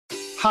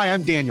Hi,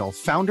 I'm Daniel,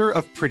 founder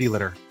of Pretty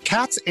Litter.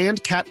 Cats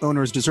and cat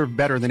owners deserve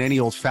better than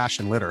any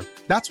old-fashioned litter.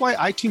 That's why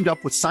I teamed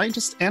up with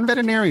scientists and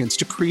veterinarians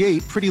to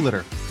create Pretty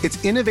Litter.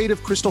 Its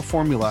innovative crystal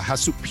formula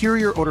has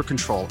superior odor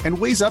control and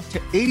weighs up to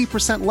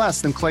 80%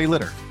 less than clay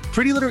litter.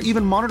 Pretty Litter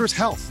even monitors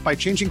health by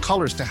changing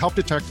colors to help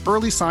detect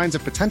early signs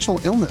of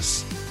potential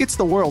illness. It's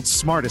the world's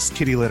smartest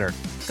kitty litter.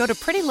 Go to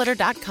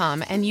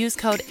prettylitter.com and use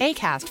code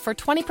ACAST for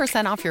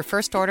 20% off your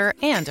first order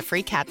and a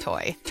free cat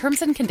toy.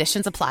 Terms and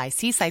conditions apply.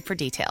 See site for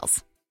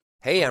details.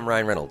 Hey, I'm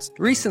Ryan Reynolds.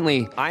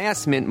 Recently, I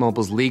asked Mint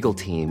Mobile's legal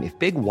team if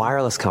big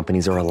wireless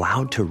companies are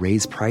allowed to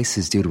raise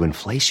prices due to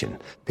inflation.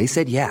 They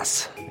said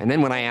yes. And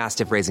then when I asked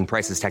if raising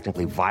prices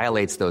technically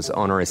violates those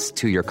onerous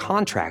two-year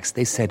contracts,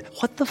 they said,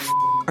 "What the f***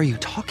 are you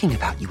talking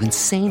about, you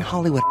insane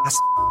Hollywood ass?"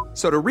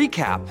 So to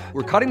recap,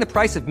 we're cutting the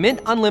price of Mint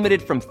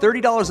Unlimited from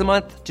 $30 a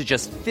month to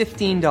just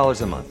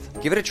 $15 a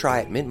month. Give it a try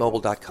at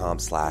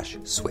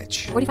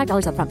mintmobile.com/switch.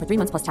 $45 up front for 3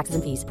 months plus taxes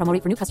and fees. Promo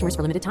rate for new customers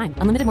for limited time.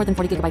 Unlimited more than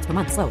 40 gigabytes per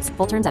month. Slows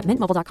full terms at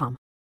mintmobile.com.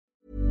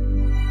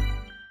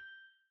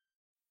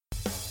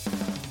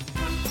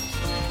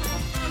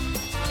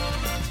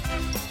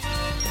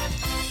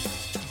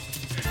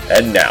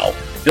 And now,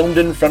 filmed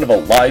in front of a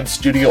live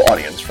studio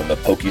audience from the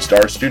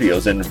Pokestar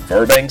Studios in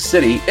Burbank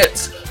City,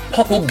 it's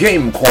Puckle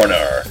Game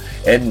Corner.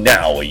 And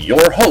now,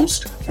 your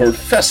host,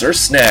 Professor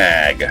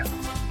Snag.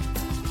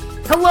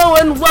 Hello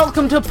and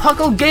welcome to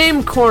Puckle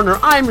Game Corner.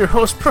 I'm your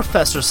host,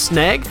 Professor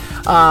Snag.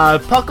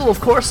 Puckle, of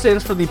course,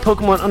 stands for the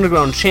Pokemon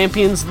Underground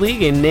Champions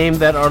League, a name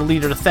that our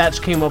leader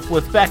Thatch came up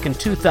with back in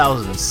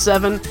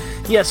 2007.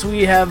 Yes,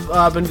 we have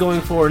been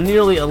going for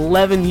nearly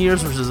 11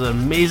 years, which is an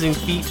amazing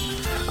feat.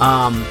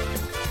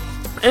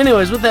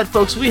 Anyways, with that,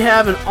 folks, we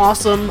have an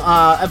awesome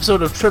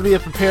episode of trivia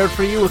prepared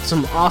for you with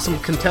some awesome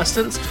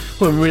contestants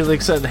who I'm really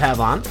excited to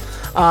have on.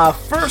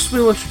 First,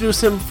 we'll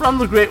introduce him from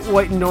the Great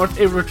White North,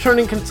 a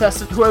returning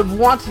contestant who I've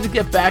wanted to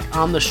get back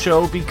on the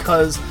show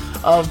because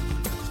of,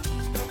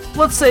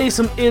 let's say,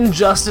 some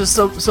injustice,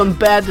 some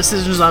bad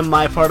decisions on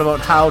my part about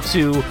how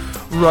to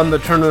run the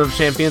Tournament of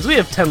Champions. We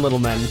have 10 Little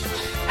Men.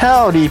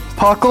 Howdy,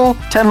 Puckle.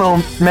 10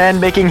 Little Man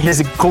making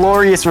his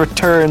glorious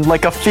return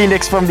like a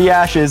phoenix from the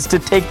ashes to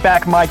take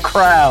back my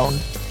crown.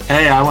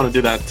 Hey, I want to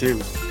do that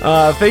too.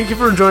 Thank you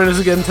for joining us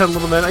again, 10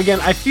 Little Men. Again,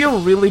 I feel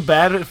really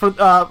bad for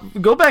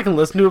go back and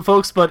listen to it,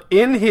 folks, but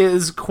in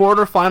his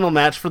quarterfinal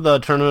match for the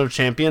Tournament of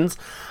Champions,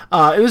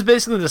 it was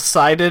basically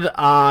decided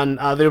on,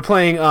 they were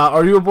playing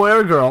Are You a Boy or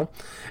a Girl?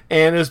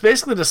 And it was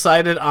basically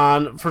decided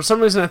on, for some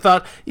reason I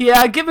thought,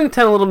 yeah, giving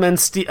 10 Little Men,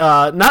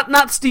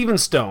 not Steven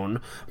Stone,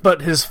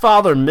 but his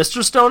father,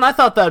 Mr. Stone, I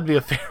thought that would be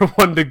a fair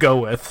one to go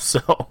with,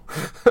 so.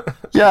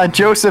 Yeah,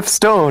 Joseph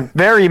Stone,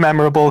 very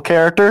memorable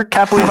character.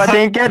 Can't believe I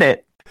didn't get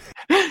it.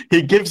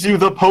 He gives you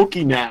the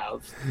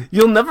Pokénav.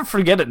 You'll never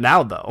forget it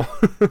now, though.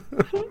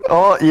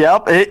 Oh,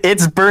 yep,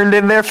 it's burned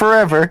in there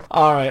forever.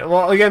 All right.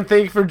 Well, again,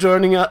 thank you for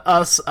joining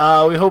us.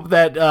 We hope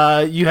that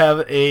you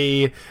have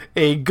a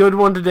good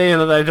one today,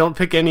 and that I don't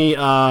pick any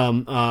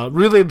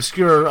really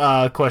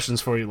obscure questions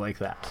for you like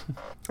that.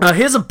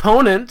 His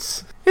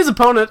opponent,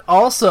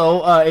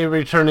 also a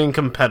returning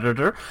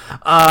competitor.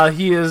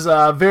 He is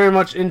very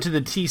much into the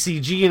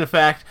TCG. In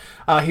fact,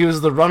 he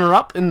was the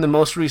runner-up in the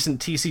most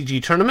recent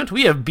TCG tournament.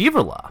 We have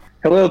Beaverla.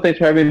 Hello, thanks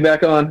for having me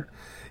back on.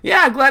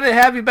 Yeah, glad to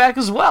have you back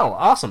as well.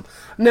 Awesome.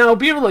 Now,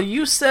 Beaverla,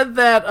 you said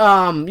that,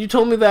 you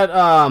told me that,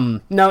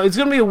 now it's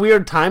going to be a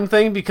weird time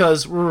thing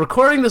because we're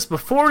recording this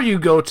before you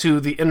go to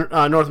the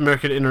North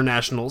American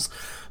Internationals,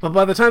 but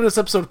by the time this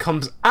episode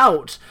comes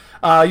out,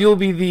 you'll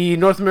be the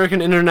North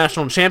American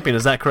International Champion,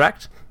 is that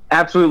correct?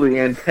 Absolutely,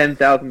 and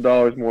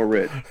 $10,000 more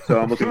rich. So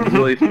I'm looking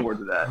really forward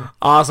to that.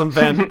 Awesome,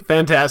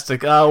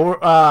 fantastic. We're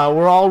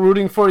all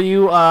rooting for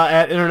you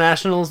at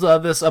Internationals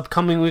this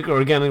upcoming week, or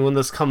again, when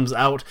this comes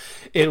out,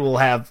 it will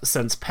have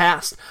since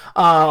passed.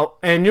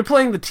 And you're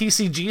playing the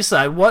TCG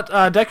side. What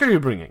deck are you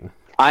bringing?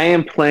 I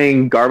am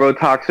playing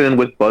Garbotoxin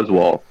with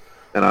Buzzwole,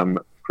 and I'm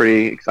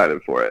pretty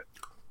excited for it.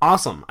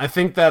 Awesome. I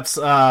think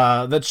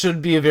that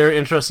should be a very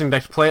interesting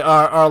deck to play.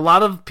 Are a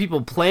lot of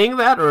people playing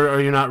that, or are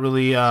you not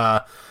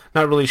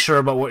really sure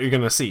about what you're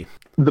going to see?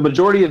 The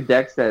majority of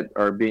decks that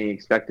are being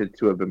expected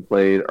to have been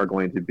played are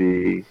going to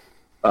be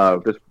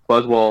just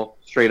Buzzwole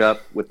straight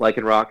up with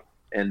Lycanroc,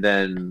 and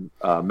then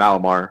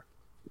Malamar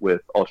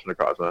with Ultra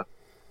Necrozma.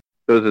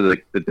 Those are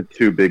the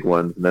two big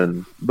ones, and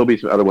then there'll be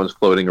some other ones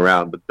floating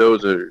around, but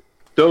those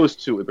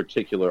two in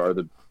particular are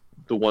the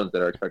ones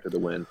that are expected to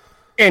win.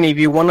 And if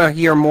you want to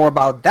hear more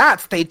about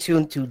that, stay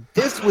tuned to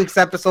this week's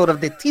episode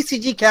of the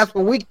TCG Cast,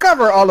 where we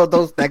cover all of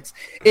those decks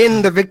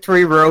in the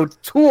Victory Road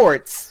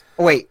Tours.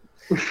 Wait,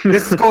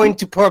 this is going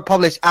to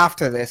publish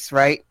after this,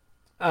 right?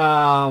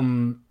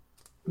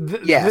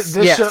 Yes.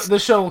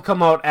 This show will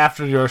come out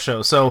after your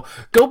show, so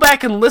go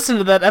back and listen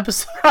to that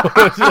episode.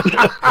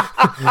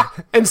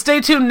 And stay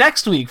tuned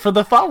next week for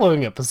the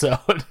following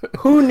episode.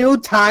 Who knew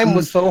time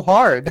was so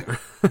hard?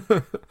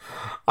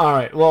 All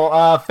right,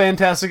 well,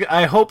 fantastic.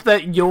 I hope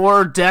that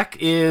your deck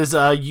is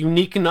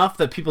unique enough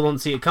that people don't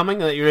see it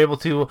coming, and that you're able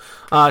to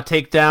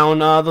take down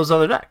those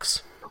other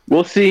decks.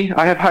 We'll see.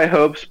 I have high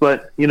hopes,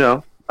 but,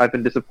 I've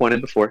been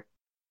disappointed before.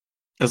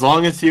 As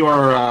long as you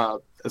are,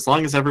 as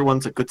long as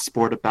everyone's a good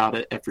sport about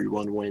it,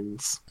 everyone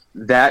wins.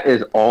 That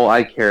is all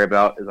I care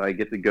about, is I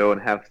get to go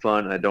and have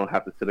fun, and I don't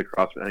have to sit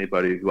across from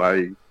anybody who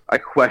I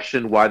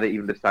question why they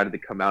even decided to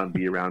come out and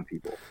be around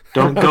people.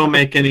 Don't go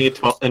make any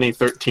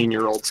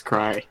 13-year-olds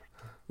cry.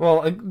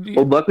 Well,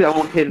 luckily I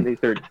won't hit any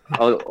third.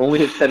 I'll only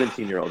hit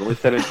 17-year-olds. Only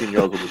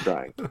 17-year-olds will be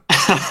crying.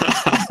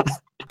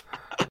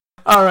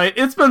 All right,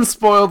 it's been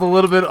spoiled a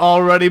little bit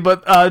already,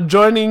 but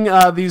joining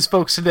these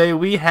folks today,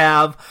 we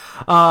have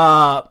two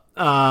of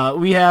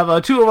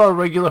our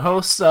regular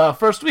hosts.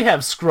 First, we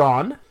have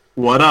Scrawn.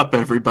 What up,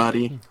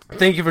 everybody?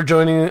 Thank you for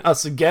joining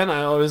us again.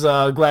 I'm always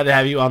glad to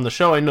have you on the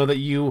show. I know that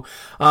you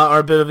are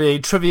a bit of a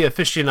trivia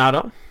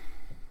aficionado.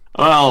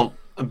 Well,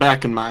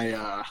 back in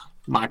my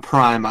my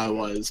prime I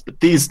was, but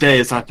these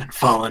days I've been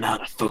falling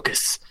out of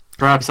focus.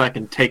 Perhaps I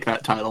can take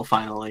that title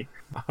finally.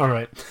 All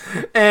right.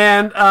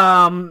 And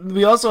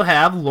we also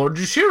have Lord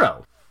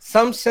Jushiro.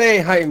 Some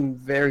say I'm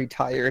very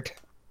tired.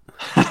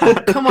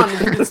 Come on,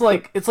 it's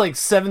like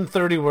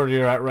 7:30 where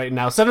you're at right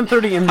now.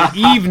 7:30 in the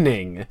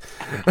evening.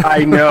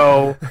 I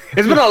know.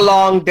 It's been a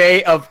long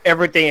day of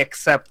everything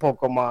except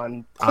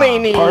Pokemon.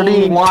 Cleaning,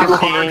 Partying too hard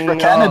washing. for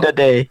Canada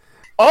Day.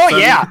 Oh,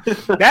 yeah.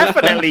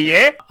 Definitely,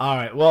 yeah. All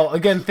right. Well,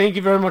 again, thank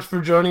you very much for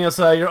joining us.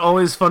 You're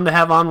always fun to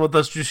have on with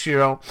us,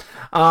 Jushiro.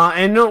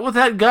 And with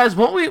that, guys,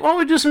 why don't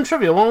we do some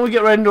trivia? Why don't we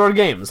get right into our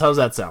games? How's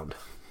that sound?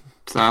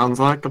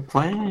 Sounds like a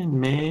plan,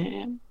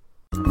 man.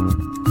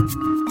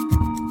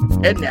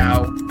 And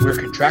now, we're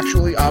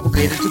contractually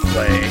obligated to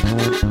play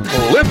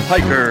Cliff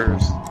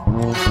Hikers.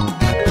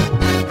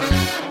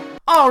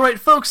 Alright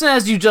folks, and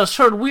as you just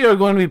heard, we are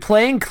going to be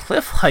playing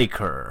Cliff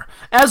Hiker.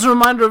 As a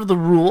reminder of the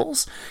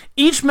rules,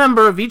 each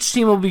member of each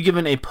team will be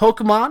given a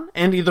Pokemon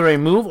and either a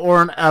move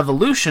or an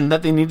evolution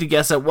that they need to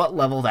guess at what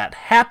level that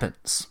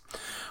happens.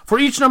 For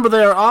each number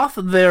they are off,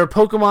 their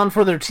Pokemon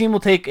for their team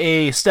will take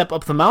a step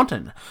up the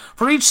mountain.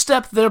 For each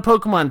step their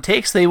Pokemon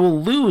takes, they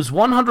will lose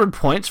 100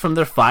 points from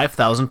their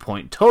 5,000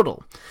 point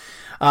total.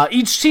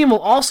 Each team will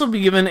also be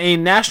given a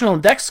national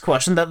dex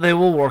question that they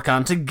will work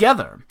on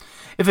together.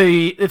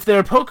 If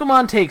their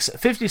Pokemon takes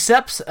 50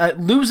 steps, it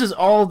loses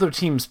all of their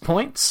team's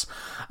points.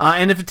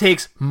 And if it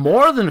takes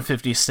more than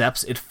 50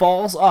 steps, it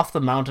falls off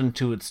the mountain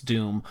to its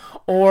doom.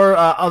 Or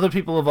other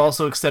people have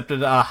also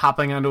accepted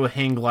hopping onto a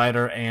hang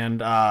glider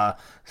and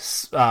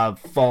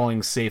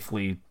falling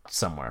safely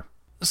somewhere.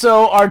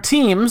 So our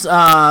teams,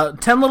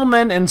 10 Little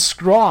Men and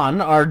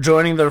Scrawn, are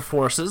joining their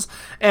forces,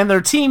 and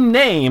their team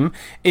name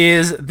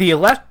is the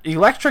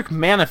Electric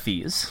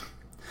Manaphies.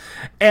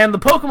 And the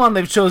Pokemon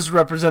they've chosen to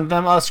represent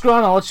them,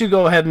 Scrawn, I'll let you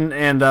go ahead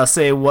and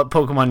say what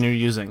Pokemon you're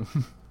using.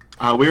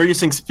 We're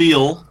using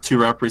Spheal to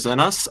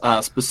represent us,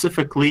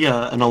 specifically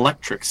an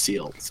electric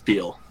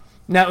Spheal.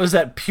 Now, is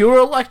that pure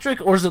electric,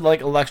 or is it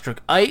like electric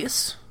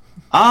ice?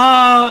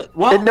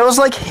 Well, it knows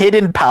like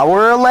hidden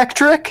power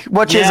electric,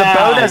 which is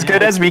about as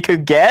good as we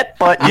could get,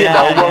 but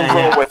we'll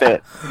go with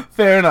it.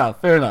 Fair enough.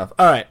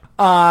 All right.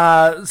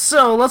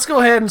 So let's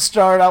go ahead and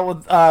start out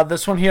with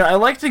this one here. I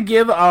like to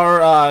give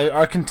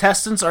our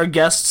contestants, our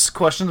guests,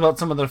 questions about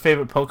some of their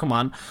favorite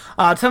Pokemon.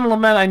 10 Little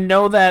Men, I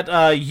know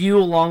that you,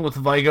 along with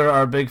Viger,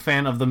 are a big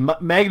fan of the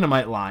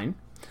Magnemite line.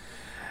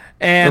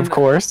 And of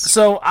course.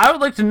 So I would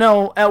like to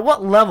know, at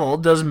what level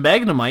does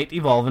Magnemite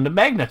evolve into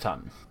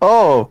Magneton?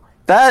 Oh,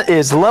 that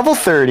is level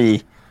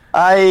 30.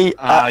 I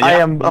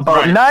am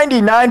about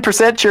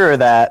 99% sure of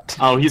that.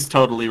 Oh, he's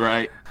totally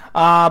right.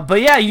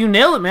 But yeah, you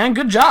nailed it, man.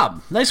 Good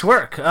job. Nice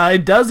work.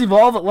 It does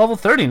evolve at level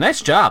 30.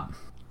 Nice job.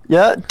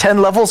 Yeah,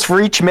 10 levels for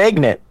each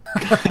magnet.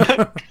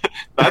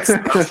 That's a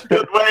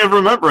good way of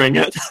remembering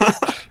it.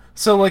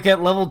 So, like,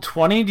 at level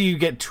 20, do you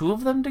get 2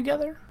 of them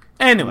together?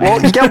 Anyway.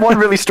 Well, you get one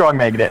really strong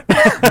magnet.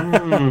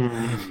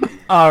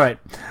 All right.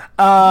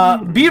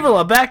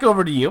 Beaverla, back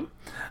over to you.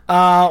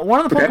 One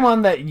of the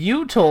Pokemon that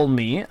you told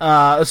me, before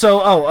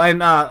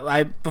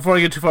I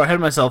get too far ahead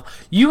of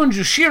myself, you and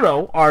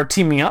Jushiro are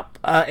teaming up,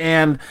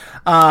 and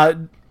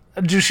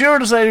Jushiro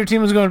decided your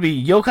team was going to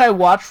be Yokai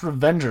Watch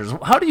Revengers.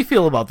 How do you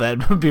feel about that,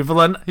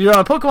 Beaverland? You're on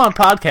a Pokemon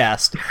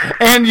podcast,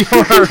 and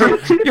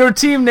your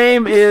team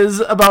name is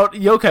about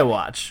Yokai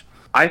Watch.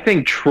 I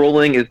think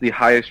trolling is the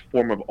highest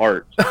form of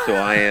art, so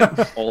I am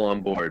all on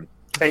board.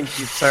 Thank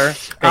you, sir.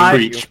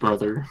 Preach,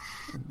 brother.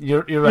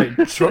 You're right.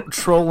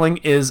 Trolling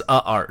is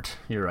art.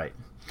 You're right.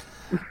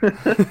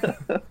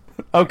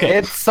 Okay.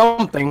 It's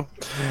something.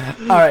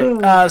 All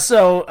right.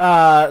 So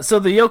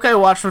the Yokai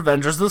Watch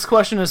Revengers. This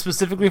question is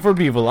specifically for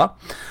Beaverla.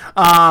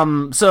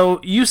 So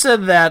you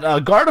said that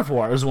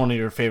Gardevoir is one of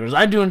your favorites.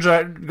 I do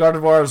enjoy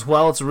Gardevoir as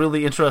well. It's a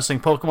really interesting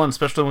Pokemon,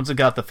 especially once it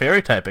got the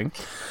fairy typing.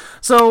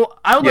 So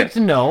I would like to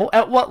know,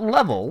 at what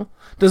level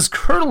does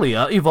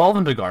Kirlia evolve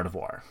into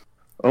Gardevoir?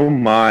 Oh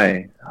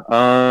my.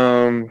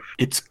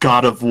 It's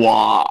God of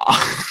War.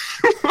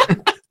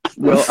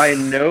 Well, I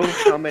know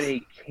how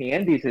many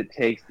candies it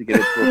takes to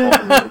get it to a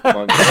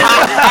Pokemon.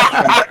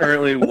 I'm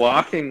currently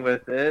walking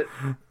with it.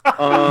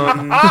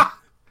 How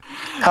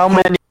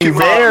many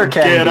rare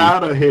candies? Get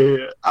out of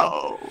here.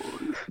 Oh.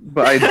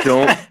 But I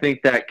don't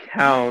think that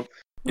counts.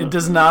 It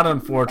does not,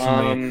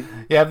 unfortunately.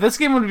 Yeah, this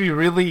game would be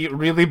really,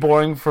 really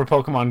boring for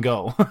Pokemon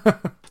Go.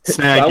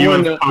 Snag, you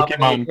have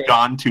Pokemon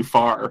gone too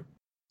far.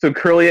 So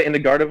Kirlia into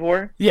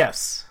Gardevoir?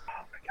 Yes.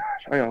 Oh my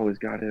gosh, I always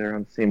got it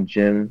around the same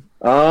gym.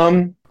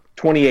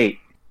 28.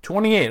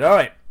 28, all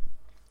right.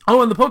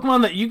 Oh, and the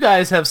Pokemon that you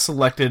guys have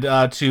selected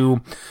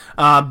to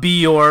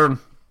be your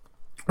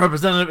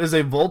representative is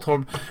a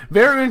Voltorb.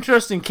 Very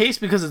interesting case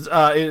because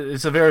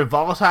it's a very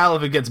volatile.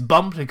 If it gets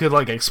bumped, it could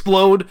like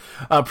explode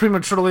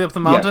prematurely up the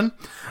mountain.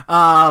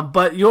 Yes.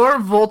 But your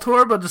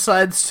Voltorb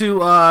decides to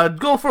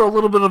go for a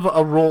little bit of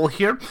a roll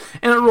here,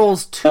 and it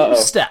rolls 2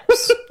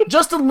 steps,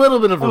 just a little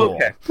bit of a roll.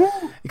 Okay.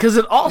 Because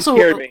it also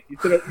you scared me. You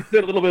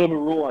said a little bit of a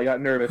roll. I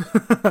got nervous.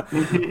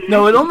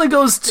 No, it only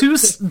goes two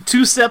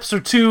steps or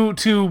two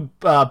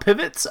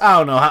pivots. I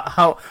don't know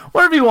how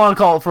whatever you want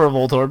to call it for a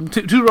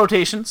Voltorb. Two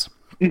rotations.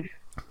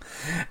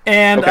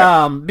 And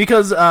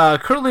because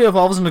Kirlia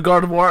evolves into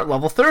Gardevoir at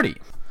level 30.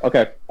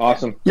 Okay,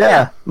 awesome.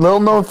 Yeah, little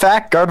known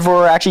fact,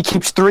 Gardevoir actually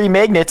keeps 3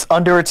 magnets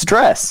under its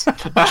dress. All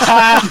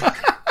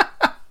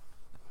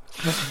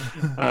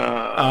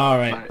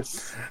right.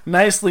 Nice.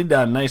 Nicely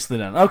done.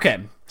 Okay,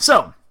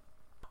 so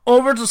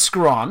over to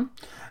Scrawn.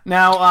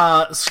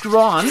 Now,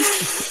 Scrawn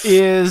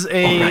is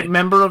a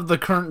member of the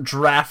current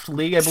draft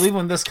league. I believe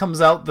when this comes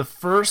out, the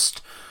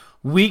first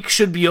week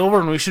should be over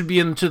and we should be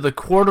into the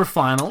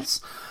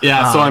quarterfinals.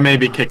 Yeah, so I may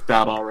be kicked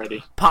out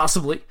already.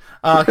 Possibly.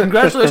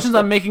 Congratulations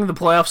on making the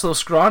playoffs, though,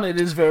 Scrawn. It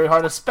is very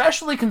hard,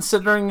 especially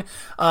considering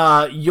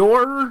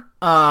your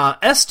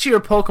S-tier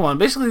Pokemon,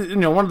 basically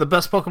one of the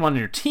best Pokemon on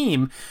your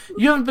team,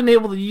 you haven't been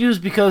able to use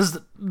because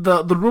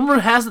the rumor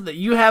has it that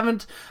you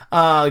haven't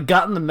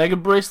gotten the Mega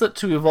Bracelet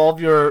to Mega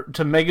Evolve your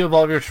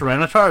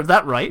Tyranitar. Is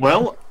that right?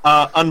 Well,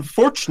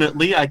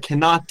 unfortunately, I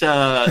cannot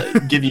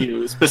give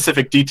you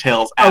specific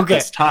details at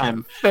this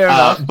time. Fair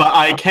enough. But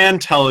I can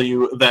tell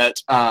you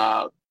that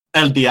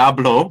El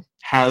Diablo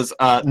has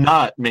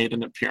not made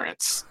an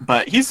appearance,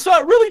 but he's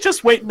really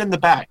just waiting in the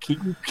back.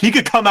 He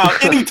could come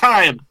out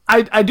anytime.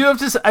 I do have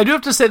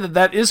to say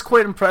that is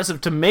quite impressive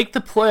to make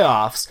the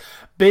playoffs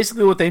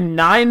basically with a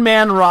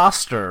 9-man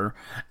roster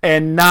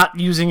and not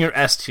using your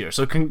S tier.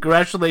 So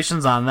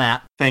congratulations on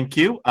that. Thank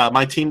you.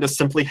 My team just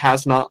simply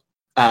has not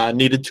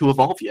needed to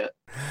evolve yet.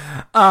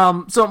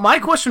 So my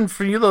question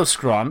for you though,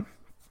 Scrawn.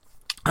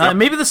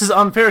 Maybe this is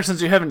unfair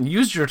since you haven't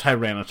used your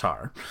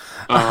Tyranitar.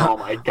 Oh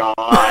my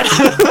god.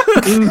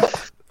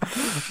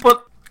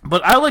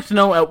 But I'd like to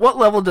know, at what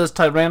level does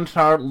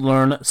Tyranitar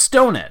learn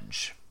Stone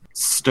Edge?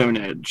 Stone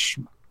Edge.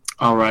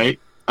 Alright.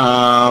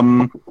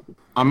 I'm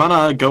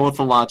gonna go with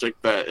the logic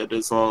that it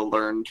is a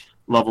learned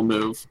level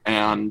move,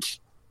 and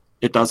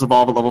it does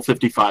evolve at level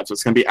 55, so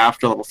it's gonna be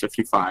after level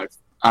 55.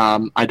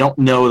 I don't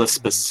know the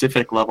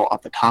specific level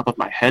off the top of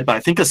my head, but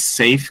I think a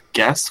safe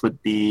guess would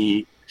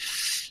be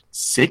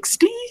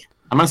 60?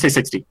 I'm going to say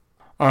 60.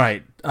 All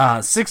right,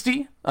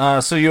 60.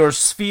 So your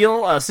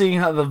Spheal, seeing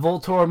how the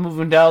Voltorb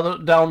moving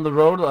down the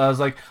road, I was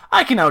like,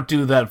 I can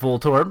outdo that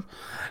Voltorb.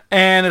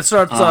 And it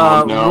starts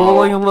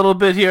rolling a little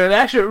bit here. And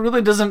actually, it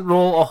really doesn't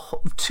roll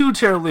too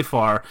terribly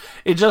far.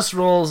 It just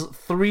rolls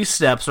 3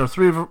 steps or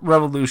 3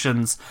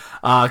 revolutions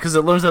because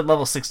it learns at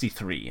level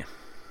 63.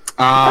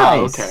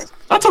 Nice. Okay.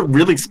 That's a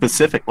really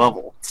specific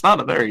level. It's not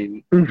a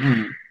very...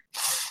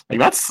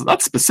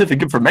 that's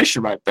specific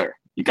information right there.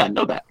 You got to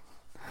know that.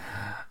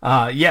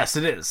 Yes,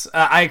 it is.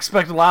 I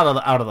expect a lot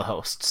out of the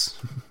hosts.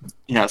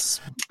 Yes,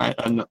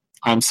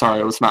 I'm sorry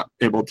I was not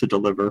able to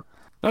deliver.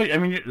 No, I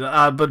mean,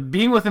 but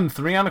being within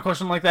 3 on a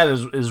question like that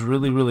is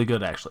really, really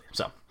good, actually.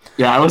 So.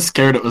 Yeah, I was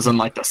scared it was in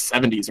like the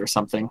 70s or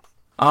something.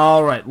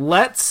 All right,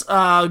 let's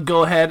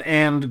go ahead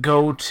and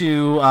go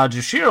to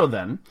Jushiro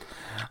then.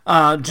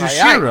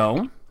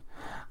 Jushiro,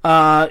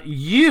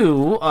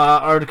 you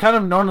are kind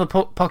of known in the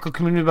Puckle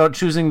community about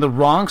choosing the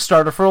wrong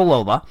starter for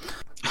Alola.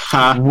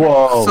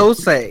 Whoa! So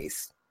says.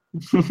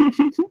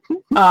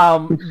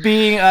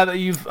 Being that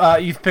you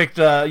picked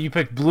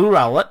Blue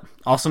Rowlet,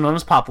 also known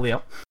as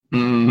Popplio.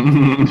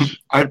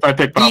 I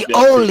picked Popplio. The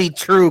only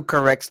true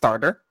correct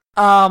starter.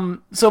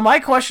 So my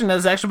question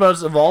is actually about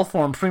its evolved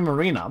form,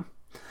 Primarina.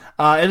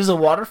 It is a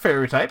water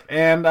fairy type,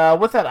 and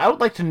with that, I would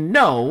like to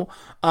know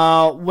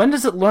when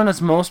does it learn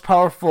its most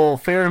powerful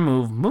fairy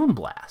move,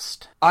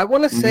 Moonblast? I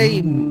want to say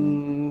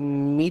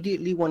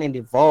immediately when it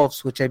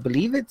evolves, which I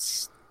believe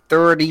it's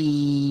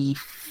 34?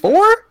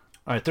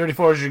 All right,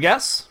 34 is your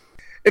guess?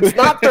 It's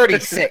not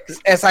 36,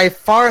 as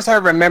far as I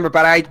remember,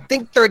 but I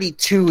think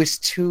 32 is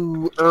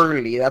too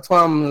early. That's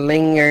why I'm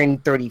lingering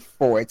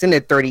 34. It's in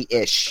the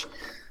 30-ish.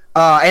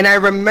 And I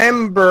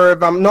remember,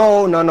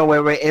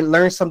 wait, it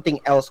learns something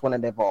else when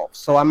it evolves.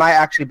 So I might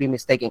actually be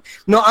mistaken.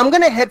 No, I'm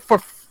going to head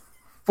for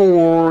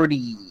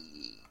 40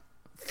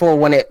 for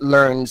when it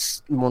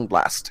learns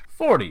Moonblast.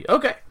 40,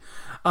 okay.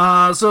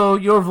 So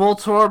your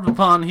Voltorb,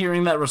 upon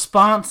hearing that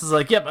response, is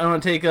like, yep, I'm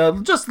going to take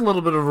just a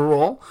little bit of a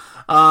roll.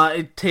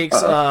 It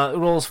takes it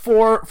rolls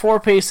four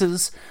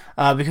paces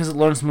because it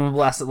learns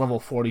Moonblast at level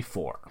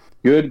 44.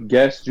 Good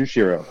guess,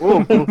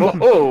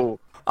 Jushiro.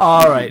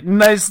 All right,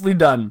 nicely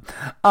done.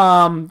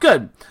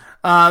 Good.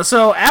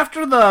 So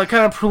after the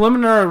kind of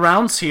preliminary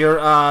rounds here,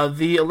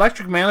 the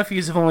Electric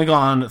Manatees have only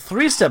gone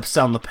 3 steps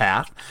down the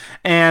path,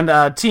 and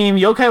Team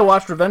Yokai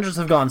Watch Revengers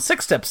have gone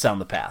 6 steps down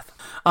the path.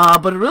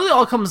 But it really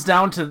all comes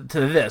down to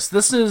this.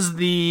 This is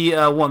the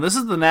This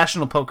is the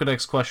National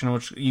Pokedex question,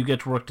 which you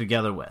get to work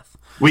together with.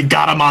 We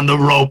got him on the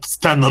ropes,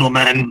 10 little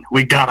men.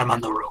 We got him on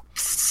the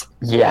ropes.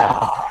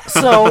 Yeah.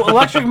 So,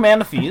 Electric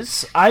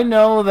Manatees, I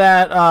know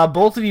that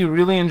both of you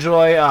really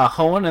enjoy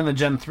Hoenn and the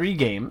Gen 3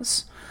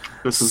 games.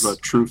 This is a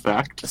true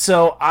fact.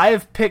 So,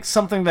 I've picked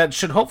something that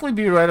should hopefully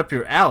be right up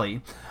your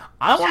alley.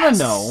 I want to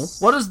know,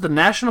 what is the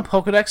National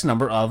Pokedex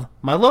number of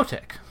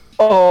Milotic?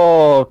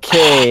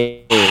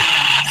 Okay.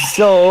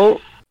 So,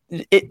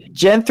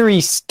 Gen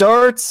 3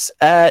 starts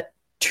at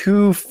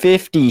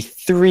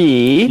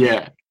 253.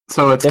 Yeah.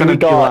 So it's going to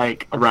be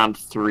like around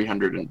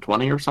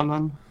 320 or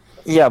something?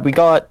 Yeah, we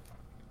got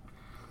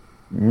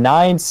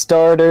 9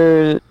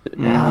 starters.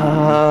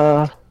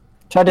 Try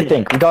to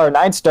think. We got our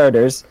 9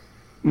 starters.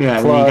 Yeah,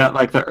 and you got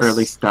like the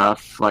early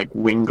stuff, like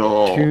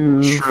Wingull,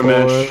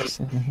 Shroomish.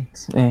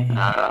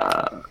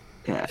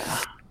 Yeah.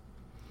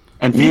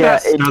 And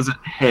VS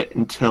doesn't hit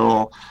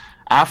until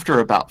after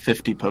about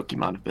 50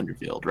 Pokemon have been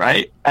revealed,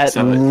 right? At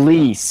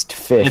least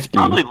 50. It's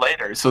probably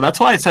later, so that's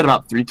why I said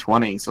about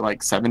 320, so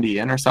like 70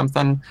 in or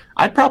something.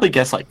 I'd probably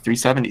guess like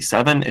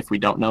 377 if we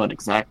don't know an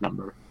exact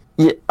number.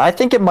 Yeah, I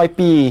think it might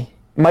be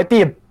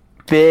a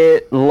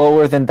bit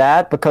lower than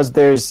that because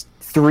there's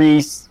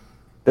 2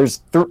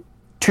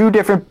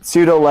 different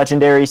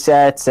pseudo-legendary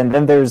sets, and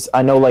then there's,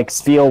 I know, like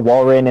Spheal,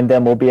 Walrein, and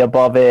them will be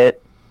above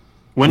it.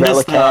 When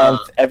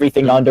Relicanth,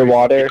 everything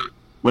underwater.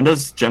 When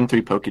does Gen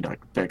 3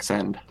 Pokédex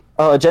end?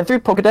 Gen 3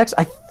 Pokédex,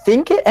 I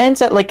think it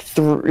ends at like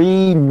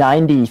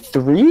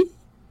 393?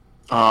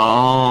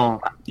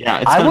 Oh,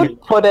 yeah. I would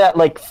put it at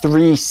like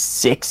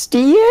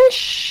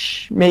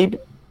 360-ish, maybe,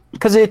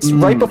 because it's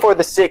right before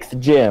the 6th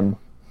gym.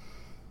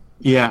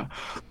 Yeah.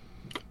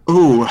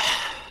 Ooh,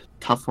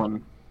 tough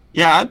one.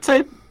 Yeah, I'd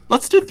say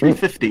let's do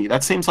 350.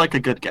 That seems like a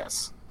good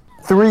guess.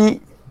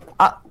 Want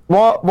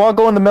to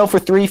go in the middle for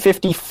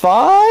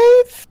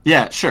 355?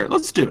 Yeah, sure.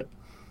 Let's do it.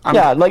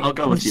 I'll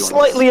go with you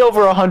slightly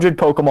over 100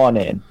 Pokemon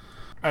in.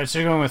 All right, so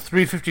you're going with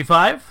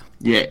 355?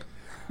 Yeah.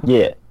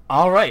 Yeah.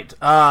 All right.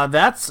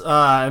 That's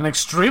an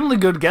extremely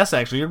good guess,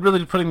 actually. You're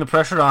really putting the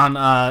pressure on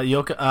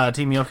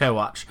Team Yokai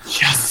Watch.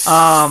 Yes.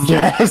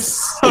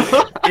 Yes.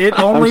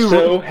 I'm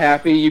so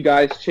happy you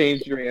guys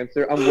changed your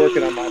answer. I'm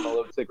working on my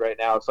Milotic right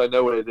now, so I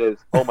know what it is.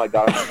 Oh my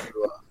god.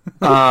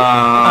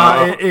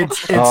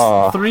 It's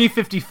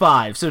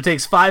 355, so it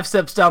takes 5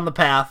 steps down the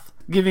path,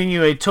 giving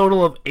you a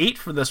total of 8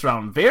 for this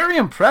round. Very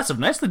impressive.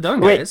 Nicely done,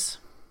 guys.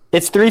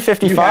 It's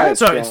 355?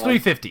 Sorry, it's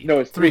 350. No,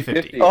 it's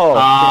 350.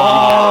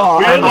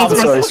 I'm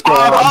sorry,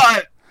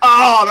 Scott.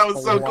 Oh, that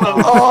was so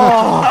close.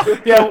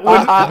 Yeah,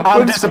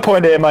 I'm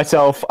disappointed in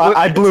myself.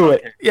 I blew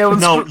it. Yeah,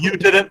 no, you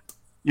didn't.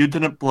 You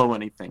didn't blow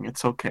anything.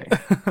 It's okay.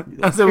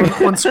 So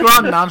when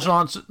Scron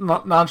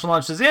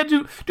nonchalant says, "Yeah,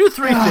 do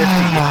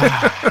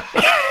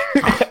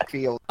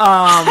 350."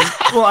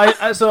 Well,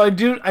 I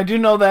do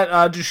know that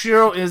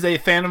Jushiro is a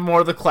fan of more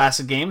of the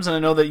classic games, and I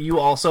know that you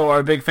also are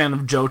a big fan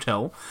of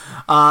Johto.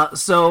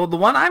 So the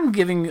one I'm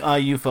giving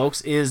you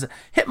folks is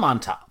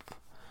Hitmontop.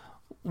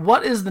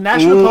 What is the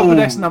National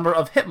Pokedex number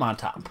of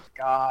Hitmontop?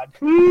 God.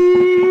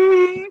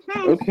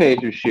 Okay,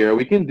 Jushiro,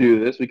 we can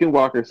do this. We can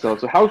walk ourselves.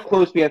 So how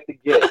close do we have to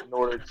get in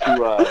order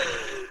to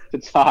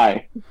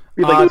tie?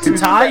 To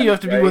tie, you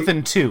have to be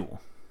within 2.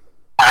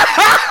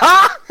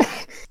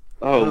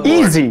 Oh,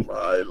 easy.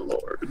 My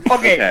lord.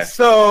 Okay,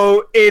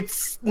 so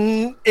it's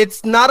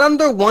not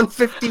under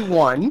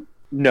 151.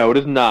 No, it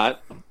is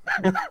not.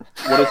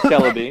 What is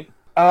Celebi?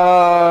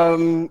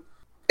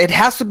 It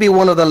has to be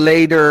one of the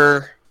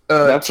later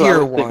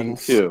tier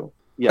ones. Too.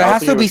 Yeah, it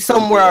has to be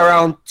somewhere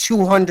around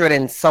 200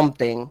 and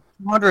something.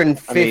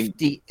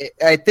 250.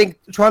 I think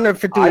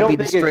 250 would be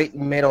the straight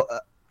middle.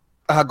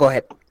 Go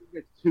ahead.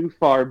 It's too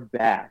far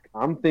back.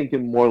 I'm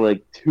thinking more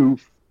like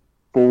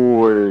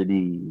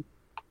 240,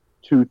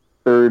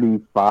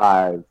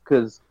 235,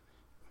 because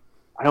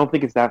I don't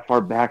think it's that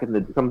far back in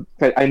the.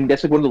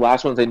 That's like one of the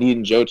last ones I need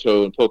in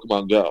Johto and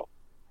Pokemon Go.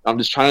 I'm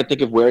just trying to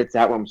think of where it's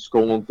at when I'm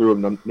scrolling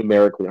through them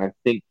numerically. I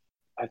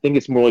think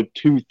it's more like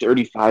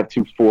 235,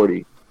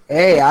 240.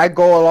 Hey, I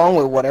go along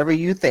with whatever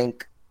you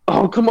think.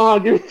 Oh, come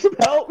on, give me some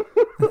help.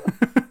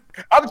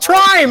 I'm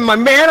trying, my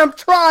man. I'm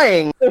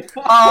trying.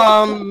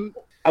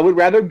 I would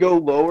rather go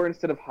lower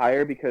instead of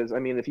higher because, I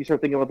mean, if you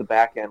start thinking about the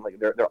back end, like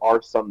there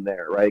are some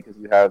there, right? Because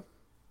you have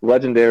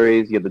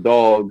legendaries, you have the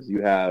dogs,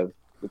 you have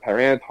the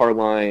Tyranitar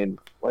line.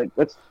 Like,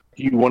 do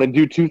you want to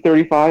do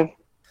 235?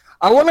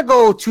 I want to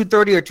go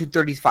 230 or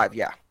 235,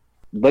 yeah.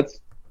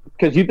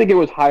 Because you think it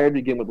was higher to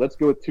begin with. Let's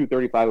go with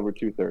 235 over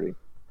 230.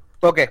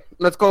 Okay,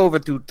 let's go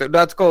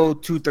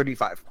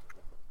 235.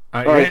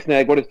 All right,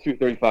 Snag, what is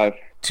 235?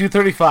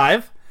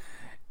 235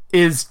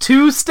 is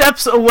 2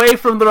 steps away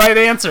from the right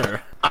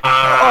answer.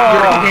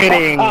 You're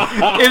kidding.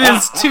 It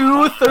is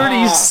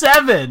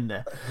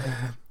 237.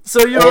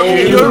 So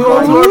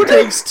your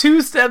takes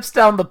 2 steps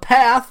down the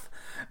path,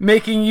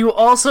 making you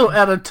also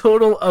at a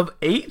total of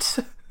 8.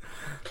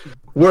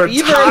 We're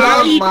Even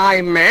tied.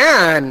 my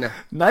man.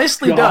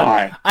 Nicely God.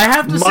 done. I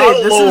have to My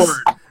say, Lord.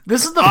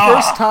 this is the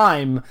first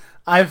time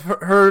I've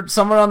heard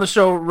someone on the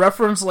show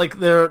reference like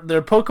their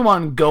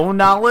Pokemon Go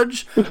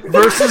knowledge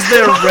versus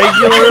their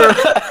regular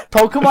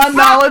Pokemon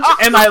knowledge,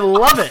 and I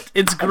love it.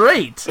 It's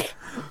great.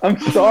 I'm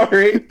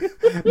sorry.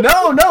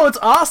 No, it's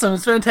awesome.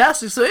 It's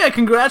fantastic. So yeah,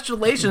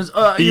 congratulations.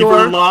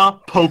 Beaver Law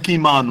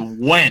Pokemon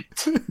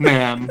went,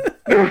 man.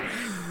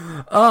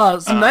 So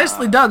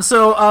nicely done.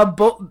 So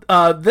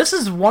this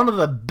is one of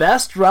the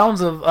best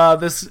rounds of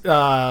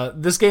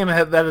this game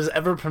that has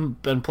ever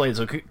been played.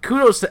 So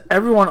kudos to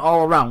everyone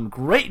all around.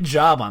 Great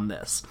job on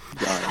this.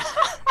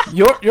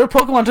 Your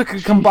Pokemon took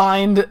a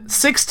combined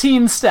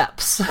 16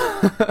 steps.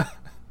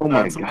 Oh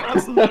my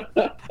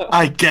god.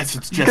 I guess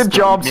it's just Good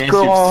job, massive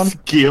Scrawn.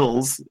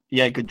 skills.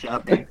 Yeah, good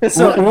job, man.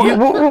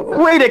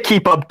 So Way to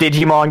keep up,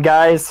 Digimon,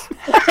 guys.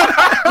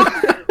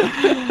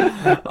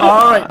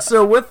 all right.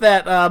 So with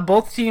that,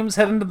 both teams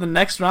head into the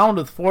next round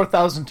with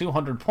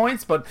 4,200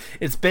 points, but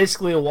it's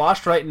basically a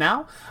wash right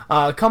now.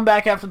 Come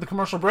back after the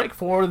commercial break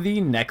for the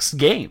next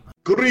game.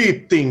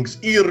 Greetings,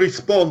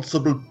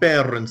 irresponsible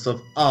parents of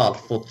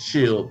awful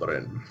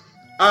children.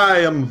 I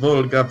am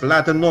Volga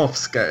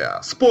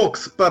Vladinovskaya,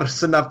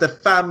 spokesperson of the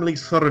Family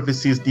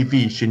Services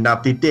Division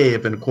of the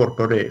Devon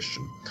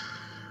Corporation.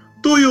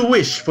 Do you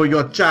wish for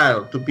your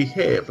child to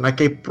behave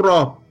like a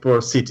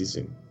proper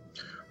citizen?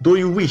 Do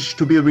you wish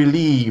to be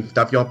relieved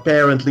of your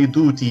parently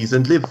duties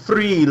and live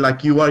free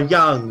like you are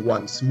young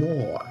once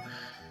more?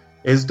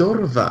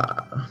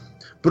 Esdorva,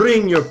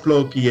 bring your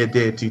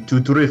Plokiedeti to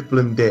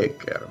Drifblim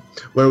Daycare,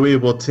 where we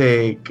will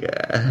take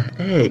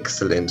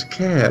excellent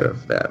care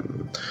of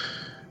them.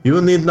 You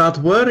need not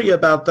worry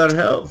about their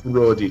health,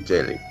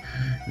 Roditelli.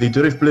 The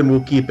Drifblim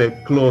will keep a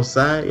close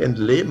eye and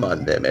limb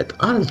on them at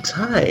all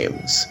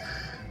times.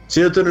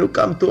 Children who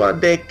come to our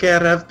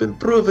daycare have been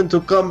proven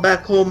to come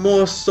back home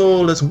more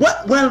soulless,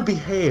 well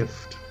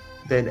behaved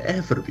than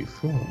ever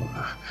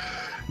before.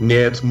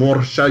 Yet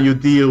more shall you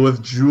deal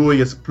with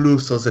joyous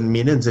plusos and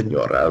minions in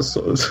your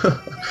household.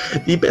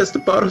 The best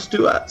part is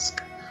to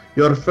ask.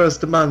 Your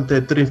first month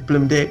at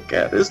Drifblim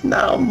Daycare is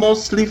now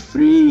mostly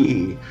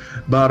free,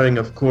 barring,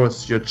 of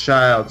course, your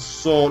child's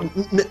soul.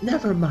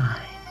 Never mind.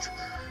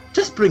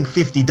 Just bring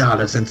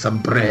 $50 and some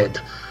bread.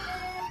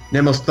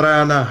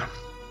 Nemostrana,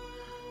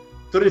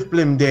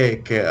 Drifblim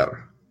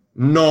Daycare,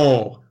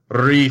 no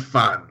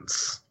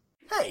refunds.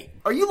 Hey,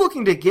 are you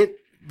looking to get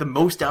the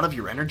most out of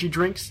your energy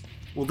drinks?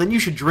 Well, then you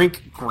should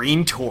drink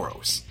Green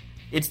Toros.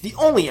 It's the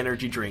only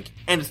energy drink,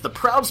 and it's the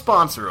proud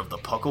sponsor of the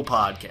Puckle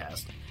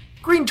Podcast.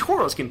 Green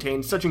Toros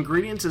contain such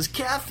ingredients as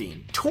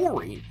caffeine,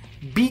 taurine,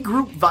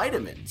 B-group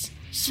vitamins,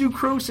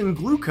 sucrose and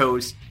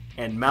glucose,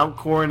 and Mount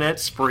Coronet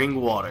spring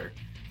water.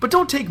 But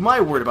don't take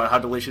my word about how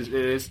delicious it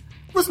is.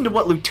 Listen to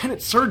what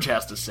Lieutenant Surge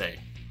has to say.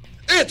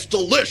 It's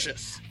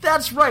delicious!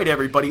 That's right,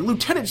 everybody.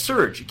 Lieutenant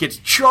Surge gets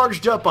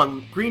charged up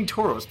on Green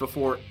Toros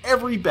before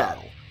every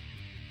battle.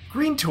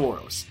 Green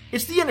Toros.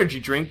 It's the energy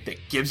drink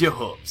that gives you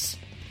hooves.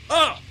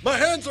 Ah, my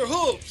hands are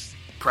hooves!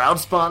 Proud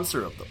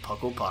sponsor of the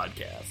Puckle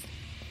Podcast.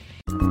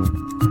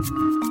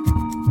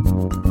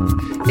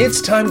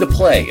 It's time to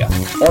play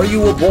Are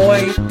You a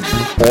Boy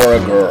or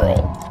a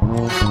Girl?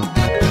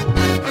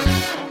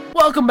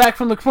 Welcome back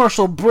from the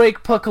commercial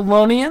break,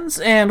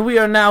 Puckalonians, and we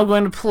are now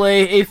going to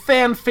play a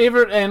fan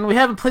favorite, and we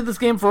haven't played this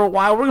game for a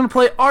while. We're going to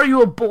play Are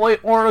You a Boy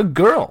or a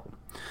Girl?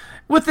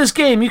 With this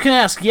game, you can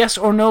ask yes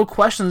or no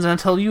questions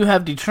until you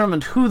have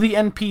determined who the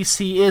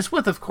NPC is,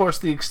 with, of course,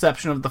 the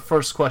exception of the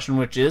first question,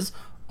 which is,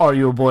 are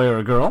you a boy or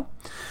a girl?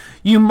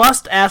 You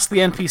must ask the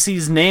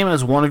NPC's name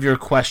as one of your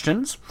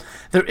questions.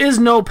 There is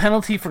no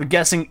penalty for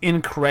guessing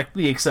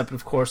incorrectly, except,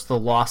 of course, the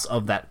loss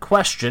of that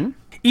question.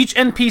 Each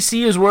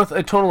NPC is worth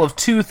a total of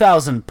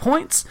 2,000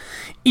 points.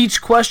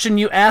 Each question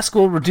you ask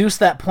will reduce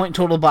that point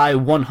total by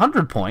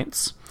 100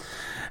 points.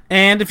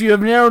 And if you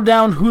have narrowed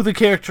down who the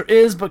character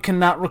is but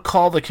cannot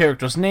recall the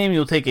character's name,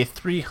 you'll take a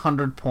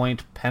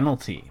 300-point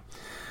penalty.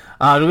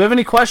 Do we have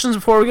any questions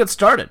before we get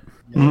started?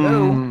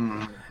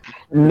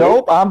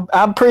 Nope,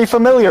 I'm pretty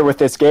familiar with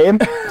this game.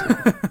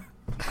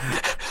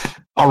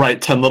 All right,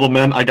 10 Little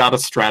Men, I got a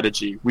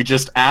strategy. We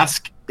just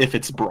ask if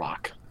it's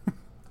Brock.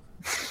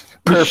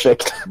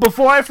 Perfect.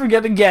 Before I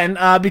forget again,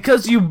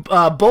 because you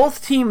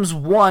both teams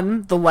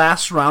won the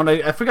last round,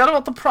 I forgot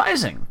about the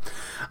prizing.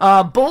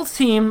 Both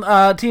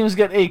teams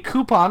get a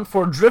coupon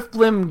for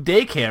Drifblim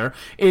Daycare.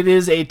 It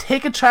is a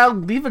Take a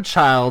Child, Leave a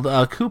Child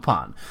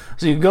coupon.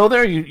 So you go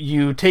there,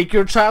 you take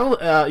your child,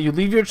 you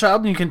leave your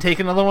child, and you can take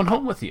another one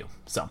home with you.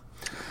 So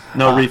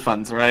no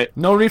refunds, right?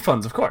 No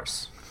refunds, of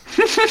course.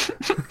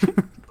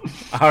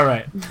 All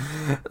right.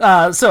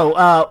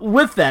 So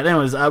with that,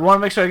 anyways, I want to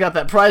make sure I got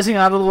that prizing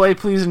out of the way.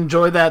 Please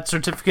enjoy that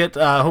certificate.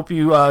 Hope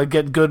you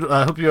get good.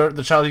 Hope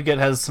the child you get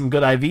has some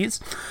good IVs.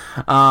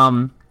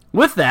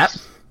 With that,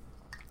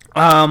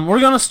 We're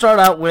going to start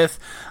out with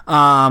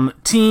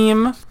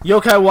Team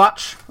Yokai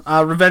Watch,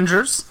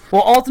 Revengers.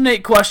 We'll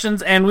alternate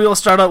questions, and we will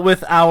start out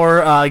with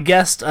our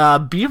guest,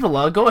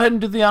 Beaverla. Go ahead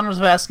and do the honors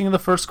of asking the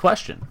first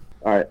question.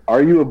 All right.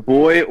 Are you a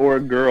boy or a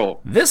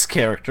girl? This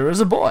character is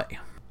a boy.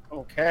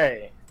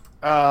 Okay.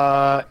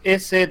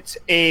 Is it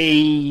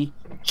a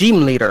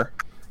gym leader?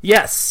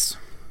 Yes.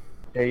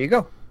 There you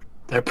go.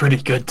 They're pretty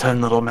good,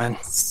 10 little men.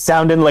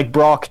 Sounding like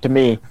Brock to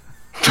me.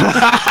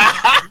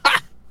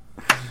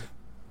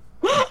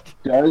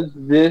 Does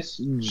this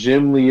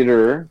gym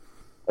leader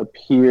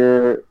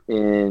appear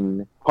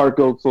in Heart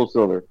Gold Soul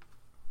Silver?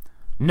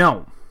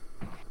 No.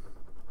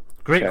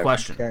 Great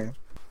question.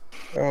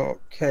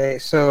 Okay,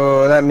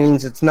 so that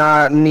means it's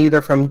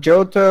neither from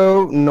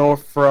Johto nor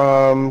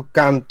from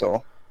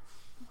Kanto.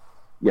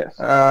 Yes.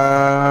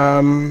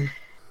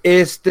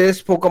 Does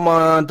this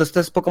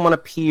Pokemon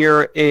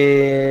appear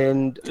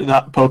in...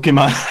 Not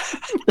Pokemon.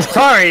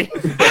 Sorry.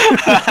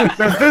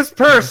 Does this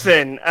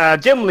person,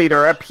 gym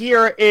leader,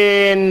 appear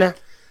in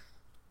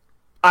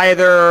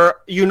either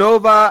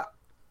Unova,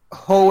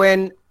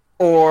 Hoenn,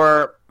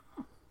 or...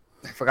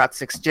 I forgot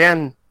 6th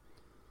Gen.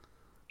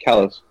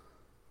 Kalos.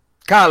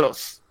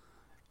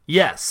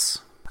 Yes.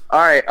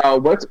 All right.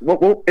 What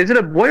is it?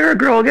 A boy or a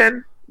girl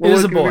again? It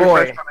is a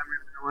boy.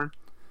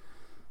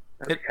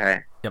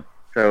 Okay. Yep.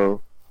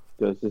 So,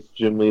 does this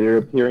gym leader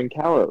appear in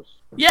Kalos?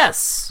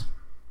 Yes.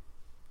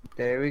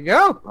 There we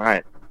go. All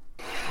right.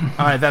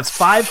 All right, that's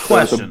 5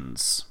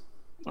 questions.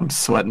 I'm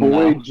sweating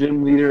Boy now.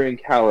 gym leader in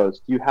Kalos.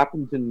 Do you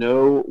happen to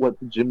know what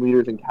the gym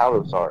leaders in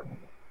Kalos are?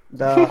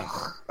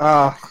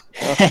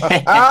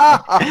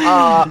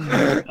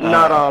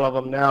 Not all of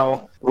them,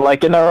 no.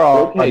 Like in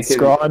our Okay,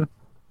 Scrawn.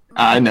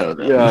 I know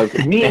that. Yeah,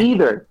 me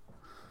either.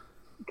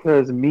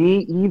 Because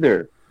me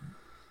either.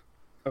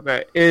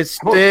 Okay, is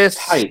What this...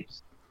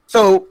 types?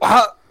 So,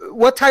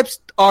 what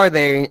types are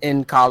they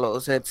in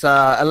Kalos? It's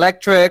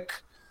electric,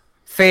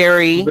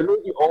 fairy...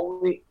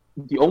 Literally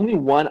the only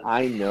one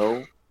I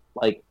know,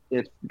 like,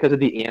 it's because of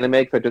the anime,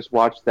 because I just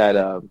watched that,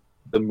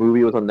 the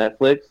movie was on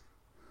Netflix,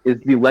 is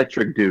the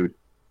electric dude.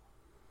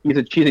 He's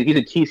a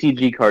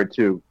TCG card,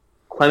 too.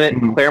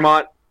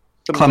 Claremont,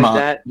 something like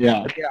that.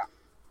 Yeah.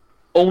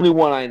 Only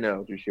one I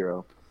know,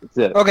 Jushiro. That's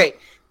it. Okay,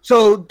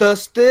 so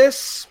does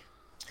this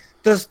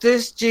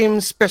gym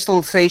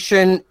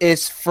specialization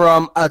is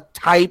from a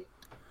type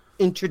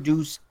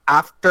introduced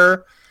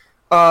after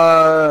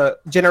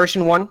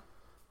Generation 1?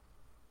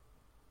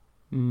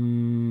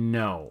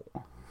 No.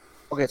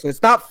 Okay, so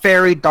it's not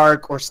fairy,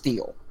 dark, or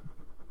steel.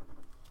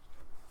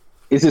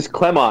 Is this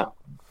Clemont?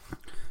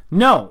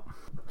 No.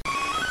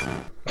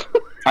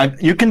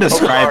 You can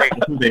describe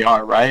who they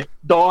are, right?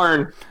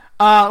 Darn.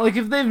 Like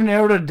if they've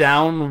narrowed it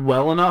down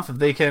well enough, if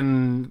they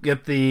can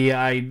get the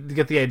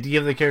idea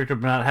of the character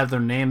but not have their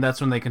name,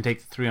 that's when they can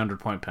take the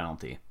 300-point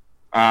penalty.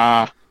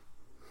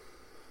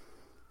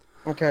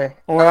 Okay.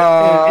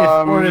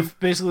 Or if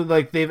basically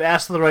like they've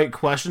asked the right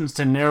questions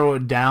to narrow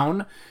it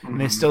down and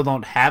they still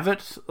don't have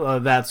it,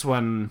 that's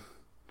when.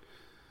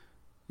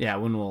 Yeah,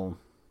 when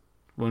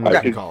we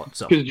can call it.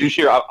 So because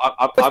Jushiro,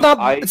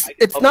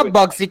 it's not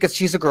Bugsy because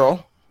she's a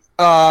girl.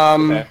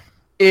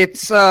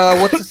 It's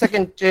what's the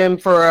second gym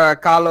for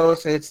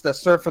Kalos? It's the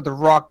Surf of the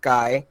Rock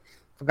guy.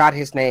 Forgot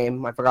his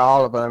name. I forgot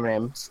all of their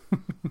names.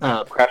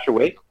 Crasher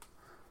Wake?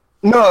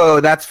 No,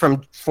 that's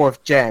from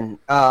 4th Gen.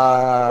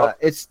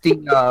 It's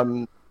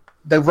the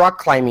rock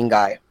climbing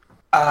guy.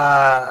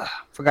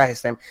 Forgot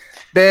his name.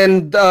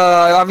 Then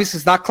obviously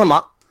it's not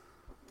Clemont.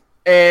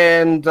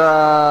 And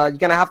you're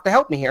gonna have to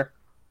help me here.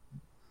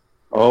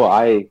 Oh,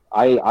 I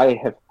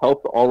have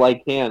helped all I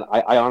can.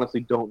 I honestly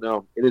don't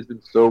know. It has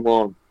been so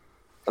long.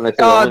 And I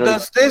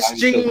does this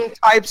gene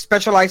type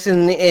specialize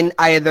in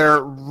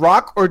either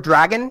rock or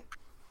dragon?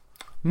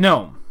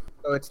 No.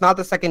 So it's not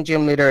the second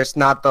gym leader. It's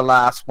not the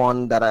last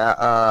one that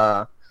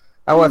I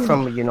went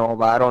from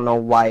but I don't know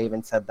why I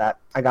even said that.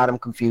 I got him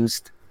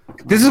confused.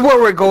 This is where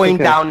we're going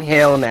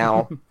downhill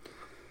now.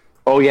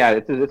 Oh yeah,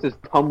 this is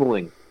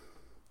tumbling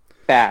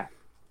fast.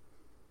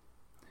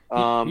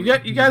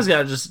 You guys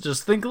gotta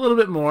just think a little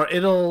bit more.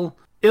 It'll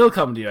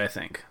come to you, I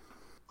think.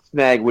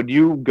 Snag, would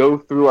you go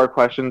through our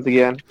questions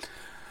again?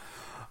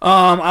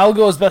 I'll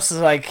go as best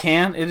as I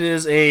can. It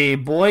is a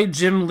boy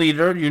gym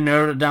leader. You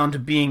narrowed it down to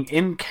being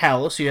in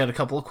Kalos. You had a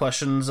couple of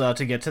questions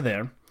to get to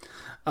there.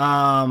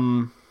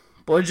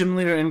 Boy gym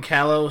leader in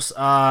Kalos.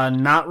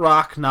 Not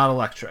rock, not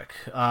electric.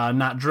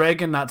 Not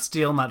dragon, not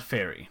steel, not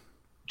fairy.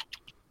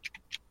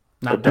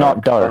 Not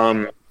dark.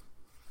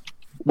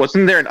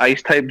 Wasn't there an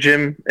ice type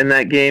gym in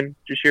that game,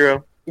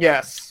 Jushiro?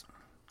 Yes.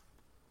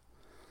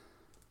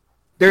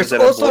 There's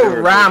also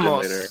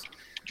Ramos.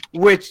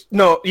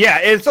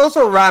 It's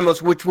also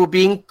Ramos, which will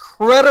be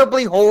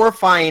incredibly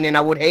horrifying, and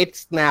I would hate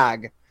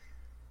Snag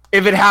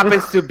if it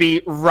happens to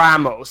be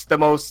Ramos, the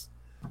most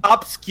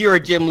obscure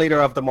gym leader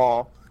of them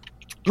all.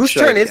 Whose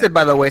turn is it,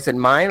 by the way? Is it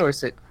mine, or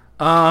is it...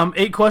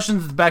 8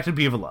 questions, back to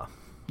Beaverla.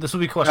 This will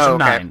be question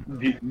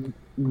 9.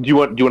 Do you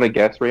want to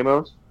guess,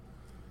 Ramos?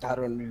 I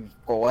don't know.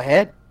 Go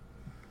ahead.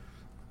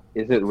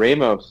 Is it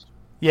Ramos?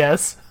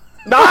 Yes.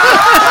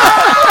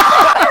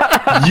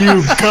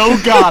 You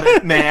got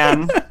it,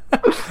 man.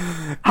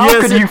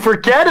 How could you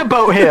forget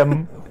about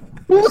him?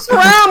 Who's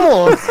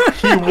Ramos?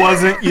 He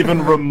wasn't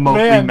even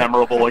remotely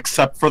memorable,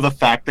 except for the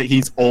fact that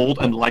he's old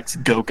and likes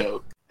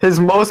Go-Go. His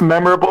most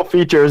memorable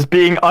feature is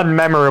being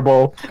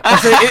unmemorable.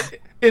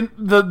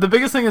 The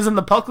biggest thing is in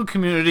the Puckle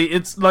community,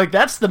 it's like,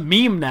 that's the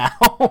meme now.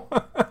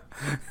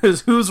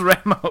 Is who's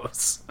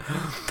Ramos?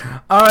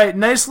 All right,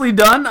 nicely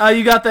done.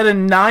 You got that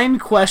in 9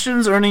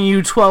 questions, earning you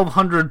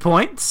 1,200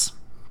 points.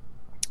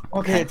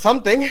 Okay, it's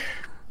something.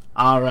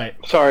 All right.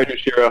 Sorry,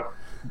 Nushiro.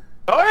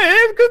 Oh,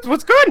 yeah, good.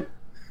 What's good?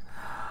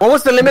 What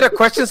was the limit of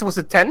questions? Was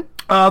it 10?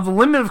 The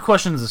limit of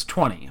questions is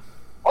 20.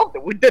 Oh,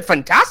 we did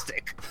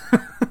fantastic.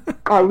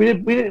 All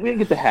right, we didn't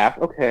get to half.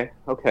 Okay.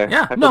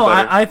 Yeah, no,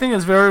 I think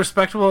it's very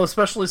respectable,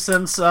 especially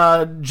since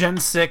Gen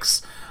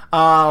 6,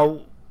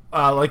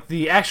 like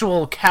the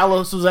actual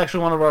Kalos was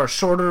actually one of our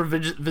shorter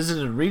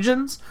visited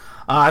regions.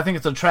 I think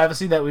it's a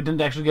travesty that we didn't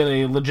actually get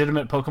a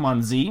legitimate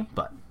Pokemon Z,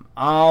 but...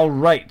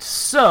 Alright,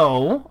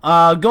 so,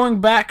 going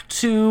back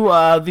to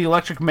the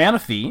Electric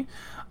Manaphy,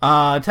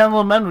 10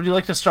 Little Men, would you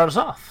like to start us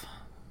off?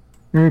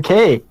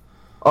 Okay.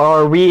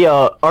 Are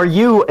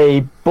you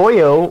a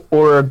boyo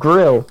or a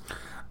grill?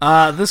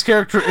 This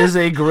character is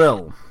a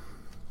grill.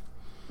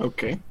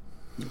 Okay.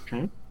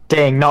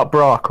 Dang, not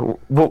Brock.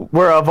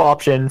 We're of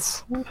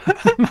options.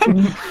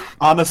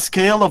 On a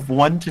scale of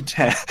 1 to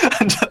 10,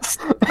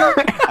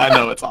 I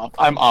know it's awful.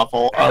 I'm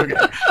awful. Okay.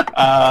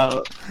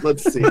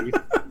 Let's see.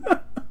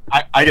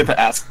 I get to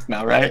ask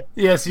now, right?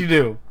 Yes, you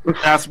do.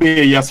 Ask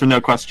me a yes or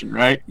no question,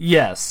 right?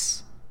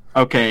 Yes.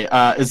 Okay.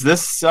 Is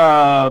this?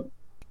 Oh,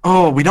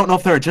 we don't know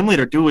if they're a gym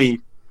leader, do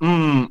we?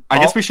 I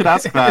guess we should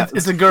ask that.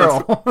 It's a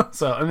girl.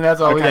 So, I mean,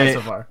 that's all we know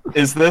so far.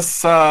 Is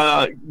this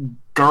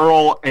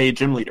girl a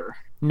gym leader?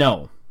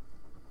 No.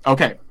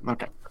 Okay.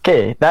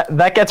 Okay,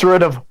 that gets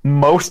rid of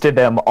most of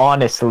them,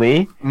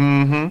 honestly.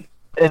 Mm-hmm.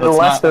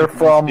 Unless they're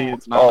from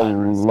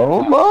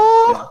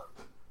Alola?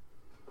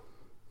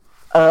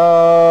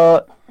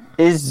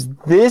 Is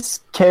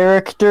this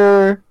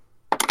character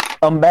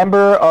a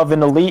member of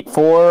an Elite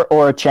Four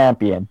or a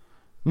champion?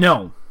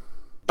 No.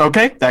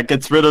 Okay, that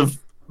gets rid of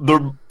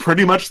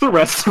pretty much the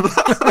rest of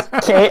them.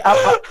 Okay,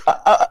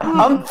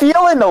 I'm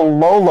feeling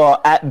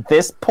Alola at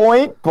this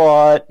point,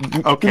 but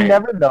you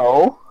never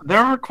know. There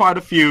are quite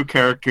a few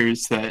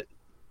characters that,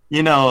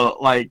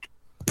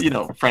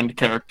 friend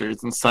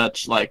characters and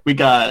such. Like, we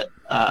got,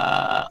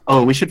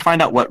 we should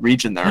find out what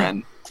region they're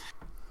in.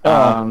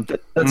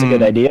 That's a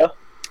good idea.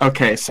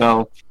 Okay,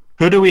 so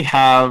who do we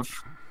have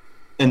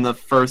in the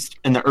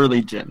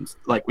early gyms?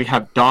 Like, we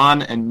have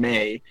Dawn and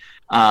May.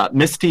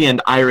 Misty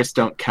and Iris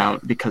don't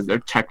count because they're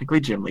technically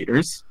gym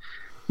leaders.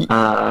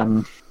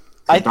 Dawn,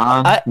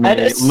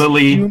 May,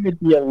 Lily. It would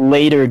be a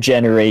later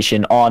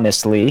generation,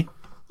 honestly.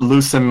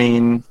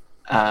 Lusamine.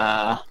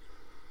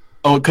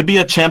 It could be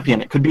a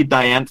champion. It could be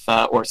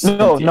Diantha or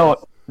Cynthia. No,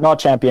 not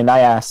champion. I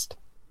asked.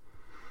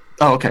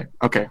 Oh,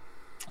 okay.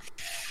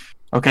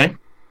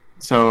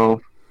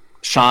 So,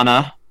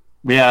 Shauna.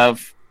 We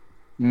have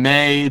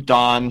May,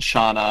 Dawn,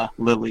 Shauna,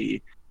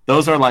 Lily.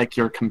 Those are like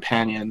your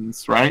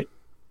companions, right?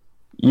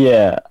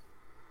 Yeah.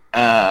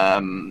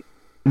 And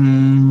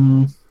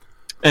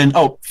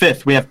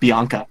fifth, we have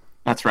Bianca.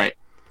 That's right.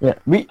 Yeah.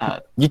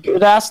 You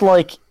could ask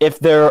if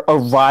they're a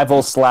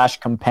rival /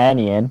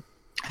 companion.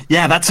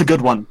 Yeah, that's a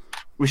good one.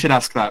 We should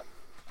ask that.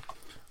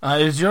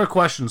 Is your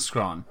question,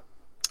 Scrawn?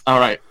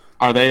 All right.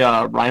 Are they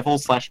a rival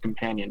 /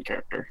 companion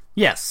character?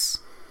 Yes.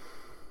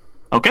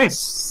 Okay.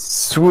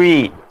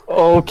 Sweet.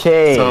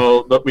 Okay.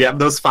 So we have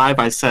those 5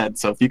 I said.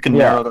 So if you can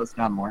narrow those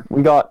down more.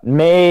 We got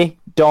May,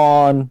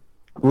 Dawn,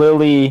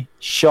 Lily,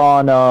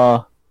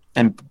 Shauna,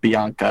 and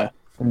Bianca.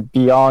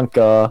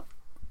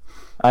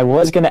 I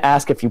was going to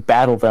ask if you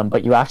battle them,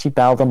 but you actually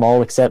battle them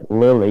all except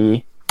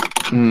Lily.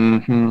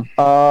 Mm-hmm.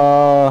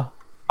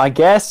 I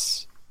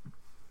guess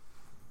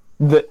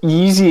the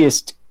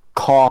easiest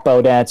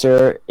cop-out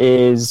answer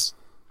is,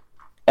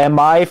 am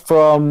I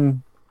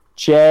from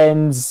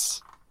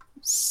Gens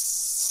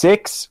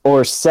 6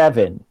 or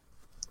 7?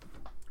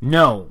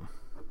 No.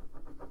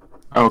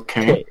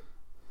 Okay.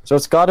 So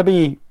it's got to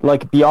be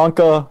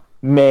Bianca,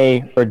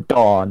 May, or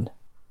Dawn.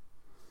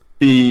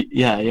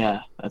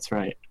 Yeah, that's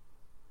right.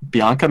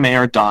 Bianca, May,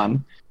 or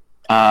Dawn.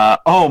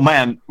 Oh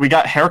man, we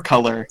got hair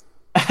color.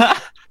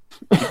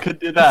 We could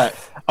do that.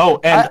 Oh,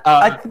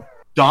 and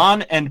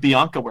Dawn and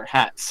Bianca wear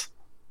hats.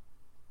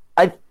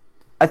 I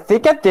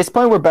think at this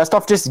point we're best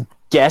off just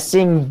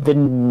guessing the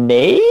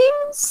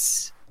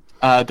names.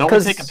 Don't we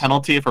take a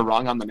penalty if we're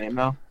wrong on the name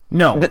though?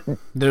 No,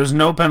 there's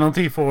no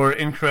penalty for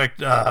incorrect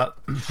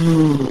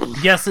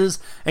guesses,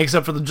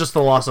 except for just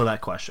the loss of that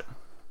question.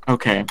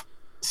 Okay,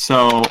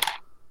 so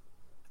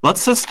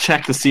let's just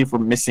check to see if we're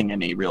missing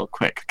any real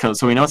quick.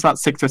 So we know it's not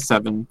 6 or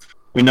 7.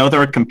 We know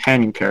they're a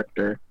companion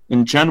character.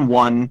 In Gen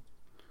 1,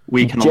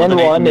 we can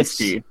eliminate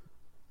Misty.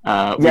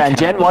 In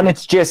Gen 1,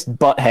 it's just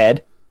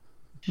Butthead.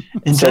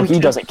 So he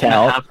doesn't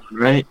count.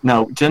 Right?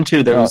 No, Gen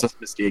 2, there was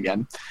just Misty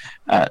again.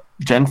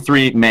 Gen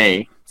 3,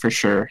 May, for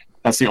sure.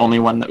 That's the only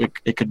one that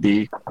it could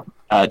be.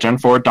 Gen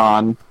 4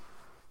 Dawn,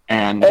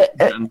 and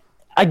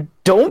I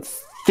don't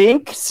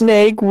think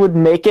Snag would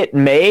make it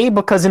May,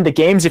 because in the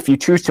games, if you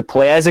choose to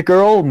play as a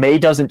girl, May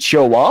doesn't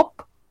show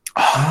up.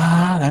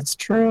 Ah, that's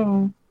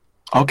true.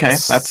 Okay,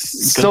 that's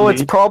good so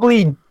it's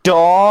probably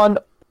Dawn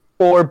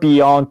or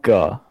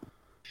Bianca.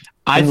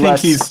 I think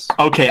he's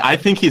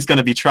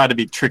going to try to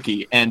be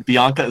tricky, and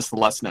Bianca is the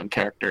less known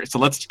character. So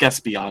let's guess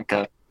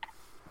Bianca.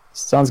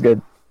 Sounds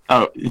good.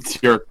 Oh,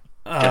 it's your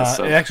guess.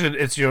 So. Actually,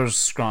 it's yours,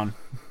 Scron.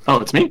 Oh,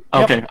 it's me?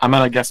 Yep. Okay, I'm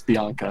going to guess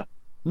Bianca.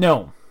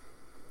 No.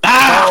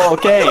 Ah! Oh,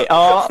 okay.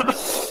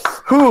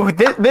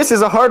 This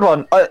is a hard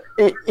one.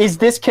 Is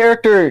this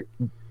character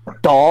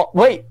Dawn?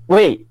 Wait.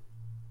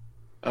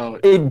 Oh,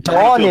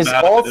 Dawn is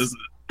also...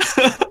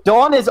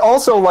 Dawn is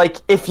also like,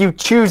 if you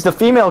choose the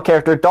female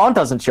character, Dawn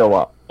doesn't show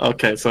up.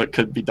 Okay, so it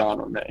could be Dawn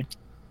or May.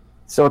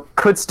 So it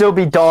could still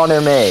be Dawn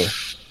or May.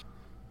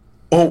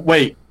 Oh,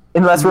 wait.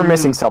 Unless we're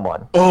missing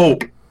someone. We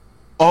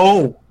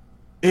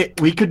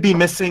could be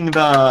missing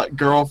the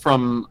girl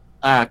from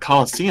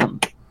Coliseum,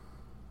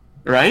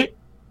 right?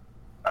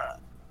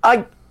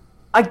 I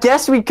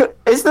guess we could.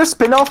 Is there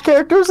spin-off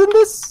characters in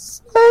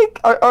this?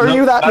 Are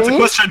you that That's mean? a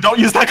question. Don't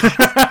use that.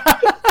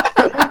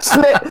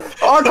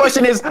 Our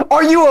question is: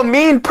 are you a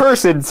mean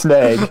person,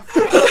 Snag?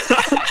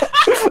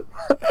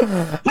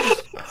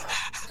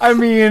 I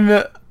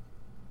mean,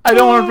 I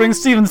don't want to bring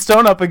Steven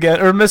Stone up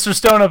again, or Mr.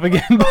 Stone up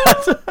again,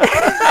 but...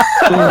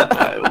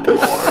 Oh,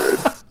 Lord.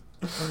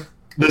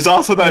 There's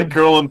also that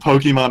girl in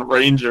Pokemon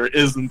Ranger,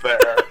 isn't there?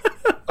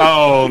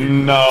 Oh,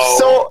 no.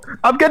 So,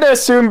 I'm going to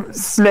assume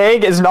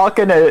Snag is not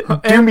going to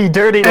do me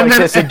dirty like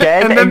this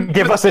again and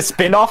give us a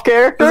spin-off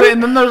character?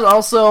 And then there's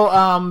also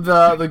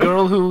the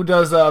girl who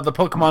does the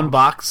Pokemon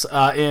box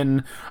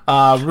in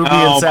Ruby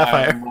and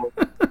Sapphire.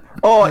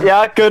 Oh,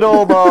 yeah, good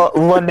old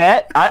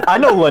Lynette. I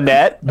know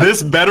Lynette.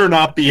 This better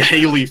not be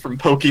Haley from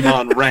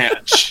Pokemon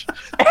Ranch.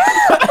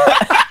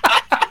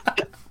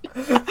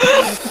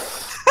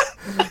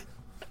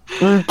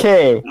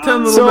 Okay.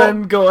 10 little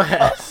men, go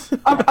ahead.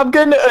 I'm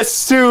going to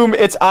assume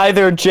it's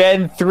either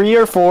Gen 3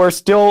 or 4,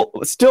 still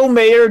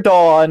May or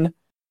Dawn.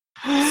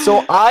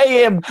 So I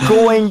am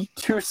going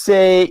to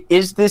say,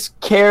 is this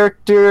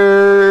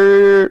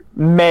character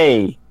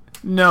May?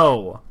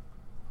 No.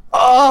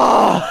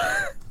 Oh!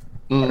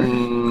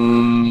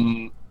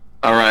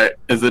 All right.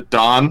 Is it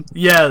Dawn?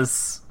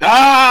 Yes.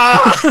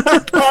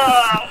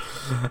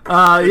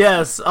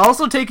 Yes.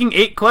 Also taking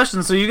 8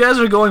 questions, so you guys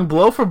are going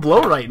blow for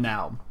blow right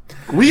now.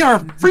 We are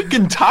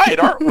freaking tied,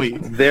 aren't we?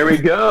 There we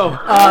go.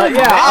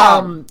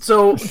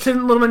 So,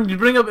 Tin Littleman, you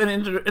bring up an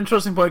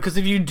interesting point, because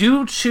if you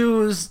do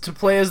choose to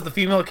play as the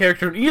female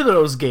character in either of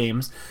those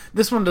games,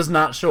 this one does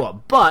not show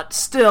up. But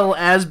still,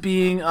 as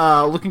being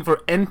looking for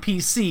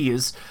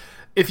NPCs,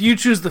 if you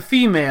choose the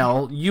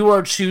female, you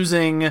are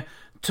choosing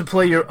to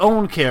play your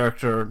own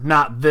character,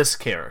 not this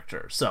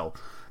character. So,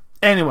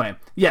 anyway,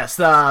 yes.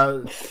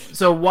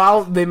 So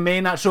while they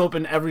may not show up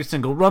in every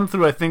single run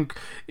through, I think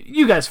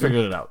you guys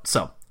figured it out.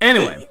 So,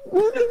 anyway,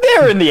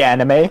 they're in the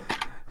anime.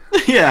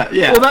 Yeah.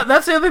 Well,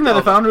 that's the other thing that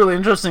I found really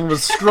interesting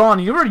was Strawn.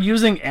 You were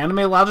using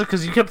anime logic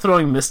because you kept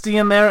throwing Misty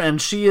in there,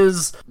 and she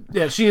is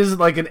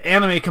like an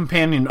anime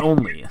companion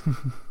only.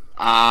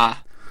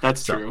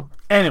 That's true.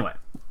 Anyway.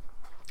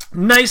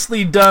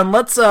 Nicely done.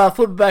 Let's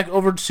flip back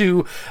over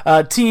to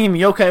Team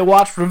Yokai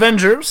Watch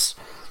Revengers.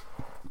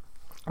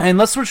 And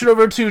let's switch it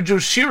over to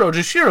Joshiro.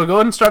 Joshiro, go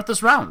ahead and start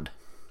this round.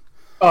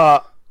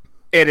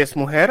 ¿Eres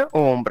mujer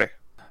o hombre?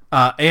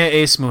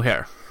 Es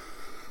mujer.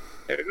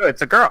 Very good.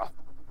 It's a girl.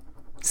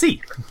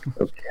 Sí.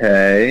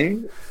 Okay.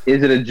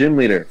 Is it a gym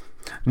leader?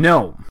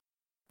 No.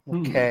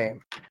 Okay.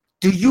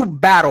 Do you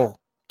battle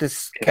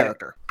this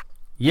character?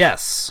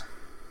 Yes.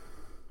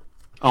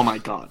 Oh my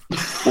god.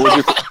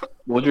 What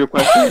was your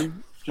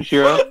question,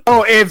 Joshiro?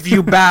 Oh, if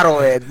you battle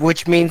it,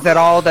 which means that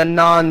all the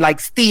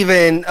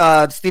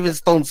Steven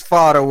Stone's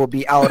father will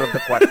be out of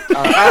the question.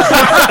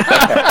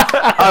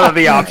 Out of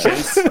the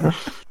options.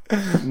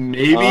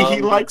 Maybe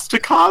he likes to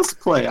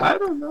cosplay. I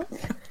don't know.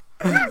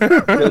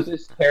 Does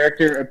this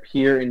character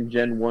appear in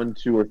Gen 1,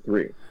 2, or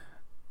 3?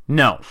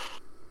 No.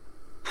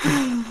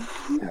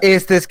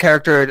 Is this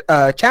character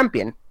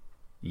champion?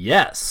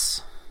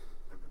 Yes.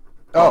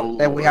 Oh,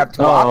 then we have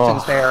 2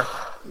 options there.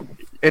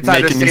 It's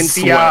either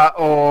Cynthia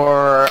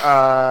or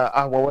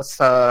what was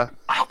I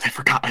hope they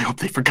forgot.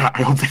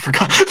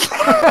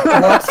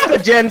 What's the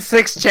Gen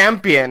 6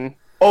 champion?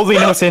 Only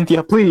no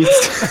Cynthia, please.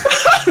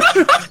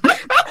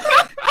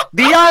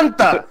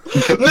 Dianta!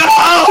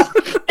 No!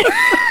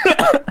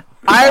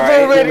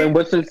 I've already... Well,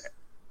 what's his...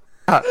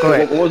 go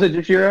ahead. What was it,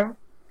 Joshiro?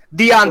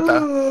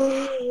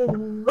 Dianta.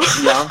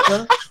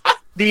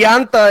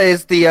 Dianta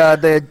is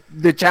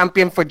the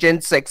champion for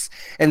Gen 6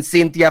 and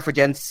Cynthia for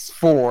Gen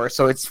 4,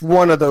 so it's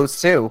one of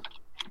those two.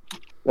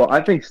 Well,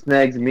 I think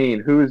Snag's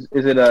mean.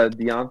 Is it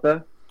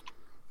Dianta?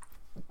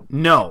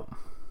 No.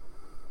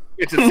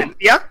 It's a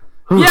Cynthia?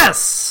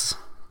 Yes!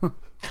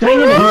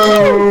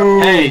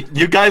 Hey,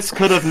 you guys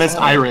could have missed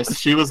Iris.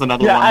 She was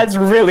another one. Yeah, I was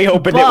really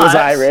hoping it was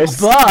Iris.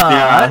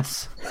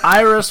 But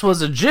Iris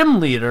was a gym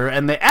leader,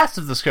 and they asked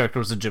if this character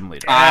was a gym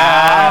leader.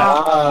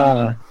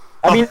 I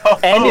mean,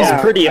 N is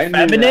pretty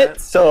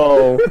effeminate,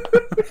 so...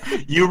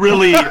 You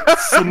really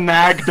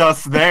snagged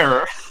us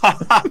there.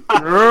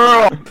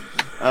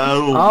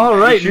 Oh, all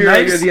right, sure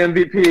nice. You're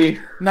the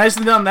MVP.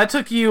 Nicely done. That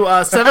took you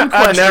 7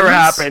 questions. Never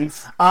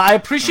happens. I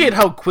appreciate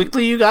how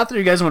quickly you got there.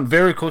 You guys went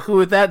very quickly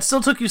with that.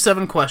 Still took you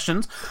 7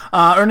 questions,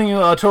 earning you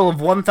a total of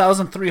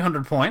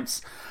 1,300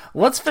 points.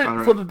 Let's flip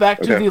it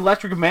back to the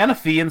Electric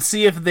Manaphy and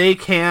see if they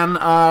can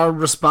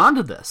respond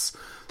to this.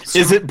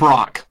 Is it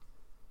Brock?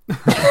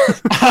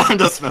 I'm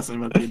just messing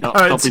with you. Don't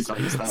please don't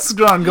use that.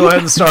 Scron, go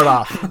ahead and start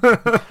off.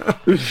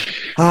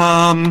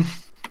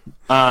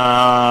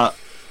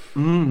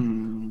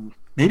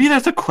 Maybe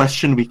there's a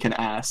question we can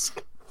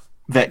ask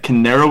that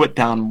can narrow it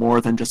down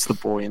more than just the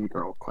boy and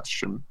girl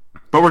question.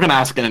 But we're going to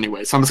ask it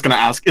anyway, so I'm just going to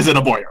ask, is it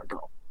a boy or a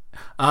girl?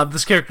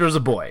 This character is a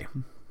boy.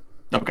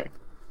 Okay.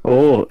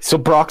 Oh, so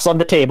Brock's on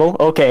the table.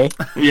 Okay.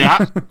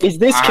 Yeah. Is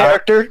this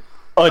character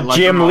a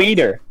gym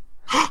leader?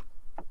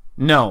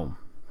 No.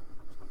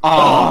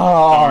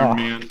 Oh, darn,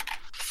 man.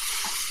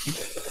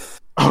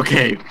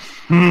 Okay.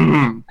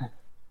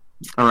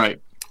 All right.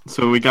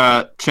 So we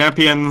got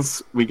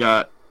champions. We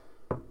got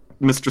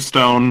Mr.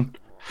 Stone.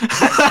 We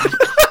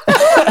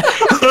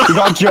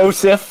got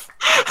Joseph.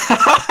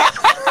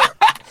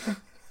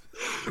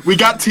 We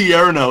got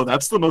Tierno.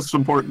 That's the most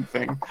important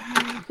thing.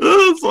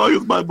 As long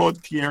as my boy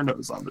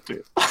Tierno's on the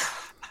table.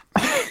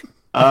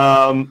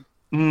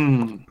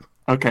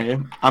 Okay.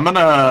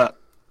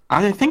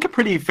 I think a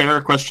pretty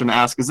fair question to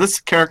ask. Is this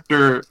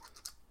character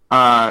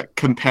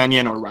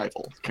companion or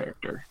rival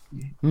character?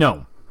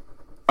 No.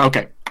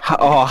 Okay.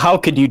 How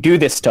could you do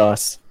this to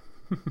us?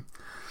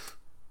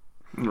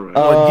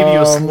 I'll give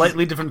you a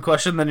slightly different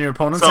question than your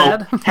opponents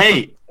had.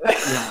 Hey.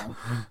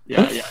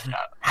 Yeah.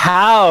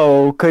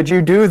 How could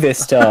you do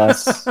this to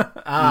us?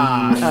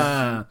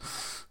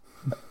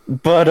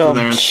 But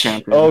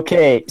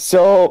okay,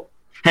 so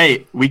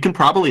hey, we can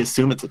probably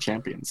assume it's a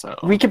champion. So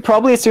we could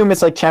probably assume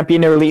it's like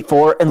champion or Elite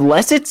Four,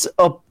 unless it's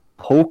a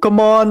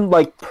Pokemon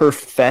like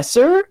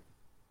Professor.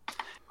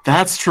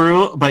 That's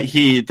true, but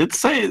he did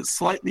say a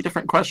slightly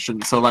different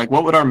question. So, like,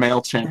 what would our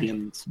male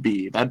champions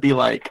be? That'd be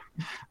like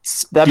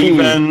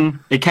Steven.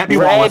 It can't be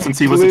Wallace since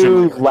he was a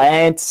gym leader.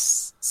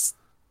 Lance.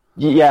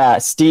 Yeah,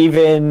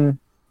 Steven.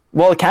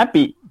 Well, it can't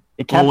be.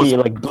 It can't be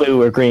like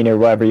blue or green or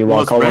whatever you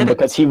want to call him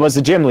because he was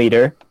a gym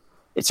leader.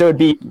 So it'd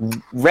be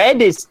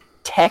Red is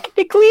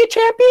technically a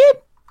champion.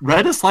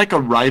 Red is like a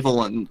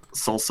rival in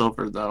Soul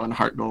Silver though, and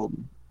Heart Gold,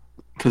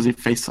 because he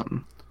faced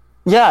him.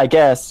 Yeah, I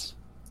guess.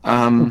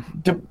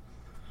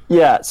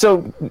 Yeah,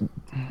 so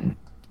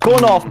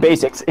going off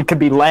basics, it could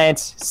be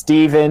Lance,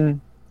 Steven,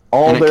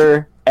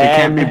 Alder, and it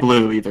can't be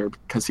blue either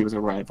because he was a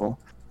rival.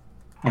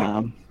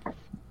 I'm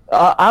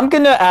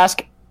gonna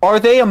ask: are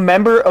they a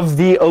member of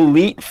the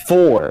Elite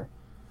Four?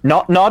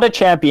 Not a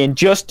champion,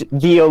 just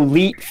the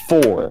Elite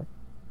Four.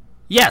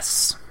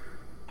 Yes.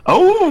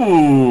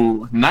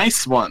 Oh,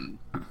 nice one.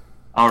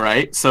 All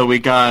right, so we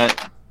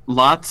got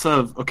lots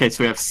of. Okay,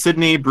 so we have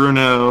Sydney,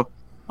 Bruno.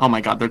 Oh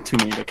my God, there are too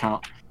many to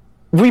count.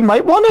 We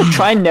might want to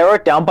try and narrow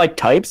it down by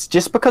types,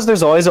 just because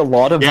there's always a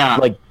lot of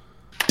like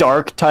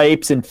dark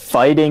types and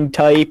fighting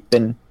type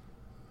and.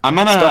 I'm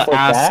gonna stuff like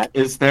ask: that.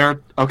 is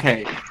there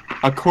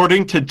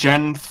according to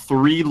Gen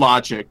 3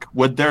 logic,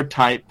 would their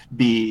type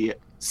be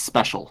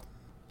special?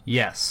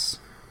 Yes.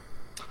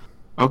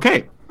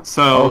 Okay,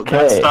 so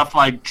that's stuff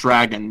like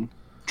dragon,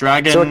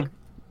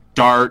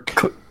 dark.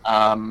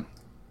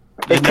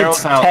 It could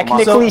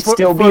technically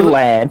still be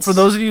Lance. For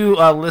those of you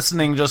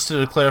listening, just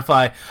to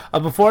clarify,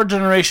 before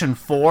Generation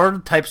 4,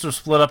 types were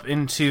split up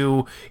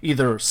into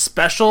either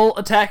special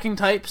attacking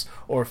types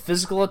or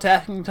physical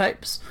attacking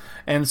types.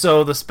 And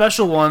so the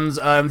special ones,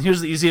 here's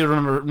the easy to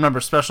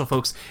remember special,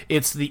 folks.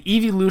 It's the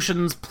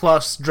evolutions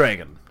plus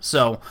dragon.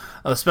 So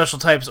the special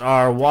types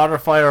are water,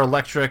 fire,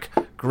 electric,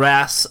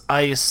 grass,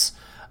 ice,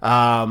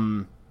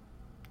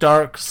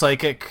 dark,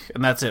 psychic,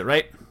 and that's it,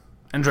 right?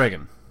 And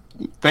dragon.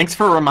 Thanks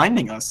for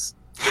reminding us.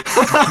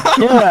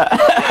 Yeah.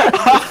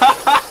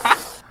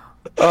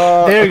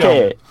 There you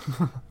go.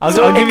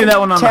 I'll give you that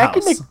one on the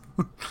house.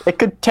 It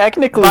could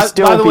technically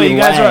still be By the way, you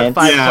guys are at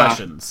Lance. 5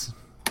 questions.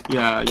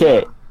 Yeah.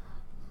 Okay.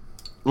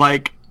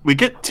 Like, we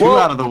get 2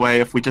 out of the way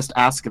if we just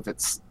ask if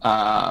it's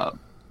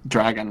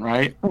dragon,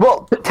 right?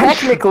 Well,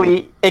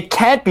 technically, it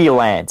can't be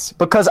Lance,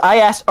 because I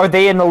asked, are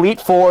they an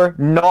Elite Four,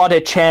 not a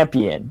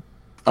champion?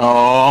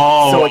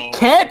 Oh. So it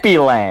can't be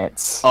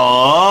Lance.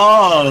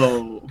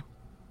 Oh.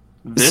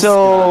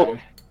 So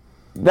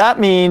that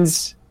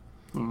means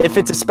if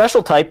it's a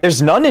special type,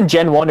 there's none in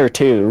Gen 1 or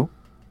 2.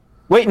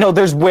 Wait, no,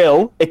 there's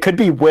Will. It could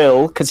be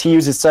Will, because he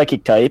uses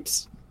psychic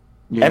types.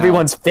 Yeah.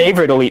 Everyone's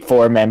favorite Elite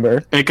Four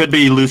member. It could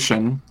be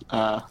Lucian.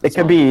 It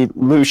could be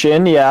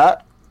Lucian,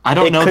 yeah. I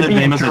don't know the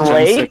name of the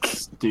Gen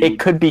 6 dude. It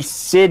could be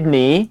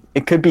Sydney.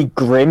 It could be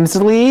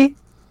Grimsley.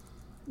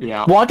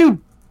 Yeah.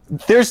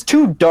 There's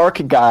 2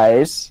 dark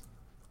guys.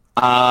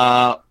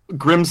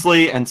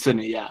 Grimsley and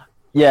Sydney, yeah.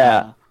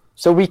 Yeah.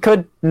 So we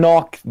could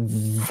knock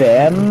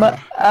them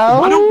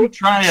out. Why don't we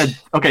try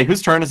Okay,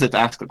 whose turn is it to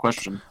ask the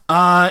question?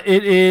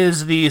 It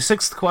is the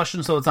 6th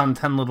question, so it's on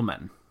 10 Little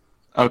Men.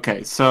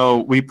 Okay,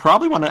 so we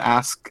probably want to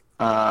ask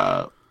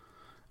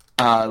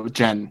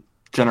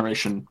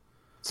generation.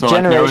 So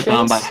like narrow it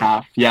down by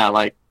half. Yeah,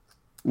 like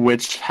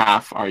which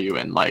half are you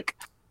in? Like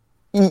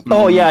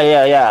Oh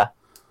yeah.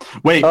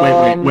 Wait.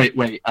 So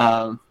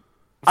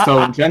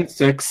in Gen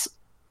 6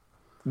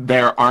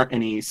 there aren't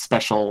any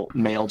special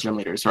male gym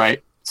leaders,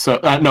 right?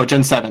 So no,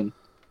 Gen 7.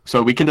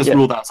 So we can just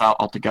rule those out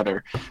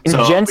altogether. In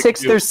so Gen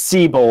 6 there's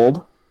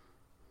Seabold.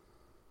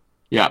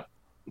 Yeah.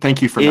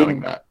 Thank you for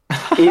knowing that.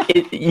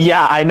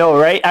 Yeah, I know,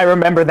 right? I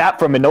remember that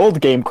from an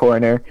old Game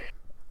Corner.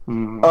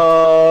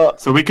 So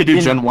we could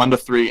do Gen 1 to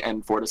 3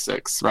 and 4 to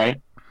 6,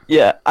 right?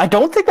 Yeah, I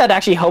don't think that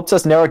actually helps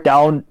us narrow it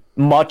down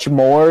much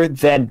more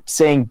than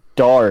saying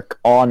Dark,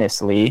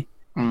 honestly.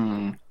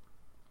 Okay.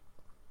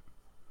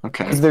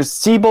 Because there's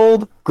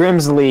Seabold,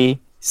 Grimsley,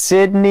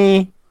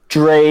 Sydney,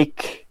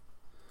 Drake,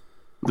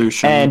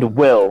 Lucian, and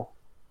Will,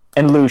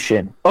 and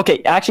Lucian.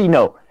 Okay, actually,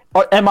 no.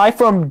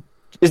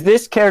 Is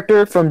this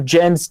character from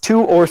Gens 2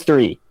 or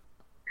 3?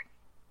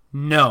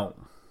 No.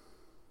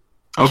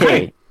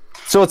 Okay.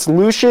 So it's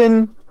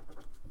Lucian,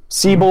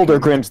 Seabold, or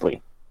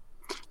Grimsley.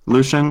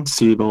 Lucian,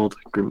 Seabold,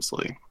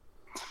 Grimsley.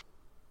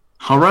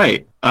 All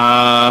right.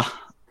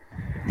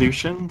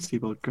 Lucian,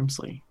 Seabold,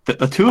 Grimsley.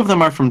 The two of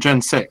them are from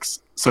Gen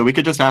 6, so we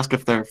could just ask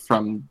if they're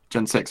from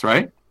Gen 6,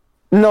 right?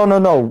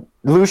 No.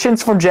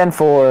 Lucian's from Gen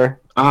 4.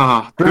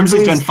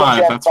 Grimsley's Gen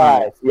 5. That's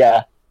right.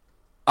 Yeah.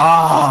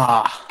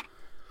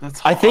 That's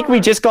hard. I think we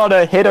just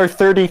gotta hit our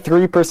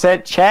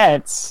 33%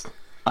 chance.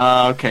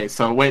 Okay,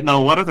 so wait,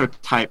 no, what are their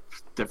type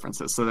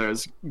differences? So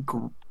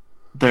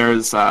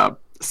there's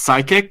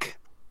psychic,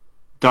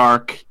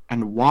 dark,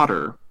 and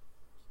water.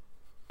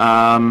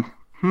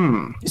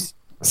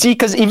 See,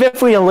 because even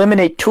if we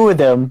eliminate 2 of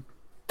them,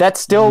 that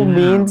still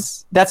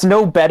means that's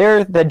no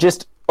better than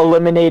just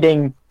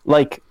eliminating,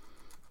 like...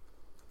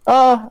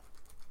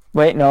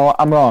 Wait, no,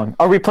 I'm wrong.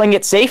 Are we playing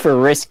it safe or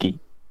risky?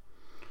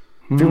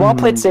 If we want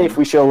to play it safe,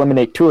 we should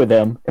eliminate 2 of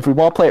them. If we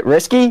want to play it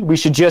risky, we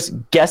should just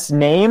guess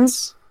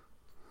names.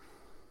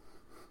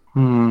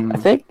 I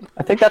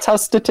think that's how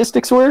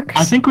statistics work.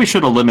 I think we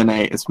should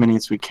eliminate as many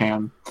as we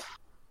can.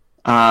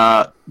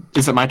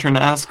 Is it my turn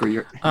to ask, or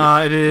your?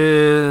 It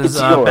is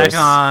back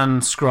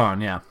on Scrawn,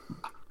 yeah.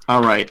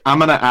 All right, I'm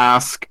gonna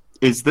ask: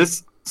 is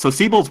this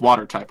Seabold's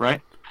water type,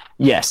 right?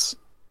 Yes.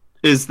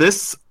 Is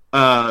this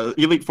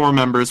Elite Four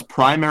member's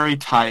primary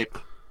type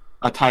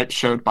a type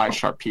showed by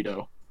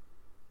Sharpedo?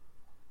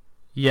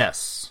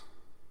 Yes.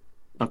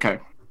 Okay.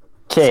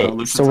 So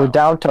we're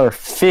down to our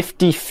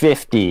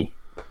 50-50.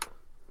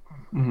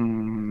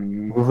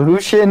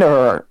 Lucian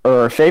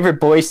or favorite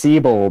boy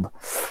Seabold.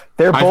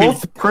 They're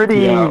both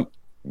pretty... Yeah.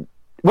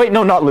 Wait,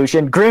 no, not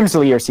Lucian.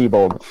 Grimsley or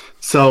Seabold.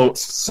 So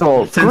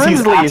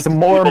Grimsley is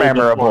more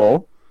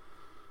memorable.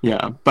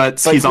 Yeah,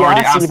 but he's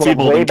already asked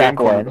Seabold in Game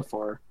Corner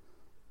before.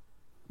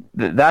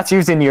 That's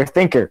using your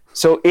thinker.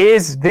 So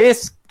is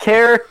this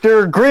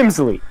character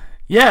Grimsley?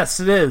 Yes,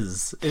 it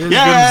is. It is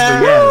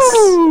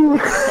Grimsley,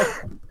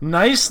 yes.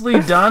 Nicely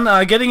done.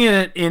 Getting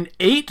it in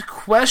 8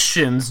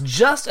 questions,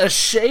 just a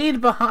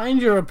shade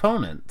behind your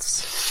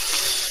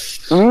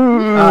opponents.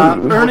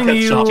 Earning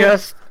you...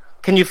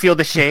 Can you feel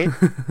the shade?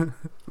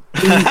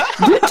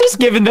 Just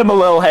giving them a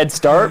little head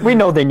start. We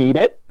know they need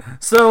it.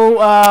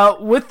 So,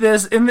 with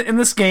this, in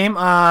this game,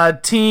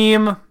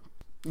 Team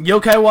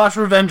Yokai Watch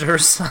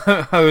Revengers,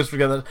 I always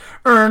forget that,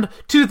 earned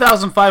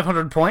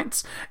 2,500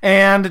 points,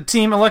 and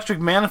Team Electric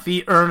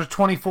Manaphy earned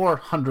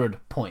 2,400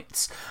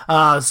 points.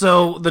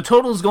 So the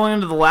totals going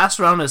into the last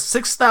round is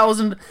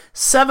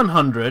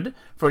 6,700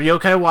 for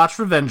Yokai Watch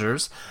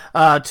Revengers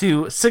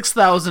to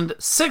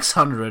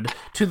 6,600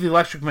 to the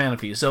Electric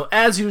Manaphy. So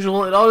as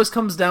usual, it always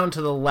comes down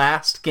to the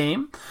last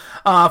game.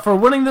 For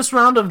winning this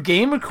round of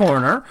Game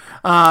Corner,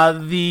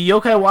 the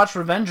Yokai Watch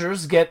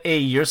Revengers get a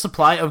year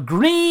supply of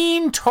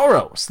Green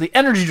Toros, the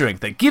energy drink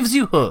that gives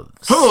you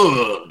hooves.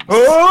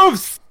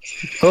 Hooves!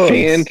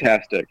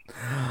 Fantastic.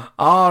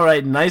 All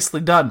right,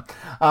 nicely done.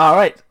 All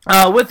right,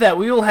 with that,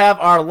 we will have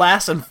our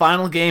last and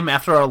final game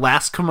after our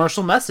last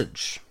commercial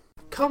message.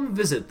 Come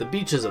visit the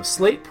beaches of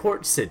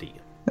Slateport City.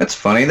 That's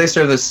funny, they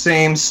serve the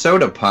same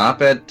soda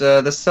pop at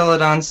the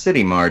Celadon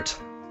City Mart.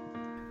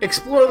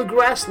 Explore the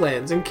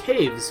grasslands and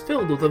caves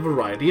filled with a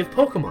variety of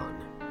Pokemon.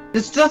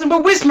 There's nothing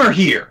but Whismur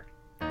here!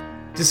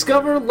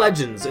 Discover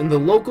legends in the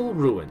local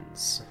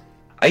ruins.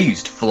 I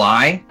used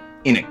Fly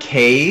in a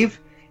cave,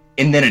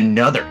 and then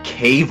another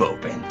cave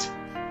opened.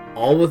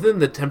 All within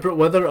the temperate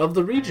weather of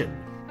the region.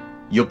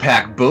 You'll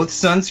pack both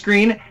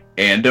sunscreen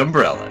and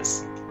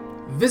umbrellas.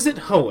 Visit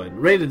Hoenn,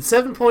 rated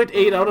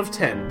 7.8 out of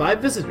 10 by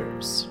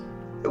visitors.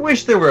 I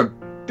wish there were a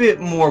bit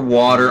more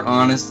water,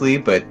 honestly,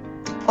 but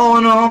all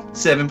in all,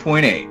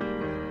 7.8.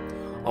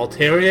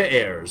 Altaria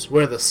Airs,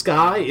 where the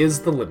sky is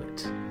the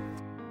limit.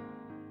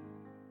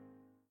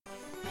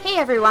 Hey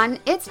everyone,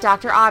 it's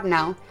Dr.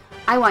 Ogno.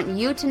 I want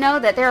you to know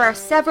that there are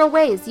several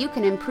ways you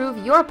can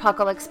improve your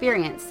Puckle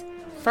experience.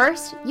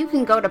 First, you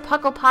can go to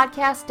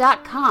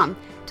pucklepodcast.com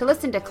to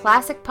listen to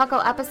classic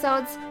Puckle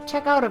episodes,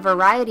 check out a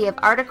variety of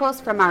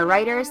articles from our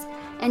writers,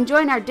 and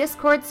join our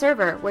Discord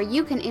server where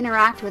you can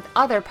interact with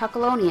other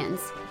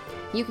Puckalonians.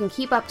 You can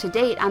keep up to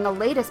date on the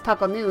latest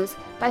Puckle news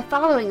by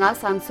following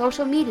us on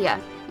social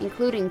media,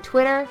 including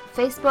Twitter,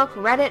 Facebook,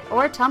 Reddit,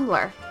 or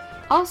Tumblr.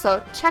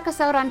 Also, check us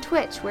out on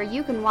Twitch where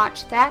you can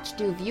watch Thatch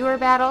do viewer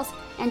battles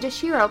and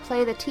Jashiro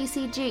play the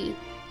TCG.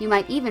 You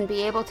might even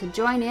be able to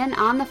join in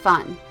on the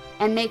fun.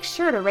 And make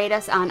sure to rate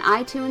us on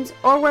iTunes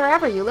or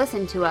wherever you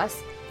listen to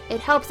us. It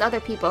helps other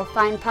people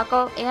find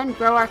Puckle and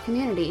grow our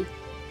community.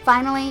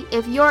 Finally,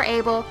 if you're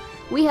able,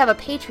 we have a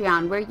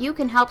Patreon where you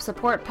can help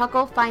support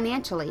Puckle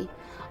financially.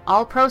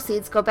 All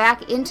proceeds go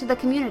back into the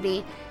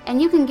community,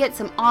 and you can get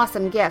some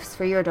awesome gifts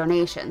for your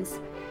donations.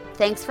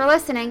 Thanks for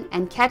listening,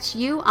 and catch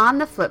you on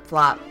the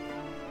flip-flop.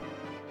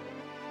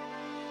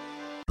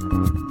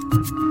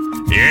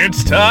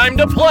 It's time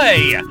to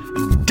play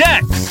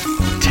Dex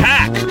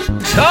Tac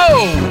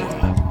Toe!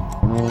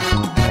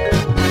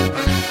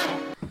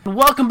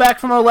 Welcome back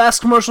from our last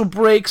commercial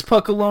breaks,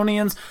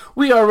 Puckalonians.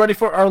 We are ready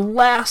for our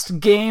last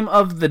game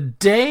of the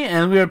day,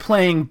 and we are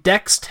playing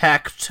Dex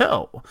Tac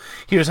Toe.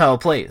 Here's how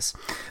it plays.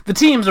 The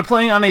teams are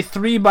playing on a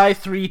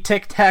 3x3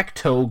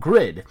 tic-tac-toe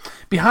grid.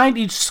 Behind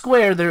each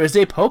square, there is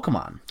a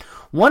Pokemon.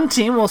 One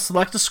team will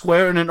select a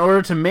square, and in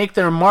order to make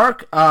their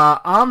mark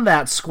on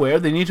that square,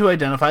 they need to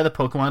identify the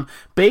Pokemon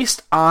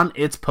based on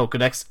its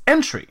Pokedex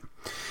entry.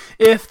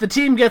 If the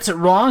team gets it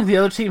wrong, the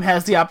other team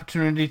has the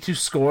opportunity to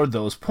score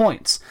those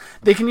points.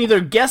 They can either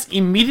guess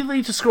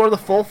immediately to score the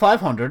full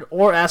 500,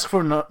 or ask for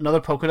another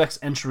Pokedex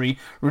entry,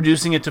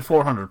 reducing it to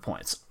 400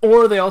 points.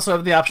 Or they also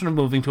have the option of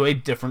moving to a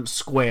different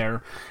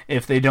square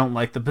if they don't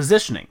like the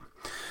positioning.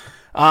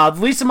 The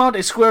least amount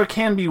a square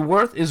can be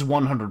worth is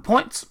 100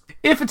 points.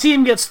 If a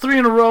team gets 3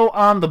 in a row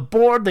on the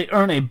board, they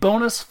earn a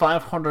bonus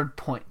 500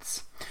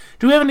 points.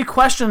 Do we have any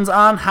questions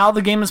on how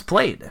the game is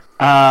played?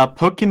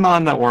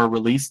 Pokemon that were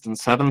released in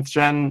 7th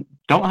Gen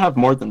don't have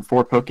more than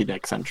 4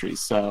 Pokédex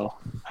entries, so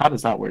how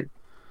does that work?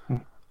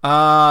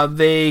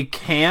 They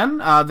can.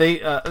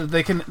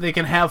 They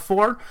can have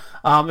 4.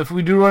 If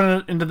we do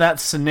run into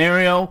that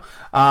scenario,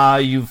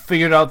 you've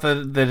figured out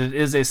that it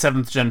is a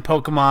 7th Gen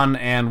Pokemon,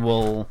 and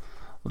we'll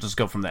just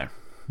go from there.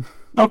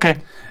 Okay.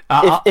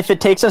 If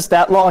it takes us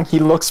that long, he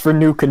looks for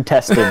new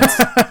contestants.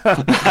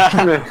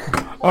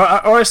 Or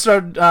I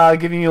start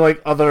giving you like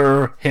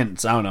other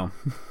hints. I don't know,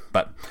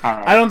 but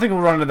right. I don't think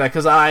we'll run into that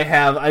because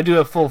I do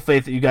have full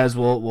faith that you guys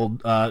will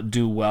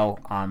do well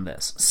on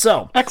this.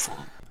 So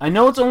excellent. I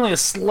know it's only a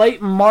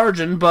slight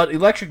margin, but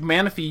Electric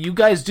Manaphy, you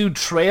guys do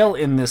trail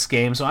in this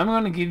game, so I'm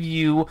going to give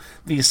you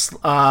the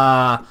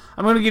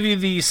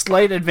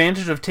slight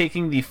advantage of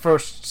taking the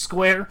first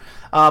square.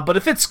 But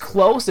if it's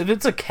close, if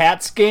it's a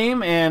Cats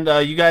game and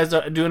you guys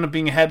do end up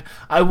being ahead,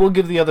 I will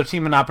give the other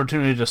team an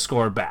opportunity to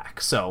score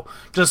back. So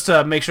just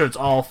to make sure it's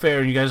all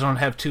fair and you guys don't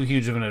have too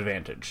huge of an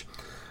advantage.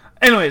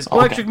 Anyways,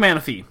 Electric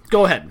Manaphy,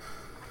 go ahead.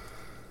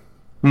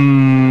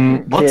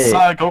 Let's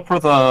go for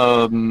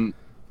the...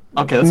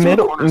 Okay, let's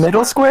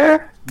middle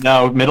square?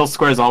 No, middle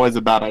square is always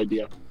a bad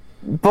idea.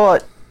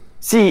 But,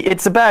 see,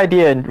 it's a bad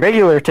idea in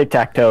regular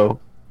tic-tac-toe,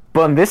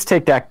 but in this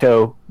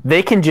tic-tac-toe,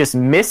 they can just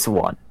miss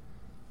one.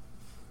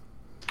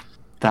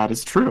 That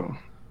is true.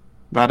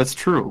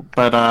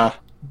 But,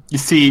 you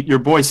see, your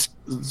boy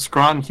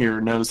Scron here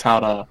knows how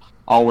to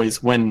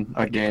always win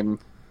a game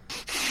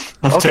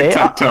of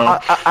tic-tac-toe.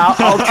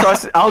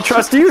 I'll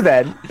trust you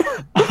then.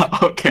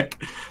 Okay,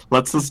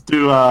 let's just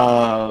do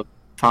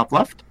top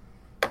left.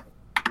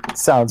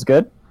 Sounds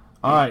good.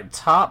 All right,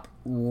 top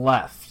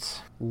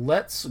left.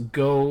 Let's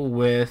go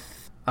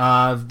with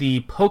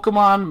the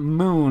Pokemon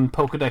Moon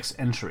Pokedex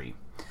entry.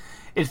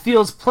 It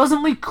feels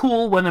pleasantly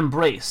cool when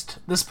embraced.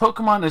 This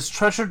Pokemon is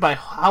treasured by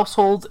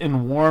households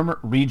in warm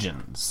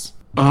regions.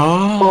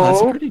 Oh,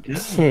 that's pretty good.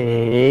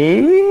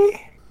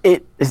 Okay.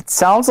 It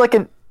sounds like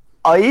an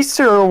ice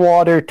or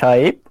water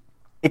type.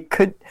 It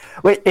could...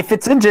 Wait, if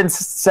it's in Gen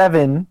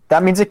 7,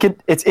 that means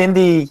it's in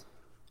the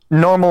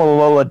normal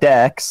Alola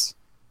Dex.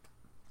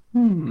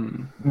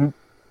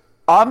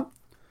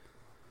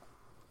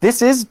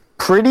 This is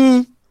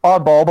pretty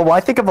oddball, but when I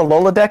think of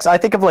Alola Dex, I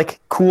think of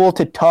like cool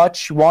to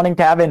touch, wanting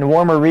to have it in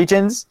warmer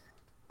regions.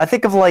 I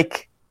think of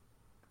like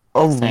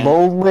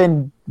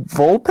Alolan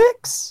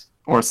Vulpix?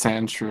 Or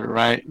Sandshrew,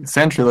 right?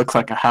 Sandshrew looks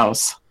like a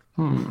house.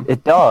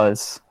 It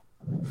does.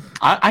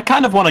 I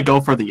kind of want to go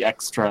for the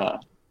extra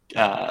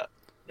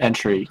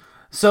entry.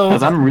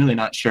 Because I'm really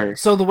not sure.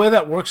 So the way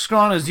that works,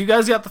 Scron, is you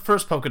guys got the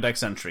first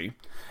Pokedex entry.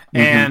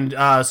 And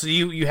so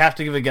you have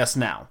to give a guess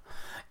now.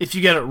 If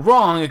you get it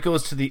wrong, it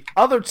goes to the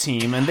other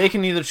team, and they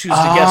can either choose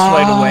to guess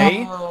right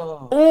away,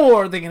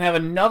 or they can have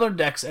another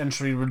Dex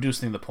entry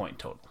reducing the point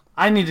total.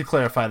 I need to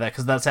clarify that,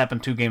 because that's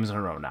happened 2 games in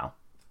a row now.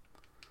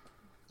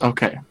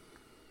 Okay.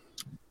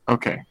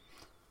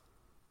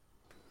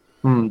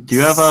 Do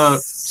you have a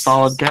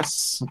solid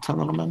guess,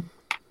 Little Man?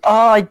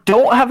 I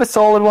don't have a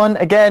solid one.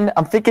 Again,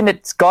 I'm thinking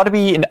it's got to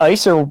be an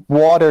ice or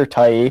water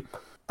type,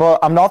 but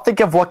I'm not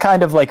thinking of what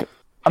kind of like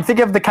I'm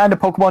thinking of the kind of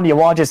Pokemon you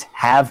want to just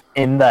have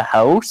in the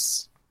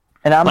house,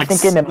 and I'm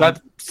thinking of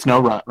that's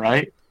Snorunt,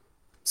 right?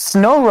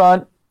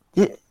 Snorunt.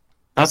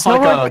 That's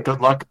Snorunt, like a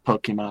good luck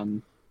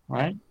Pokemon,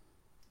 right?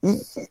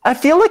 I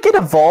feel like it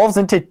evolves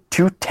into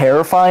too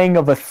terrifying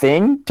of a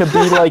thing to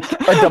be like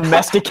a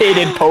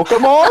domesticated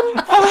Pokemon.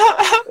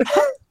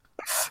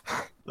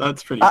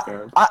 That's pretty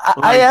fair.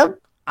 I am.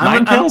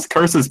 Ninetales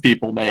curses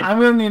people, mate. I'm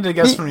gonna need to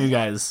guess from you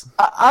guys.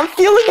 I'm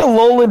feeling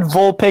Alolan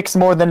Vulpix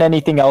more than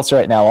anything else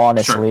right now,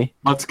 honestly. Sure.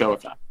 Let's go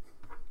with that.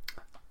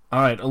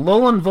 All right,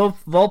 Alolan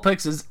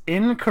Vulpix is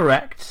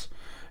incorrect.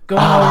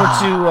 Going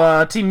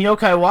over to Team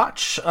Yokai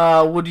Watch,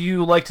 would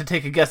you like to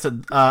take a guess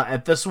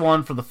at this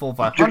one for the full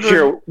 500?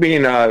 Sure.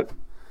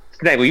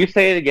 Snag, will you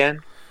say it again?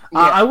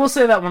 I will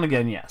say that one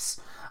again, yes.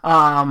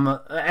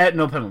 At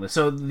no penalty.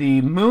 So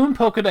the Moon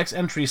Pokedex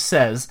entry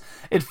says,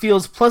 it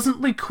feels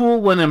pleasantly cool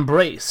when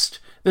embraced.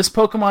 This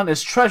Pokemon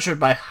is treasured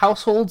by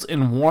households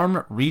in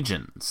warm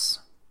regions.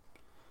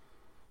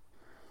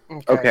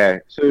 Okay,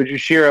 so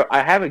Jushiro,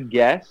 I have a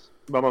guess,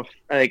 but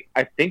I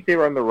think they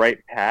were on the right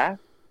path.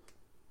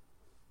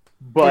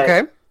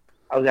 But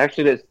I was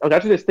actually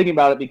just thinking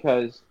about it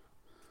because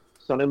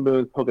Sun and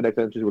Moon's Pokedex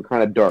entries were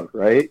kind of dark,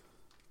 right?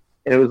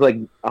 And it was like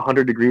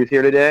 100 degrees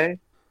here today.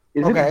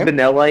 Isn't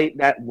Vanillite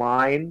that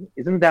line?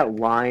 Isn't that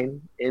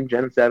line in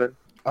Gen 7?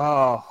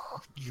 Oh,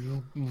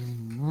 you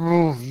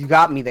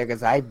got me there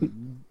because I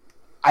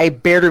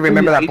barely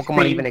remember that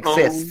Pokemon even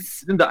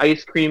exists. Isn't the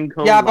ice cream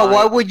cone? Yeah, but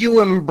why would you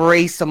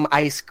embrace some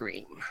ice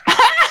cream?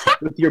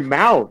 With your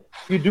mouth.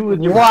 You do it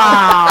with your mouth.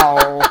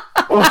 Wow.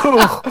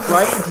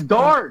 Right? It's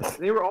dark.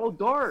 They were all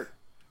dark.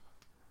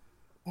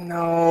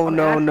 No.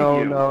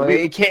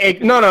 It can't.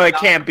 It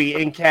can't be.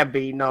 It can't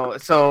be. No.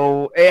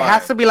 So it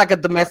has to be like a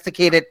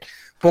domesticated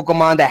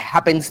Pokemon that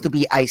happens to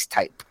be ice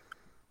type.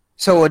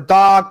 So a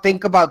dog.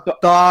 Think about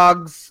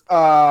dogs.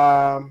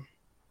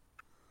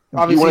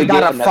 Obviously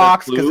not a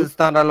fox because it's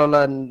not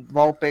Alolan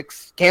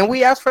Vulpix. Can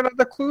we ask for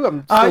another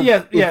clue?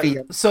 Yeah.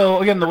 So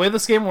again, the way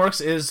this game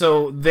works is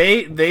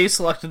they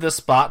selected this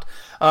spot.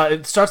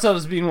 It starts out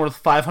as being worth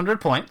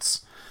 500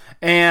 points,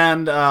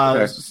 and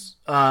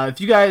if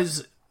you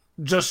guys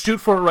just shoot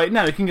for it right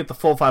now, you can get the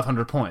full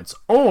 500 points.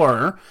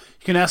 Or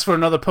you can ask for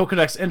another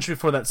Pokedex entry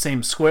for that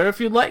same square if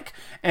you'd like,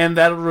 and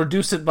that'll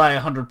reduce it by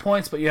 100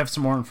 points, but you have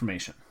some more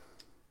information.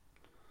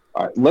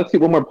 All right, let's see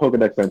one more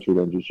Pokedex entry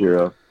then,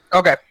 Jushiro.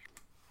 Okay.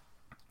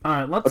 All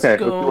right, let's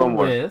go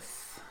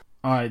with...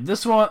 All right,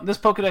 this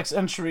Pokedex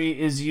entry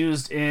is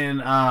used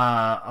in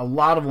a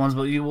lot of ones,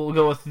 but you will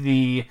go with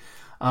the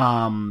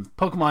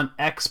Pokemon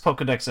X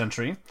Pokedex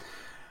entry.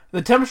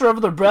 The temperature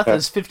of their breath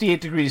is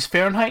 58 degrees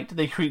Fahrenheit.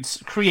 They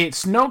create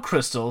snow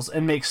crystals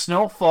and make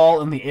snow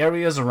fall in the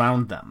areas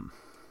around them.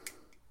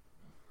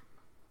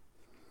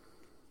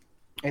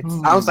 It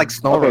sounds like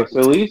snow. Okay,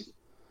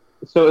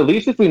 so at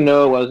least if we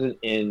know it wasn't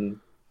in...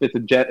 If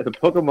it's a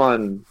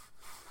Pokemon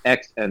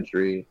X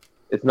entry,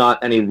 it's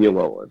not any of the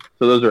Alolan.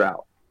 So those are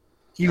out.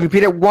 Can you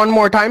repeat it one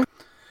more time?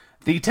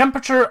 The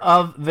temperature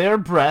of their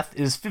breath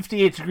is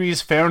 58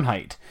 degrees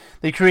Fahrenheit.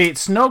 They create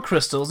snow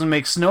crystals and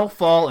make snow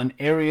fall in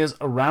areas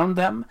around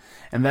them,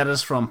 and that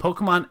is from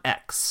Pokemon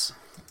X.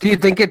 Do you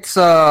think it's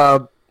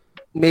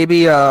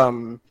maybe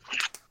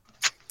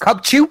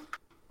Cubchoo?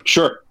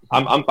 Sure,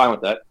 I'm fine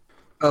with that.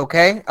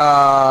 Okay,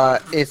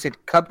 is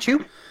it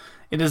Cubchoo?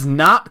 It is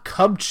not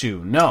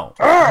Cubchoo, no.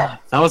 That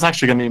was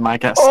actually going to be my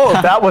guess. Oh,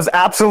 that was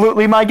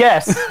absolutely my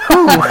guess.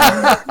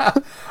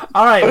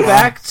 All right,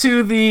 back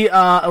to the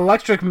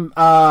electric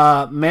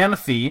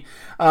Manaphy.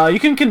 You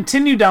can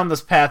continue down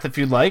this path if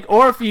you'd like,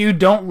 or if you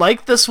don't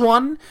like this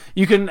one,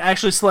 you can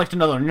actually select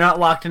another one. You're not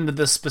locked into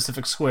this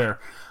specific square.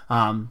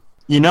 I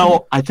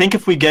think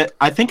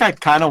I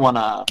kind of want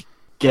to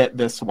get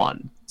this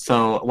one.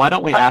 So why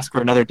don't we ask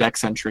for another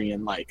Dex entry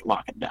and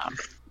lock it down?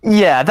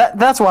 Yeah,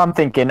 that's what I'm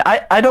thinking.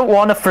 I don't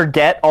want to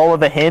forget all of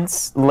the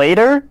hints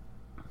later.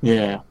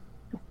 Yeah.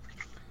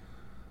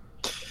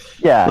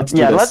 Yeah,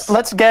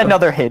 let's get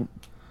another hint.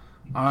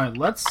 All right,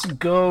 let's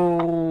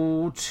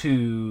go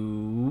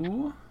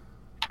to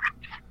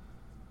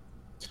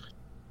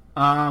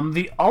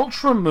the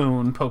Ultra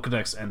Moon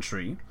Pokedex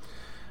entry.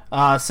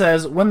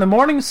 Says, when the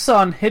morning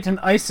sun hit an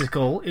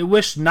icicle, it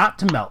wished not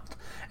to melt,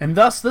 and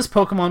thus this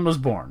Pokemon was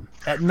born.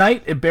 At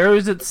night, it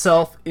buries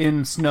itself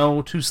in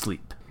snow to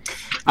sleep.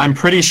 I'm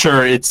pretty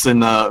sure it's in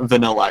the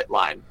Vanillite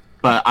line,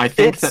 but I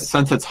think that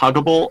since it's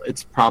huggable,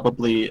 it's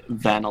probably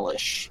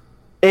Vanillish.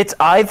 It's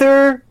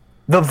either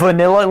the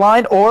Vanilla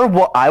line or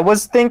what I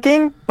was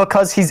thinking,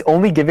 because he's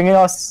only giving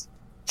us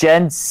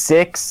Gen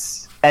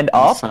 6 and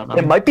up. 7.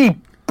 It might be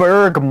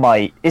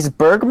Bergmite. Is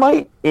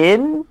Bergmite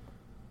in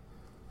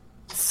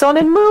Sun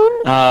and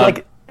Moon?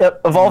 It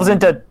evolves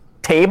into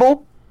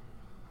Table?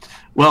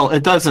 Well,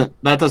 that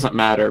doesn't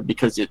matter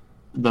because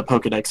the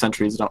Pokedex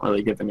entries don't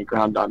really give any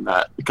ground on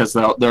that because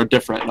they're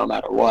different no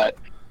matter what.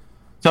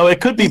 So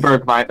it could be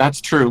Bergmite, that's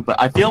true, but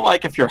I feel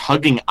like if you're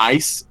hugging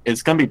ice,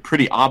 it's going to be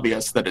pretty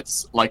obvious that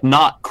it's,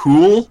 not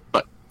cool,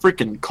 but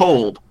freaking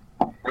cold,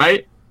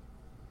 right?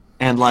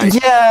 And,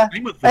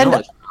 same with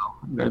Vanilla,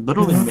 they're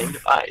literally made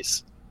of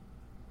ice.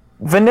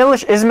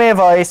 Vanillish is made of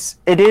ice.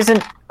 It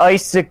isn't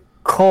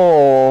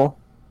icicle.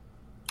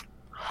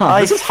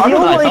 This is harder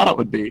than I thought it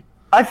would be.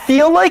 I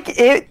feel like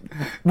it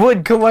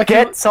would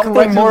get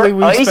something more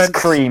ice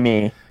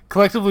creamy.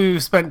 Collectively,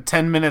 we've spent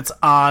 10 minutes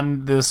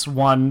on this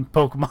one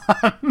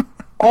Pokemon.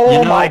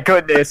 Oh my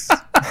goodness.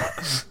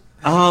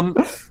 Can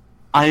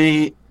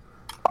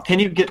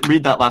you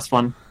read that last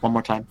one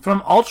more time?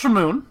 From Ultra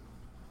Moon.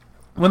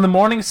 When the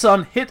morning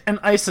sun hit an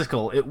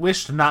icicle, it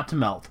wished not to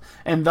melt,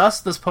 and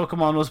thus this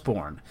Pokemon was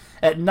born.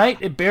 At night,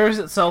 it buries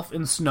itself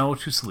in snow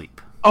to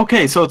sleep.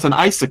 Okay, so it's an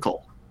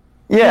icicle.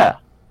 Yeah.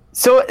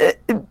 So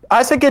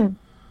I think it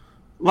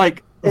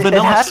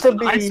Vanillish has to is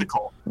be an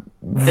icicle.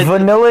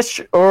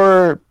 Vanillish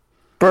or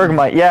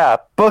Bergmite. Yeah,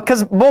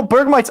 because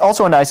Bergmite's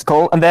also an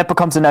icicle, and that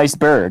becomes an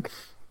iceberg.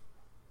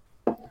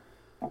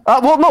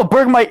 No,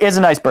 Bergmite is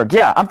an iceberg.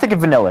 Yeah, I'm thinking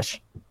Vanillish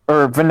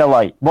or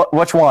Vanillite.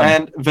 Which one?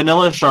 And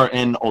Vanillish are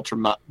in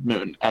Ultra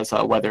Moon as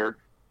a weather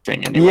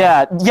thing. Anyway.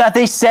 Yeah.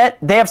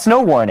 They have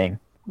snow warning,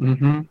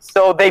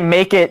 so they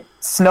make it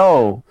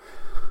snow.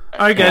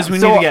 All right, guys, we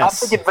need to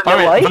guess. I'm thinking All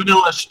right,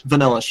 Vanillite.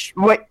 Vanillish.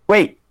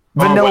 Wait.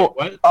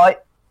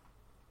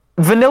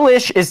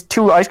 Vanillish is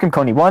two ice cream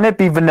coney. Wouldn't it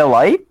be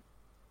Vanillite?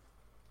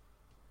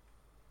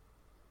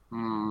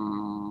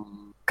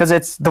 Because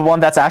it's the one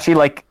that's actually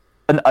like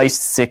an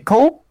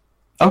icicle.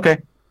 Okay.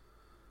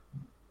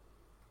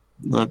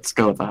 Let's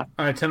go with that.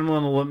 All right, 10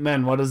 little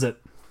men, what is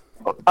it?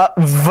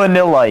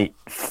 Vanillite.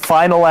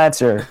 Final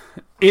answer.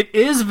 It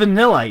is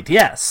Vanillite,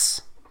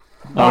 yes.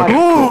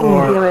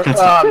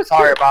 I'm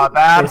sorry about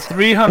that.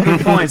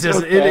 300 points.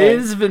 Yes, it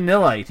is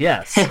Vanillite,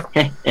 yes.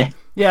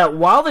 Yeah,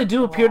 while they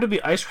do appear to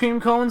be ice cream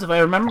cones, if I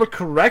remember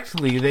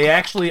correctly, they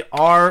actually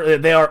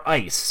are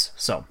ice.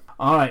 So,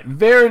 all right,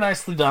 very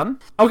nicely done.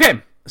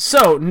 Okay,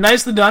 so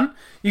nicely done.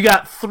 You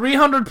got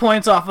 300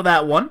 points off of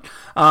that one.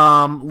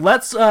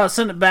 Let's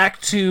send it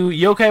back to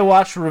Yokai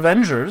Watch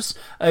Revengers.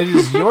 It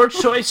is your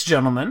choice,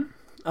 gentlemen.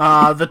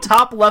 The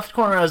top left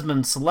corner has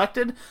been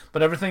selected,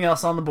 but everything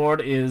else on the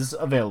board is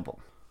available.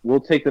 We'll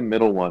take the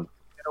middle one.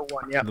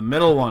 The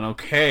middle one,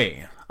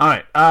 okay. All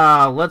right,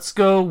 let's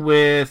go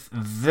with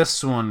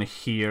this one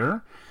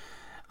here.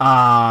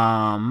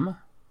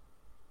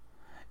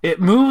 It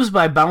moves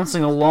by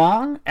bouncing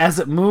along. As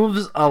it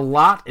moves a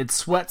lot, it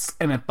sweats,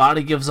 and its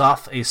body gives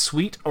off a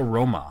sweet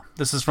aroma.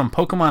 This is from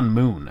Pokemon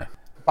Moon.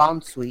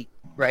 Bounce sweet,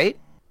 right?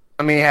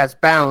 I mean, it has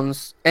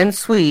bounce and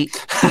sweet.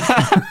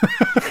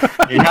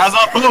 He has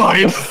a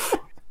point.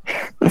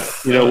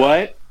 You know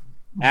what?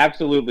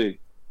 Absolutely.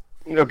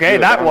 Okay,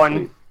 that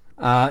one.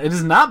 It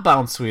is not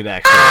bounce sweet,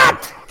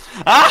 actually.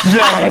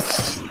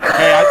 Yes.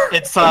 Hey,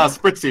 it's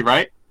Spritzy,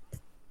 right?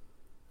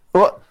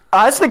 Well,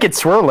 I think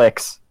it's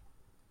Swirlix.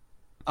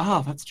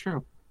 Oh, that's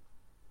true.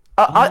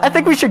 I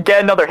think we should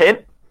get another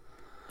hint.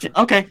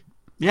 Okay.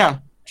 Yeah,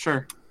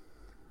 sure.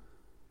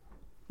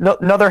 No,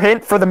 another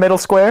hint for the middle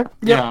square?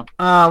 Yeah.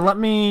 Let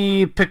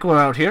me pick one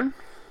out here.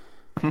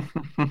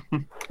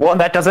 One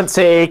that doesn't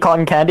say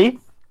cotton candy?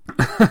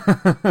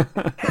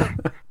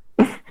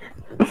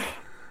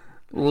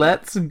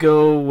 Let's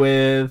go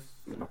with...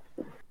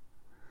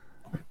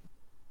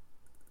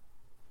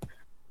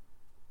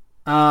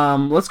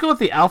 let's go with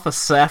the Alpha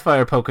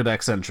Sapphire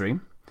Pokedex entry.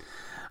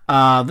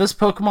 This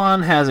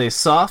Pokemon has a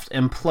soft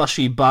and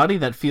plushy body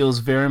that feels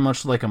very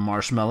much like a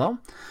marshmallow.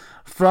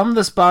 From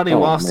this body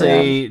wafts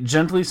a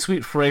gently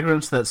sweet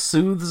fragrance that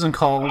soothes and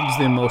calms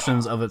the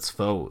emotions of its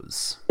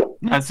foes.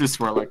 That's just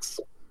Swirlix.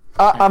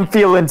 I'm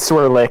feeling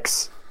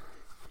Swirlix.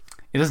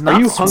 It is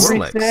not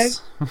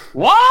Swirlix.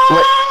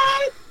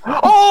 What?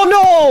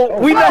 Oh no!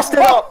 We messed it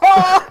up!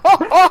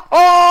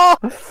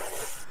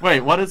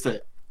 Wait, what is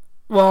it?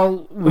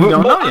 Well, we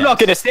don't know yet. I'm not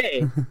going to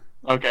say.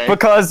 Okay.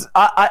 Because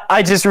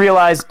I just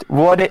realized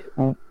what it...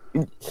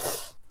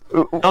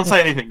 Don't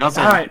say anything. Don't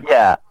say All anything. right.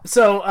 Yeah.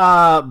 So,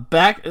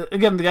 back...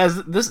 Again,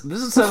 guys, this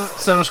is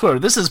Center Square.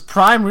 This is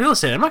prime real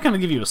estate. I'm not going to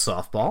give you a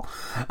softball.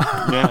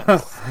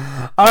 Yeah.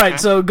 All right,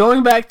 so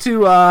going back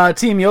to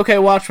Team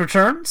Yokai Watch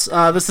Returns,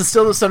 this is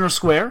still the Center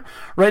Square.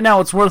 Right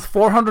now, it's worth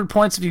 400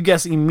 points if you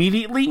guess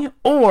immediately,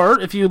 or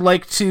if you'd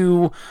like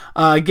to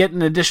get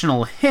an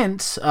additional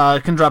hint,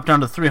 it can drop down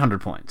to 300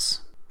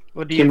 points.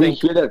 What do you Can we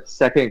think? hear that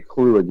second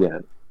clue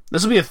again?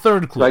 This will be a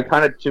third clue. So I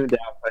kind of tuned out.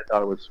 I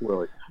thought it was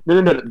Swirly.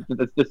 No.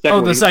 The second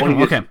one. The second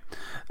one,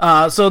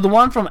 okay. So the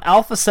one from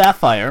Alpha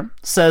Sapphire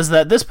says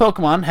that this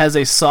Pokemon has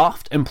a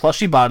soft and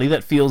plushy body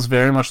that feels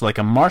very much like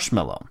a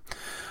marshmallow.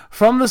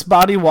 From this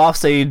body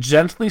wafts a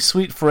gently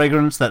sweet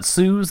fragrance that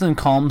soothes and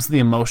calms the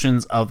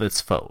emotions of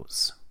its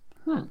foes.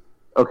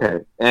 Okay,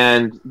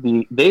 and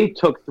they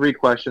took 3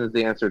 questions.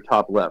 They answered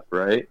top left,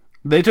 right?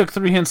 They took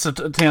 3 hints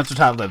to answer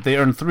top left. They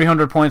earned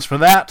 300 points for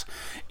that.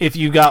 If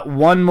you got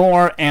one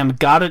more and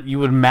got it, you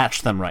would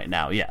match them right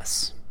now,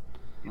 yes.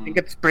 You think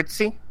it's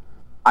Spritzy?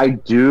 I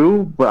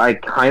do, but I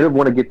kind of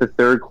want to get the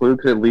third clue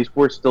because at least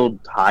we're still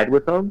tied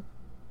with them.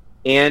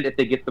 And if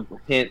they get the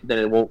hint, then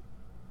it'll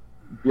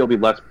be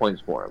less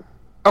points for them.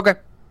 Okay.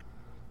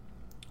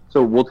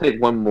 So we'll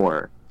take one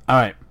more. All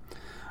right.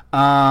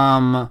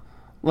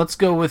 Let's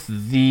go with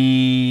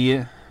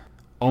the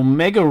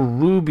Omega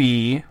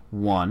Ruby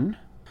 1.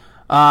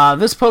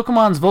 This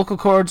Pokemon's vocal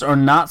cords are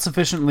not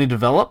sufficiently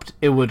developed.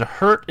 It would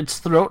hurt its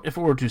throat if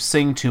it were to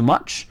sing too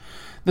much.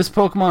 This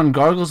Pokemon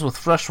gargles with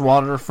fresh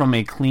water from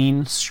a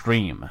clean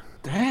stream.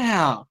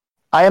 Damn.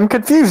 I am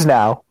confused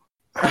now.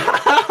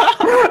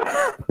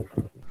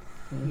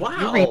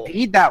 Wow. You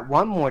repeat that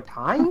one more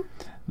time?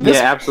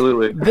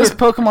 Absolutely. This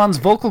Pokemon's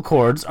vocal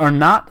cords are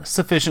not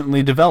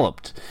sufficiently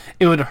developed.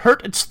 It would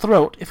hurt its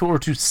throat if it were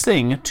to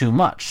sing too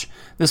much.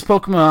 This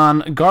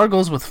Pokemon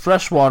gargles with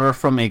fresh water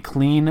from a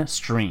clean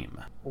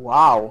stream.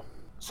 Wow.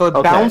 So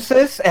it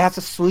bounces, it has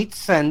a sweet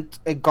scent,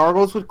 it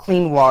gargles with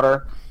clean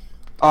water.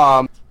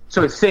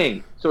 So it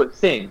sings.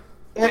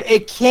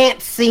 It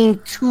can't sing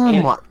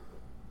too much.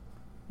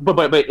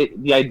 But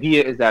the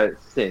idea is that it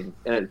sings,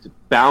 and it's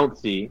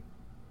bouncy,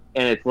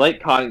 and it's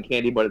like cotton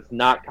candy, but it's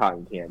not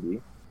cotton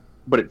candy.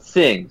 But it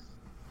sings,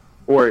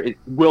 or it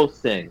will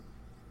sing.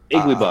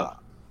 Igglybuff.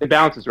 It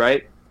bounces,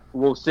 right?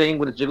 Will sing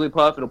with a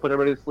Jigglypuff, it'll put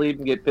everybody to sleep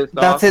and get pissed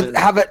off. Does it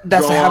have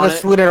a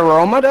sweet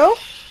aroma, though?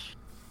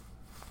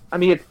 I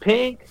mean, it's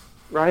pink,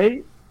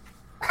 right?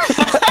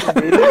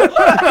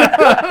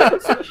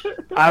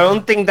 I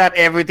don't think that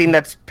everything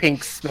that's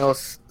pink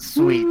smells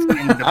sweet.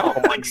 I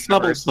don't think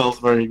Snubble smells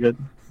very good.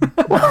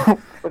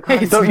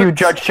 Hey, don't you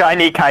judge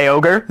shiny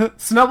Kyogre?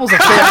 Snubble's a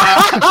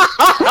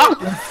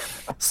fairy.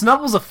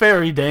 Snubble's a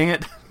fairy, dang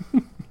it.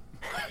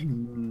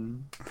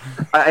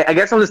 I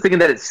guess I'm just thinking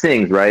that it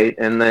sings, right?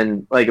 And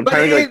then, like, I'm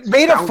trying to it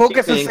made a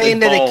focus on saying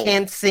that it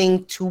can't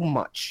sing too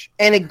much.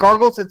 And it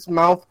gargles its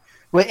mouth.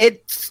 Well,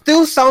 it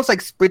still sounds like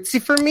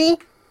Spritzy for me.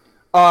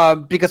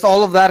 Because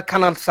all of that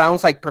kind of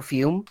sounds like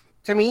perfume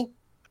to me.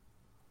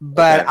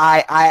 But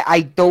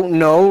I don't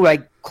know,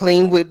 like,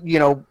 clean with,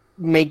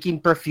 making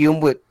perfume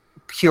with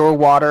pure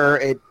water,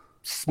 it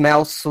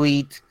smells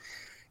sweet.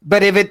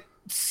 But if it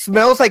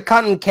smells like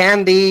cotton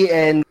candy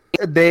and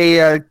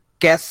they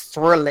guess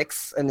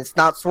Swirlix and it's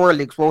not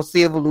Swirlix, what's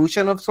the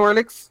evolution of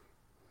Swirlix?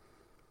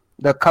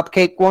 The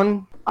cupcake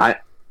one? I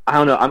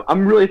don't know.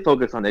 I'm really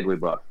focused on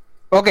Igglybuff.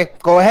 Okay,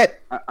 go ahead.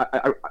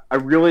 I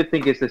really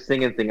think it's the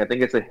singing thing. I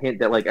think it's a hint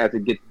that, like, as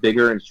it gets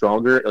bigger and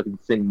stronger, it can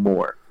sing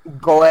more.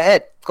 Go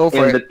ahead. Go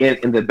for it.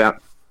 In the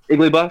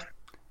Igglybuff?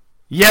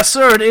 Yes,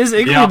 sir, it is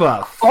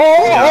Igglybuff.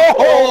 Yeah.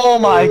 Oh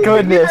my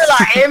goodness.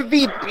 You're like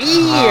MVP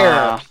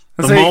here.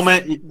 The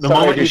moment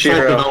you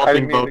started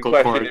developing vocal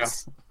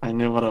cords, I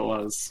knew what it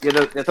was. Yeah,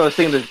 that's what I was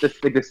saying,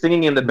 the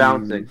singing and the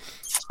bouncing.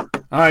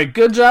 All right,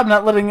 good job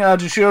not letting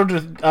Jushiro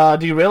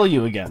derail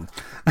you again.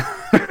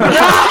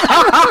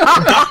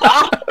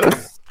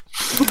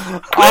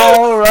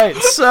 All right,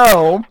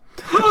 so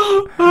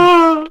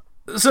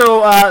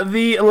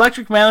the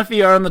Electric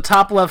Manaphy are in the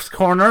top left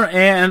corner,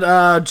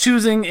 and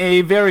choosing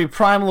a very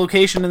prime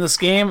location in this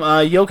game,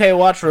 Yokai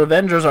Watch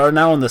Revengers are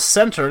now in the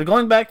center.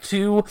 Going back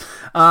to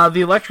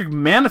the Electric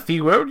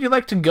Manaphy, where would you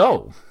like to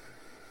go?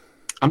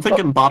 I'm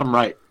thinking bottom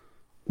right.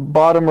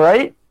 Bottom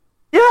right?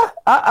 Yeah,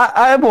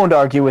 I won't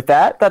argue with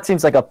that. That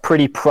seems like a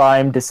pretty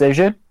prime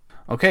decision.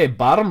 Okay,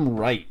 bottom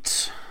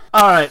right.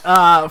 Alright,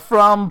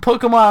 from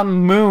Pokemon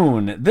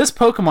Moon. This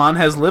Pokemon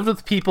has lived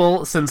with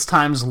people since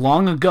times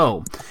long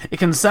ago. It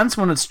can sense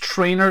when its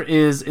trainer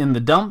is in the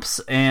dumps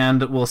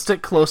and will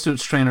stick close to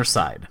its trainer's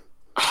side.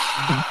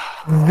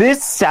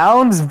 This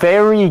sounds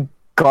very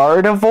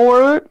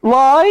Gardevoir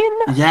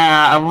line?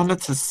 Yeah, I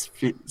wanted to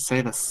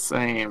say the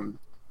same.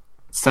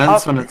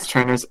 Sense when its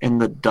trainer's in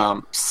the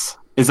dumps.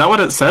 Is that what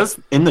it says?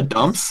 In the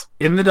dumps?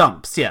 In the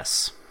dumps,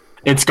 yes.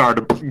 It's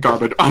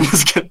Garbodor. I'm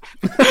just kidding.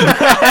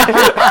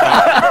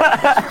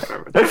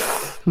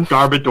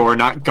 Garbodor,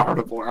 not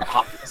Gardevoir,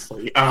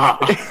 obviously.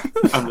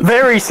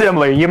 Very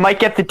similar. You might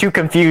get the two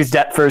confused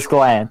at first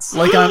glance.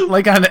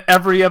 Like on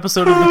every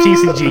episode of the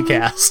TCG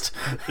cast.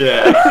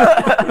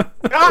 Yeah.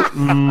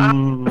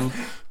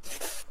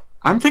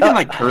 I'm thinking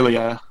like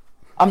Kirlia.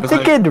 I'm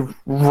thinking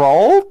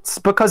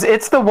Ralts because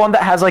it's the one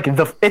that has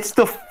it's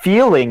the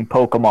feeling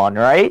Pokemon,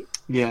 right?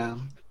 Yeah.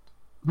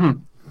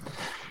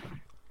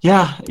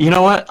 Yeah, you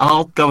know what?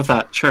 I'll go with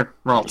that. Sure,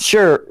 Ralts.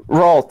 Sure,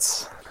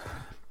 Ralts.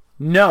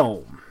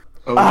 No.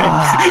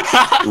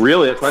 Okay.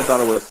 Really? That's what I thought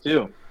it was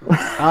too.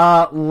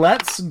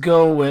 Let's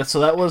go with,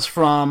 so that was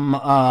from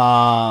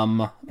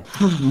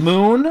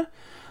Moon.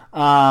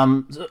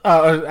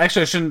 Actually, I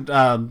shouldn't,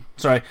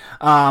 sorry.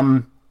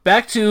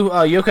 Back to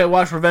Yokai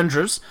Watch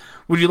Revengers.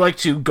 Would you like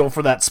to go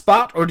for that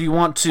spot, or do you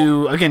want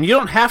to, again, you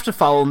don't have to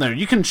follow in there.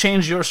 You can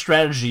change your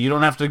strategy. You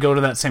don't have to go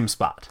to that same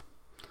spot.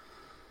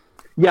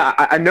 Yeah,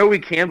 I know we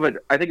can,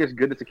 but I think it's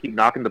good just to keep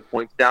knocking the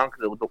points down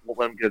because it won't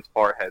let them get as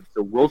far ahead.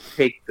 So we'll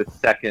take the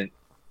second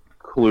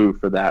clue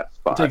for that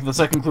spot. Take the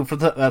second clue for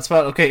that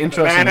spot. Okay,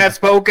 interesting. Man has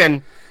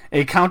spoken.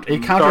 A counter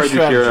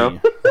strategy.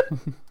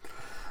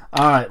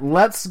 All right,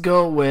 let's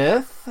go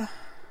with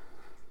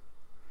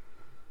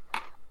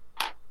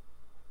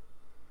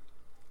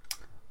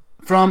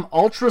from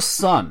Ultra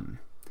Sun.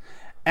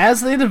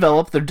 As they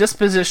develop, their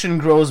disposition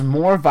grows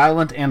more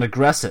violent and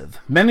aggressive.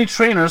 Many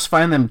trainers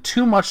find them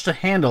too much to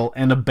handle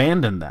and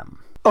abandon them.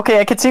 Okay,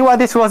 I can see why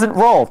this wasn't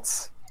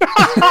Ralts.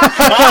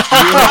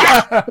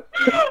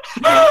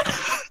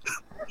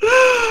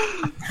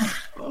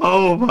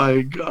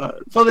 my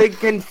god. So they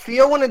can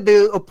feel when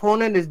the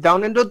opponent is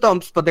down in the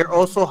dumps, but they're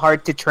also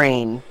hard to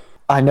train.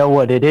 I know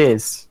what it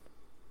is.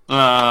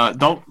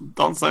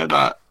 Don't say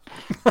that.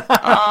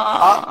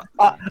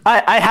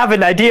 I have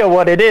an idea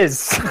what it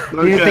is.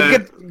 Do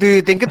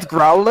you think it's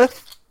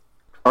Growlithe?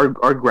 Are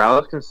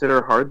Growlithe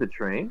considered hard to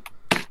train?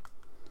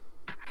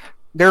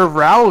 They're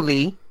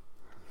Rowly.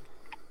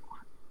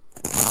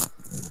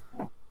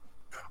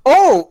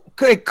 Oh,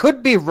 it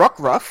could be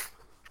Rockruff.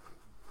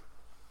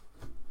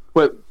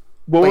 What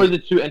were the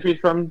two entries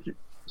from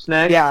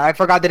Snag? Yeah, I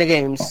forgot the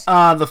names.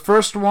 The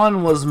first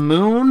one was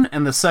Moon,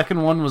 and the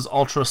second one was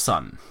Ultra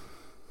Sun.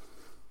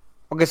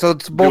 Okay, so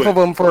it's both of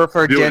them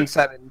for Gen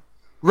 7.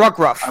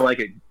 Rockruff. I like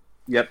it.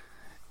 Yep.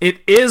 It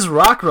is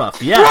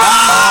Rockruff, yes.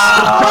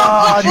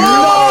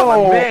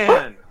 Oh,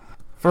 man.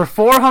 For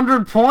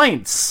 400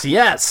 points,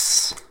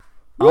 yes.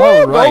 Woo,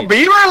 All right. go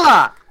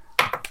Beaverla!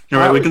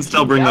 Alright, we can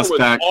still bring this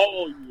back.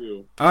 All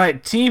you. All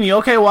right, Team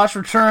Yokai Watch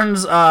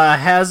Returns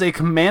has a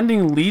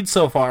commanding lead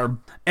so far,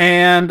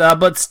 and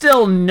but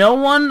still, no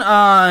one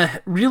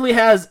really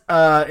has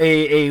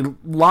a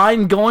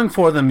line going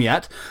for them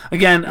yet.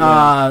 Again,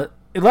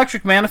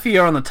 Electric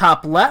Manaphy are on the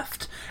top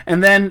left,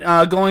 and then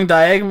going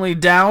diagonally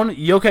down,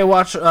 Yokai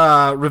Watch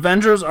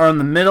Revengers are in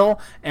the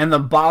middle and the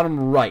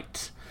bottom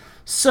right.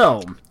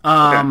 So,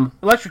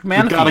 Electric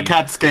Manaphy. We've got a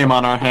Cats game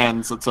on our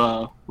hands. It's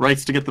a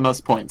race to get the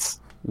most points.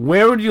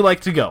 Where would you like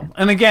to go?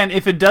 And again,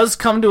 if it does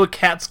come to a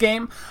Cats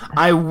game,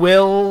 I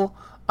will,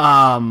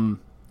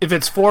 if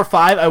it's 4-5,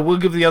 I will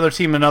give the other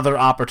team another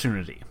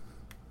opportunity.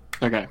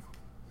 Okay.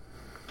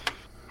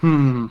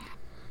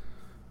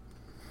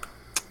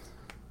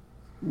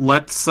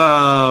 Let's,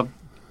 I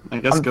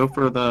guess, go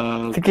for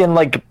the... Thinking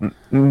like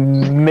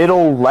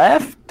middle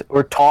left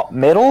or top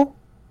middle?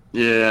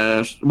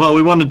 Yeah, well,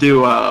 we want to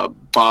do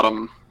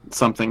bottom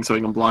something so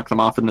we can block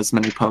them off in as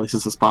many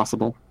places as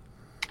possible.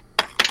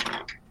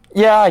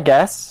 Yeah, I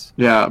guess.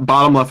 Yeah,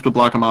 bottom left to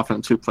block them off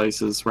in 2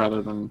 places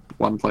rather than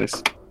 1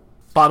 place.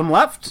 Bottom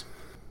left?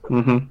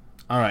 Mm-hmm.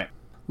 All right.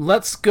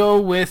 Let's go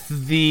with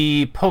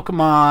the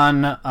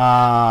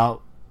Pokemon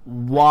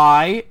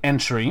Y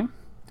entry.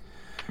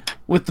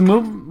 With the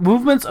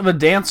movements of a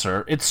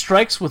dancer, it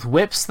strikes with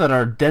whips that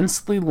are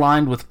densely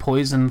lined with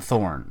poison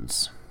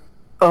thorns.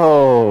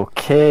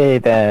 Okay,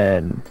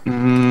 then.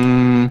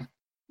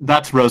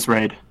 That's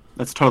Roserade.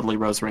 That's totally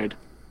Roserade.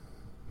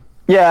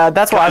 Yeah,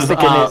 that's what I was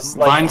thinking. Is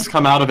like, vines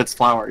come out of its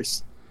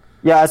flowers.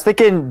 Yeah, I was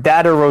thinking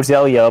that or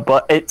Roselia,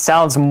 but it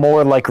sounds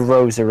more like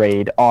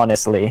Roserade,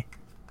 honestly.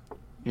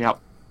 Yep.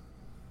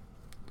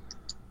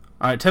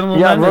 All right, 10 little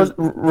yeah, men.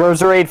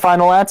 Roserade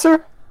final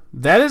answer?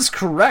 That is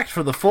correct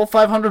for the full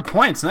 500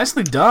 points.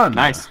 Nicely done.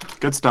 Nice.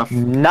 Good stuff.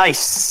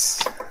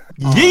 Nice.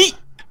 Yeet!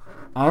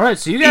 All right,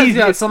 so you guys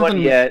got something.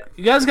 You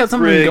guys got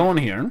something Rig. going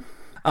here.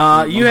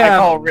 You have I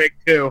call Rig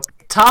too.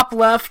 Top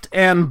left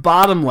and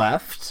bottom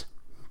left.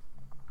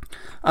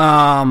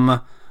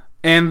 And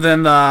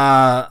then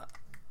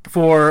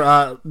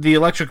for the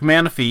Electric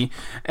Manaphy,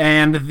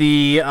 and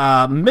the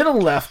middle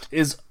left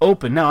is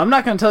open. Now, I'm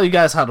not going to tell you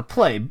guys how to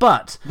play,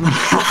 but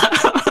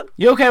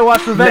Yokai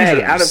Watch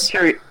Revengers.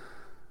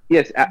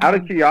 Out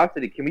of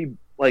curiosity, can we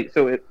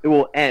so it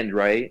will end,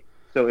 right?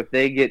 So if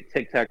they get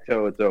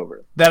tic-tac-toe, it's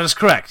over. That is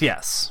correct.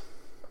 Yes.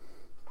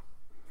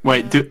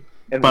 Wait,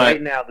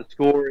 right now the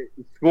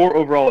score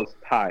overall is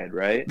tied,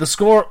 right? The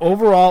score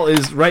overall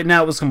is right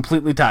now is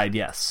completely tied.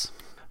 Yes.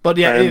 But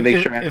yeah,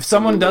 if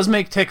someone does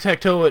make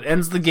tic-tac-toe, it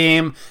ends the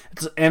game,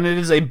 and it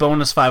is a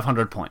bonus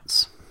 500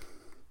 points.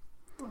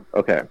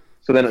 Okay.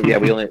 So then, we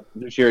only...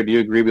 Shira, do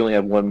you agree we only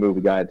have one move?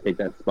 We gotta take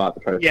that spot to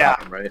try to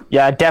stop him, right?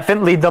 Yeah,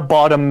 definitely the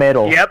bottom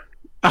middle. Yep.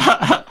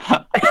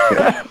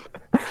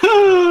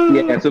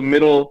 Yeah, so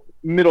middle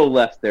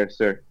left there,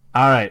 sir.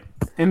 All right.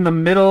 In the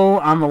middle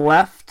on the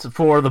left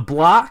for the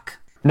block.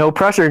 No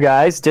pressure,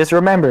 guys. Just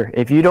remember,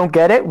 if you don't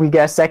get it, we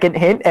get a second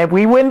hint, and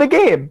we win the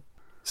game.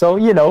 So,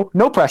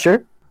 no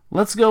pressure.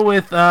 Let's go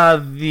with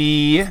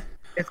the...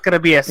 It's going to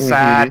be a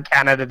sad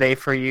Canada Day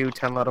for you,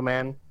 10 Little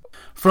Man.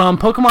 From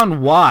Pokemon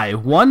Y,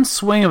 one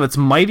swing of its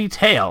mighty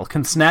tail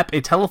can snap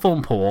a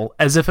telephone pole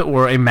as if it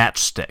were a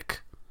matchstick.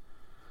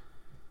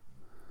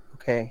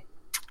 Okay.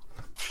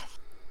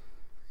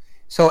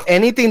 So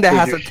anything that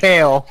has a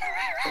tail...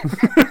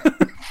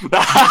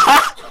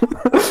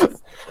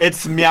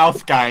 It's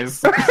Meowth,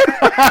 guys.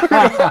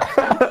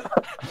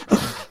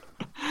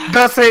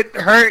 Does it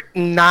hurt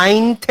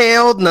 9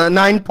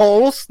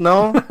 poles?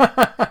 No.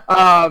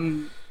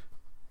 I'm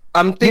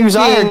thinking. Use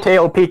Iron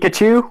Tail,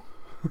 Pikachu.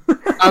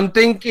 I'm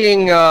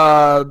thinking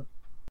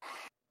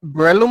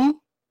Breloom.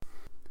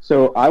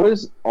 So I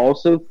was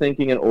also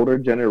thinking an older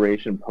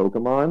generation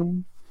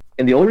Pokemon,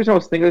 and the only reason I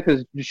was thinking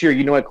because sure,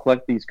 I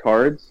collect these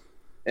cards,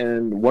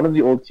 and one of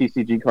the old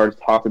TCG cards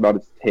talked about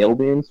its tail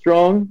being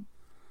strong.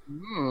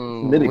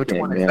 Which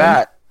one is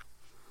that?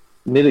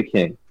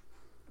 Nidoking.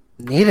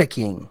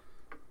 Nidoking.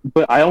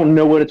 But I don't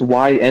know what its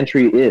Y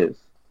entry is.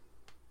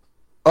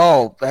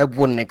 Oh, I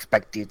wouldn't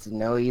expect you to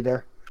know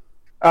either.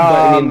 But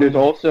I mean, there's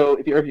also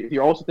if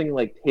you're also thinking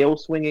like tail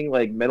swinging,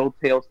 like metal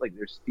tails, like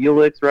there's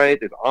Steelix, right?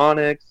 There's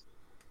Onyx.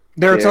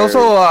 There's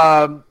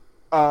also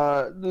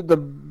the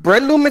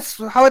Breloom is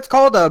how it's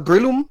called,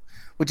 Breloom,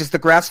 which is the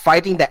grass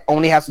fighting that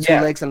only has two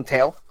legs and a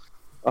tail.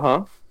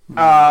 Let's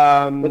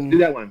do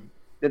that one.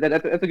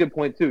 That's a good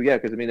point too. Yeah,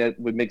 because I mean that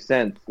would make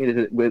sense. I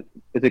mean,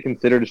 is it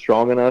considered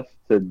strong enough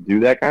to do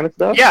that kind of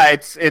stuff? Yeah,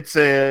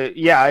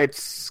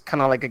 it's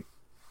kind of like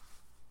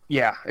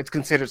it's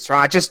considered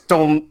strong. I just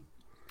don't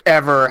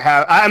ever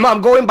have.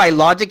 I'm going by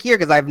logic here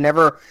because I've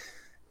never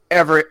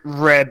ever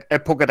read a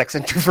Pokédex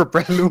entry for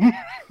Breloom.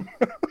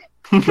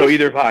 No,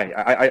 either have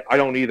I. I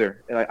don't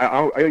either. And I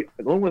the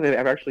only one that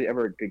I've actually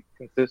ever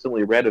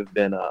consistently read have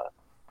been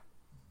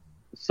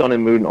Sun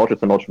and Moon, Ultra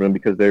Sun, Ultra Moon,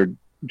 because they're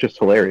just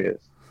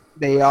hilarious.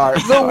 They are.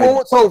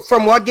 So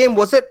from what game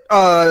was it?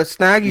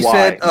 Snag, you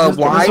said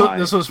Y?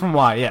 This was from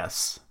Y,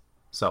 yes.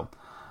 So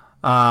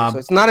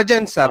it's not a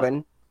Gen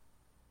 7.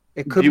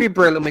 It could be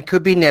Breloom, it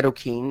could be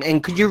Nidoking.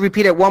 And could you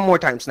repeat it one more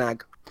time,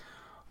 Snag?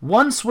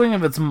 One swing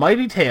of its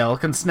mighty tail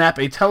can snap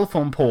a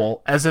telephone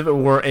pole as if it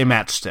were a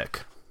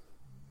matchstick.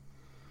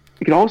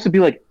 It could also be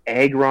like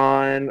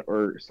Aggron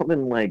or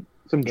something like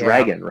some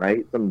dragon,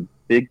 right? Some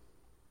big...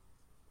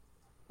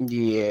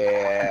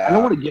 Yeah. I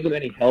don't want to give it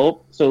any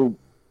help, so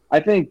I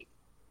think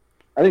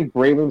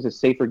Breloom's a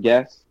safer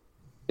guess,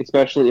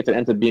 especially if it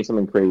ends up being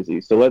something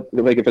crazy. So if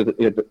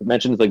it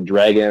mentions like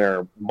dragon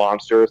or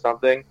monster or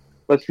something,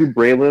 let's do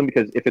Breloom,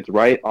 because if it's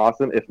right,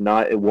 awesome. If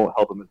not, it won't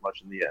help him as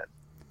much in the end.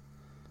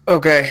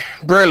 Okay,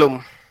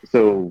 Breloom.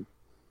 So,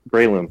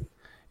 Breloom.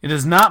 It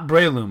is not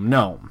Breloom,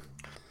 no.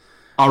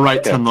 All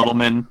right, Ten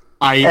Littleman.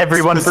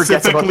 Everyone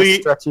forgets about the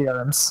stretchy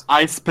arms.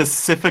 I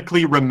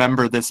specifically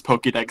remember this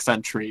Pokédex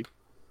entry.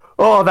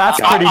 Oh, that's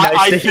pretty nice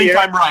I to think hear.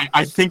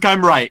 I think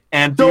I'm right.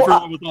 And So,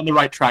 Beaver was on the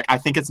right track. I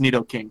think it's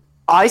Nidoking.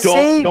 I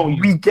say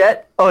we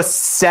get a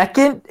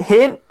second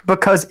hint,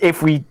 because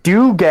if we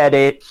do get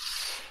it,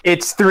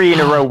 it's 3 in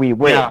a row we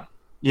win.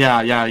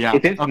 Yeah.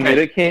 If it's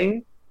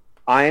Nidoking,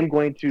 I am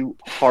going to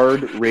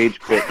hard rage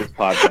quit this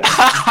podcast.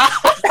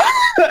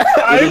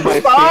 It is my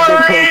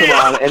favorite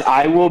Pokemon, and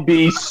I will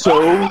be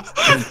so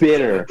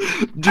bitter.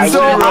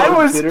 I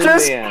was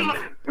just... Man.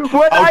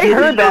 When I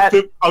heard that...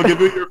 I'll give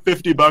you your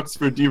 $50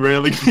 for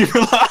derailing me.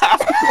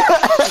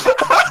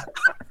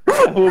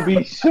 I will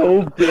be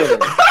so bitter.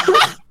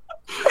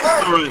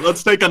 All right,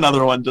 let's take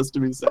another one just to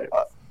be safe.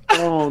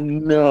 Oh,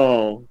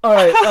 no. All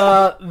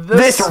right,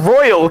 this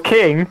Royal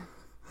King...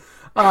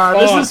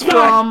 this is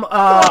from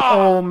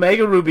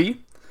Omega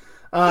Ruby.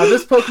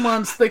 This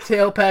Pokemon's thick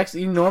tail packs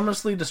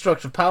enormously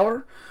destructive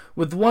power.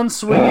 With one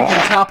swing, it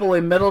can topple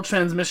a metal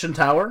transmission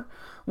tower.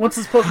 Once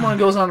this Pokemon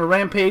goes on a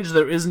rampage,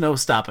 there is no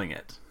stopping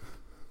it.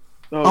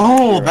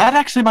 That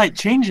actually might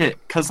change it,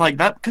 because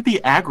that could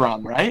be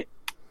Aggron, right?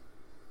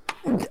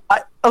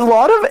 A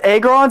lot of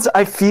Aggrons,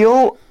 I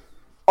feel,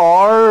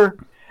 are...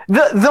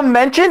 The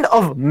mention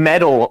of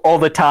metal all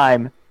the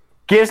time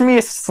gives me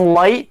a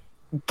slight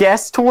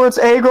guess towards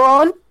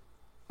Aggron.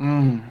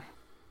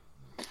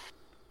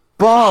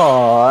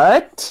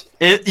 But...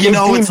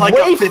 it's like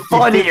way a 50-50.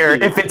 funnier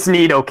if it's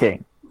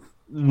Nidoking.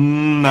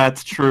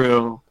 That's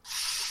true.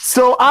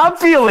 So I'm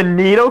feeling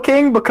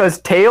Nidoking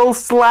because Tail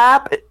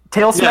Smack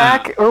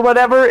or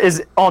whatever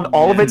is on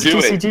all of its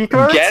TCG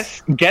cards.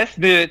 Guess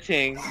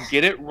Nidoking,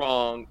 get it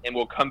wrong, and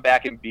we'll come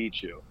back and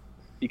beat you.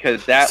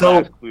 Because that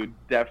last clue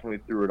definitely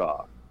threw it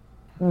off.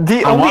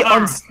 The only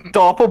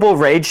unstoppable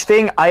rage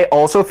thing I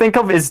also think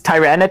of is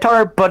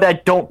Tyranitar, but I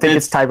don't think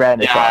it's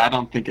Tyranitar. Yeah, I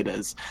don't think it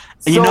is.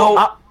 So,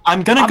 I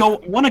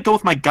want to go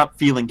with my gut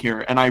feeling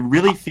here, and I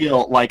really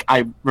feel like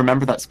I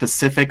remember that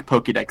specific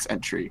Pokédex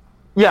entry.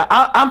 Yeah,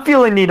 I'm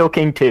feeling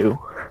Nidoking too.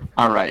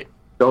 All right.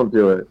 Don't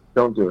do it.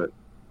 Don't do it.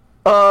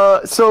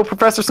 So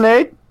Professor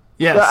Snake?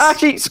 Yes.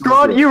 Actually,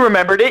 Scrawn, you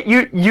remembered it.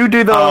 You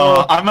do the...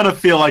 I'm going to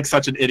feel like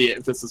such an idiot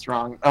if this is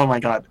wrong. Oh my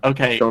god.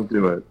 Okay. Don't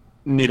do it.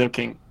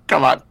 Nidoking.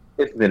 Come on.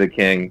 It's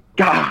Nidoking.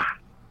 God.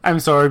 I'm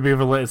sorry,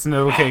 Beaverlet. It's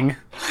Nidoking.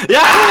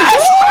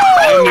 Yes!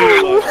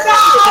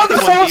 I'm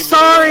so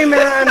sorry,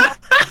 man.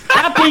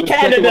 Happy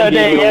Canada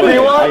Day,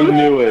 everyone! I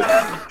knew it.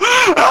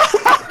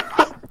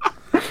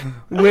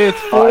 With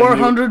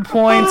 400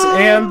 points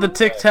and the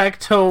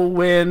tic-tac-toe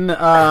win,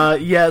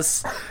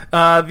 yes,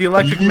 the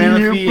Electric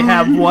Manaphy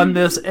have won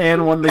this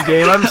and won the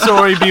game. I'm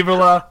sorry,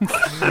 Beaverla.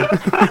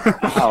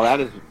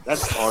 Wow,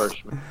 that's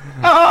harsh, man.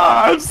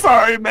 I'm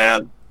sorry,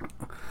 man.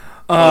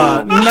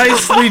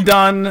 Nicely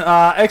done.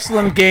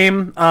 Excellent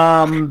game.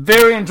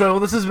 Very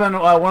enjoyable. This has been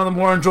one of the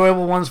more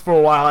enjoyable ones for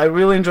a while. I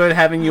really enjoyed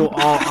having you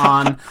all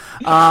on.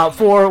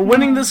 For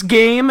winning this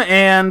game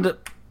and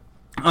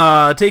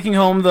taking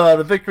home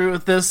the victory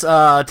with this, 10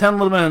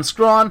 Littleman and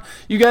Scrawn,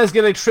 you guys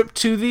get a trip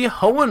to the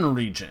Hoenn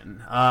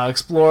region.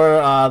 Explore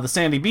the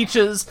sandy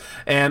beaches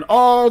and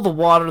all the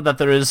water that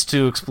there is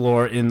to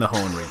explore in the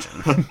Hoenn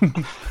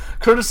region.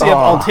 Courtesy of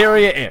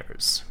Altaria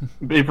Airs.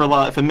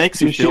 Beaverla, if it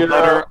makes you feel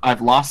better,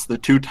 I've lost the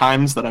 2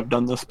 times that I've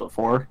done this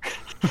before.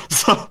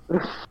 So...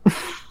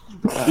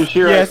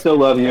 Yushiro, I still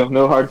love you.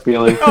 No hard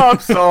feelings. Oh, I'm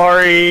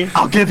sorry.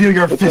 I'll give you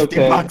your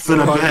 $50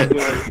 in a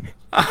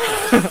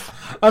bit.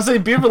 I'll say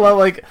Beaverla,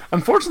 like,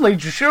 unfortunately,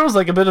 Jushiro's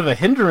like a bit of a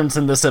hindrance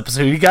in this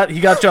episode. He got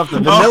you off the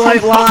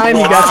Vanillite line,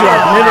 he got you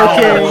off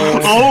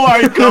Nidoking. Oh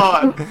my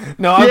god!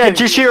 No,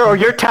 Jushiro,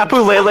 your Tapu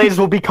Leles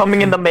will be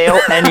coming in the mail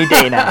any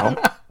day now.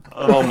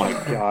 Oh my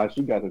gosh,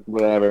 you guys are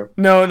whatever.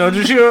 No,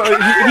 Jushiro,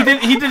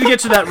 he did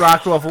get you that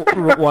rock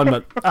one,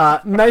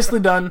 but nicely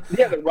done.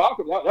 Yeah, the rock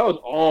that was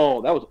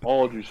all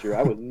Jushiro.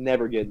 I was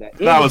never getting that.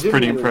 That was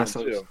pretty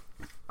impressive.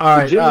 All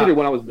right, the gym leader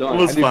when I was done.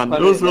 It was fun. It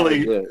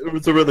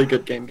was a really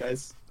good game,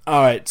 guys.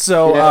 All right,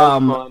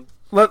 so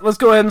let's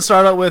go ahead and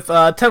start out with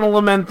 10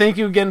 Little Men. Thank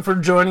you again for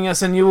joining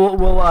us, and you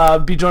will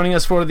be joining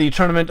us for the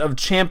Tournament of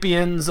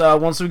Champions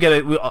once we get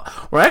it.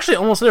 We're actually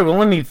almost there. We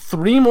only need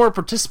 3 more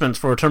participants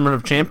for a Tournament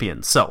of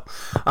Champions. So,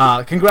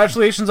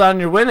 congratulations on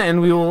your win, and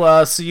we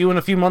will see you in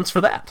a few months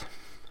for that.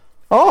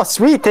 Oh,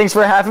 sweet. Thanks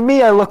for having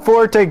me. I look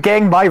forward to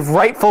getting my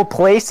rightful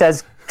place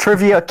as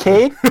Trivia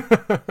King.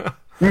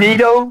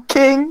 Nido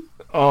King.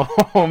 Oh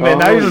man,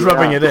 now you're just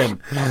rubbing it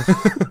in.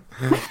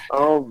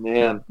 Oh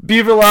man,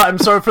 Beaverla, I'm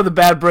sorry for the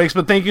bad breaks,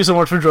 but thank you so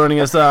much for joining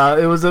us.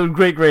 It was a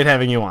great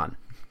having you on.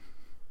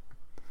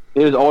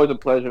 It is always a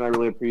pleasure, and I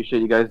really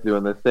appreciate you guys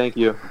doing this. Thank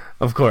you.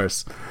 Of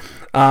course.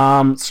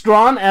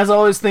 Strawn, as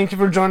always, thank you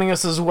for joining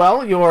us as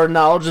well. Your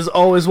knowledge is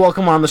always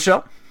welcome on the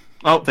show.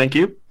 Oh, thank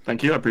you. I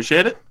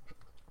appreciate it.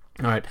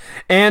 All right.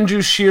 And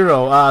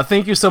Jushiro,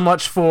 thank you so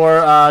much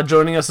for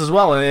joining us as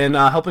well and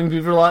helping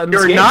Beaverla in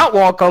this game. You're not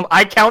welcome.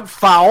 I count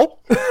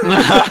foul.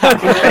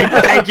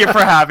 Thank you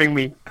for having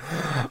me.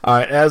 All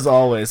right, as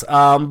always.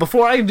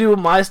 Before I do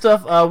my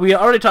stuff, we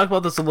already talked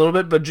about this a little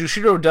bit, but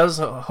Jushiro does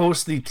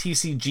host the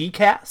TCG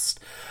cast.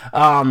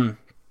 Do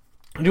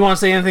you want to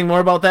say anything more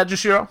about that,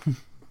 Jushiro?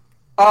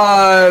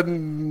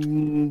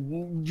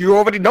 You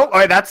already know. All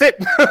right, that's it.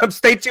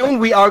 Stay tuned.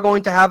 We are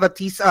going to have a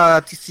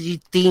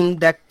TCG theme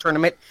deck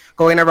tournament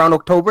going around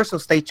October, so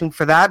stay tuned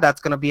for that.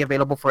 That's going to be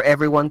available for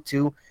everyone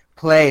to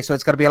play. So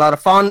it's going to be a lot of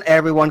fun.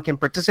 Everyone can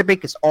participate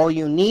because all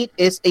you need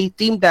is a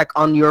theme deck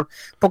on your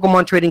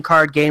Pokemon trading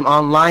card game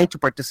online to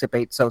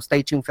participate. So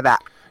stay tuned for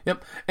that.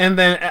 Yep. And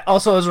then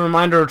also as a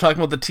reminder, we're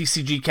talking about the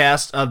TCG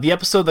cast. The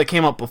episode that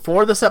came out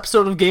before this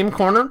episode of Game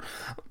Corner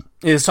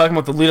is talking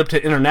about the lead up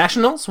to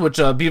internationals, which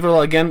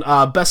Beaverla, again,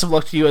 best of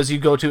luck to you as you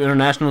go to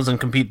internationals and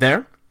compete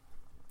there.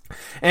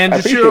 And I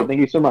appreciate it.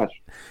 Thank you so much.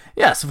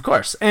 Yes, of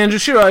course. And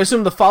Jushiro, I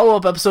assume the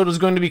follow-up episode is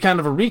going to be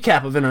kind of a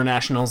recap of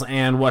internationals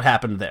and what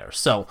happened there.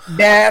 So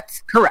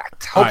that's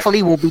correct.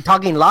 Hopefully, we'll be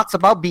talking lots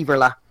about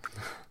Beaverla.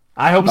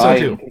 I hope so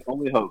too. I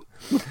only hope.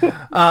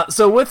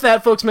 So with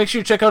that, folks, make sure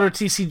you check out our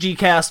TCG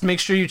cast.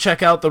 Make sure you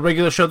check out the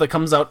regular show that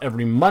comes out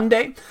every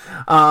Monday.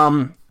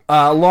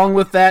 Along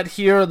with that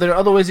here, there are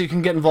other ways you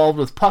can get involved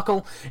with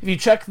Puckle. If you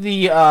check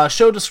the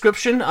show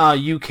description,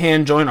 you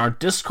can join our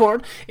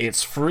Discord.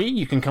 It's free.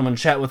 You can come and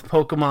chat with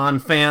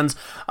Pokemon fans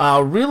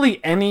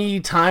really any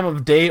time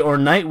of day or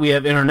night. We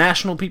have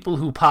international people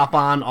who pop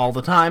on all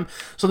the time.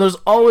 So there's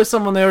always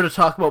someone there to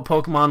talk about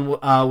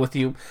Pokemon with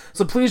you.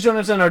 So please join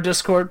us in our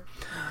Discord.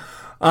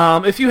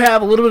 If you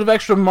have a little bit of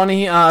extra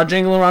money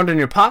jangling around in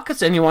your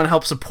pockets and you want to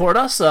help support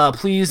us,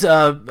 please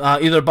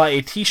either buy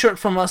a t-shirt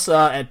from us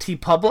at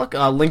TeePublic,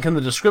 link in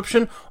the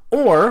description,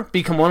 or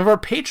become one of our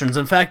patrons.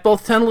 In fact,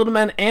 both 10 Little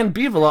Men and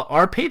Beaverla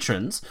are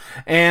patrons,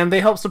 and they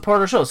help support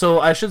our show. So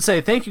I should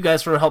say thank you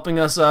guys for helping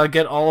us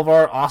get all of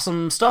our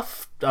awesome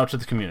stuff out to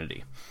the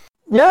community.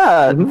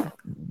 Yeah,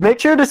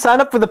 make sure to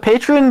sign up for the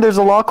Patreon. There's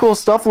a lot of cool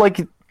stuff,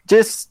 like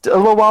just a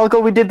little while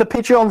ago, we did the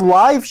Patreon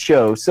live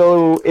show.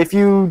 So if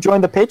you join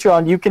the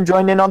Patreon, you can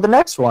join in on the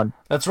next one.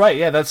 That's right.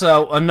 Yeah, that's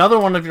another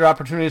one of your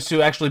opportunities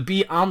to actually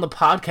be on the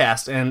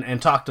podcast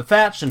and talk to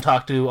Thatch and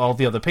talk to all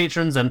the other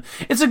patrons. And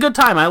it's a good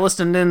time. I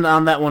listened in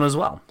on that one as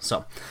well.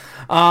 So,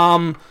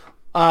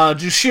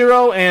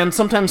 Jushiro and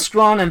sometimes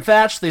Strawn and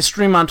Thatch, they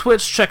stream on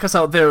Twitch. Check us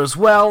out there as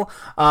well.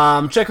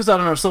 Check us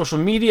out on our social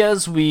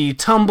medias. We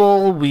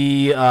Tumble,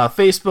 we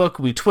Facebook,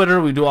 we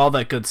Twitter, we do all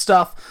that good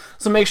stuff.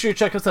 So make sure you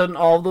check us out in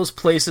all of those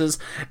places.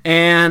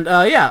 And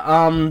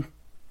I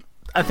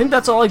think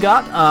that's all I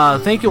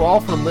got. Thank you all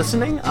for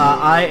listening.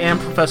 I am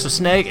Professor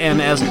Snag,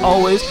 and as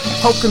always,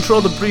 help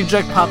control the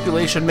Breedject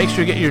population. Make sure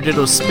you get your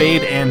Dittos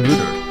spayed and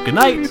neutered. Good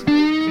night.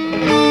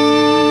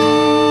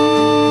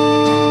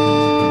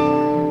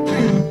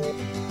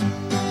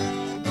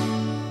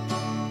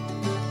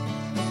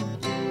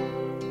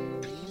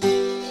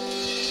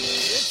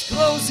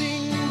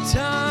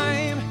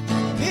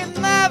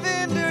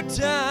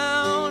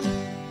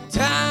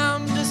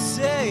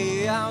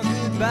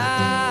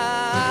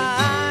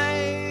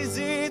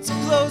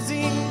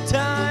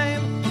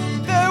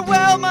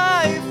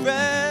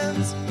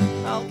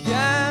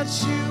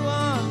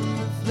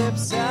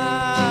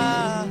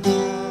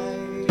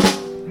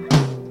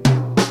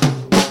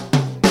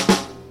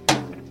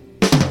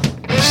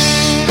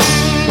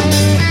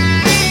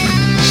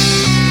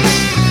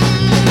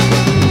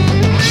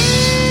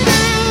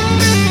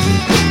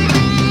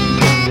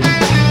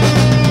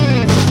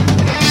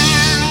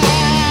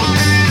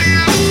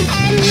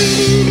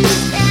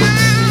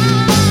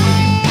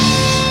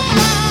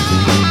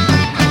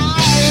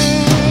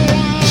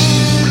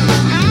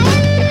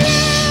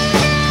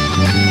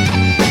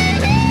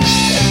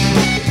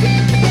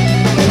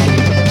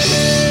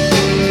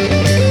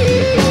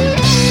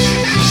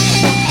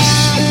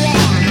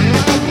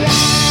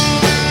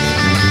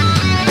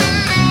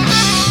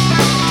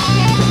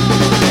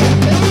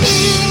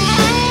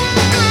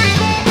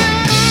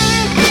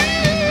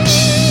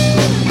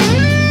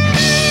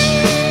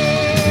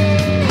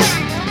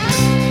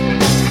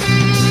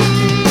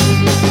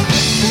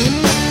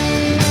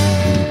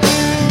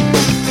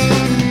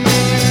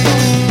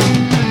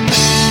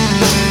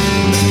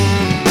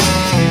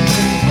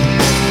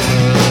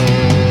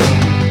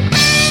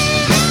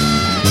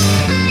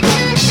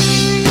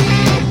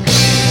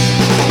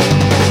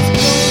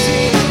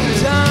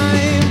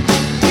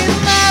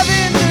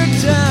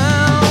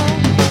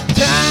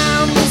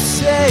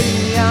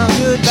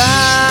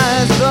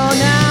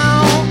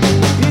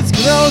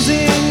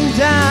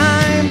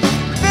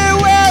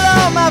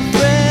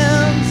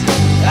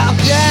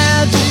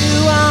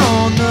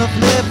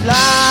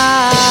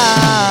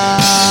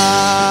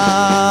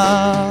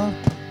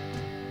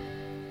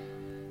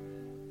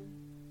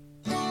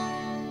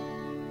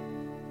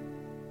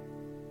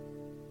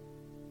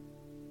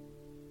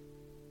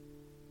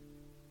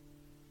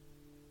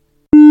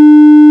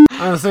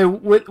 say,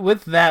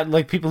 with that,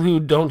 like, people who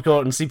don't go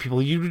out and see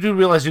people, you do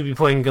realize you'd be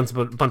playing against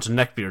a bunch of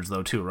neckbeards,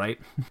 though, too, right?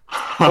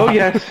 Oh,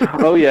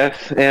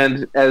 yes.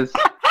 And I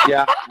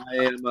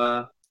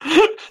am,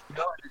 you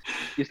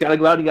just gotta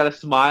go out and you gotta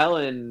smile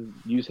and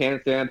use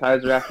hand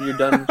sanitizer after you're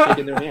done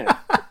shaking their hand.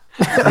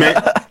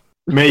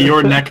 May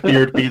your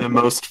neckbeard be the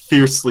most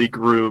fiercely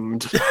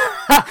groomed.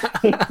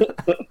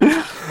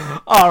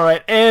 All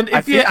right, and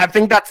I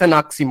think that's an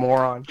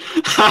oxymoron.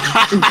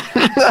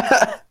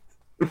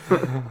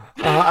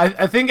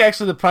 I think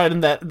actually the pride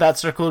in that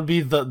circle would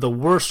be the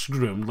worst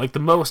groomed, like the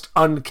most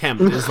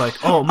unkempt. Is like,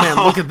 oh man,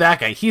 look at that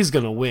guy, he's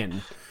gonna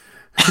win.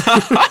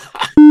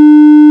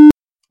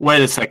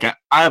 Wait a second,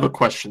 I have a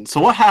question. So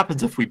what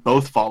happens if we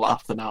both fall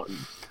off the mountain?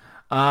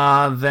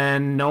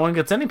 Then no one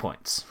gets any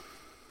points.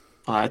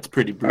 That's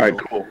pretty brutal. All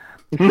right, cool.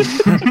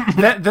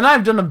 Then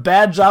I've done a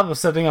bad job of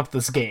setting up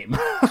this game.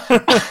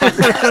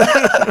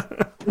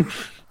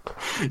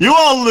 You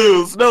all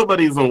lose.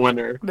 Nobody's a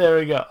winner. There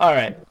we go. All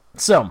right.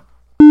 So,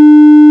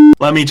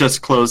 let me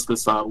just close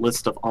this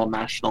list of all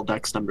national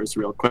dex numbers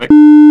real quick.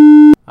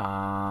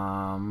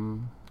 Tower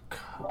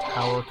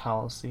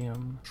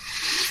Coliseum.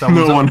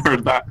 No one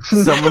heard that.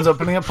 Someone's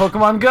opening up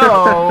Pokemon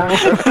Go.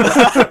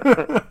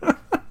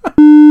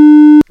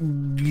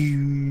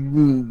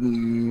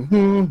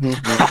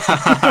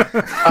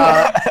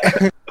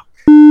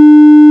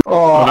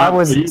 I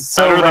was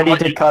so ready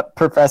to cut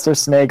Professor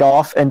Snag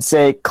off and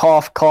say,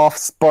 cough, cough,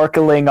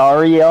 sparkling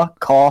aria,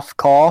 cough,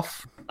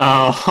 cough.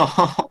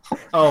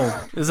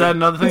 Oh, is that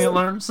another thing it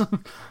learns?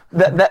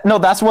 No,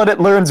 that's what it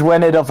learns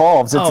when it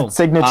evolves. It's its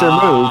signature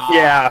move.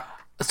 Yeah.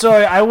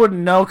 Sorry, I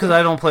wouldn't know because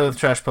I don't play with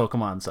trash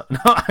Pokemon. So no,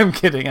 I'm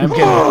kidding.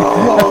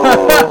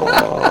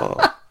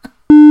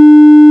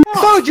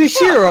 So,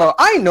 Jushiro,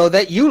 I know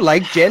that you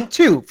like Gen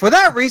 2. For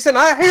that reason,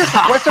 here's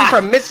a question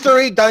from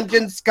Mystery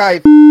Dungeon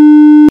Sky.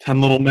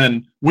 10 little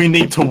men, we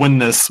need to win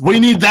this.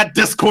 We need that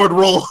Discord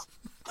roll.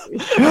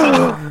 Let's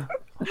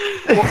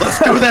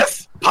do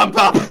this. Pump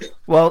up.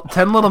 Well,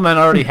 10 Little Men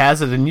already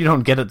has it, and you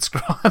don't get it,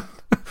 Scrawn.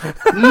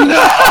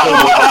 No!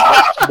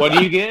 What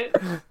do you get?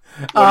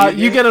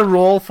 You get a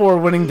roll for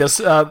winning this.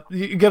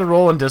 You get a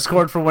roll in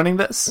Discord for winning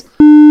this.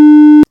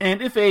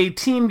 And if a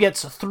team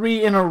gets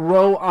 3 in a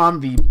row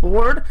on the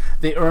board,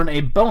 they earn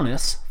a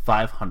bonus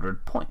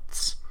 500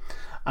 points.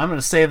 I'm going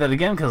to say that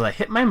again because I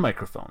hit my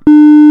microphone.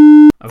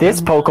 Okay.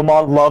 This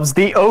Pokemon loves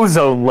the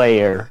ozone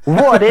layer.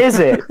 What is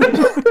it?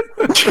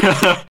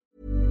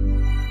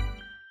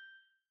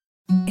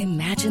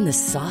 Imagine the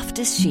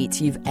softest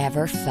sheets you've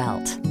ever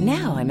felt.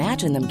 Now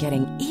imagine them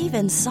getting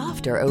even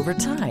softer over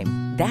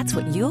time. That's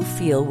what you'll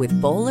feel with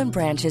Boll &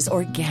 Branch's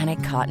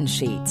organic cotton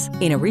sheets.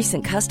 In a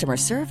recent customer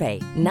survey,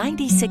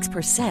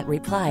 96%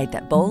 replied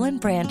that Boll &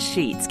 Branch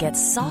sheets get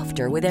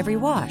softer with every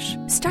wash.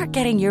 Start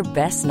getting your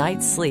best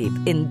night's sleep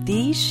in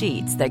these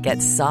sheets that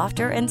get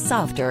softer and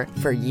softer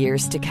for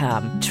years to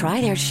come.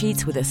 Try their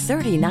sheets with a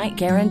 30-night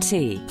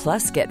guarantee.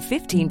 Plus, get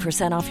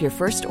 15% off your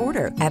first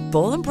order at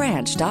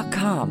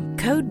bollandbranch.com.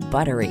 Code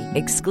BUTTERY.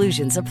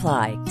 Exclusions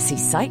apply. See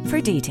site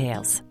for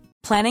details.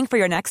 Planning for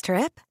your next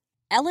trip?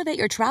 Elevate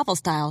your travel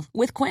style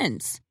with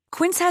Quince.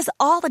 Quince has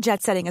all the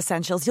jet-setting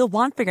essentials you'll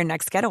want for your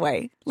next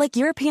getaway, like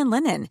European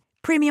linen,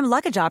 premium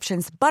luggage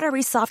options,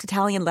 buttery soft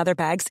Italian leather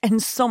bags,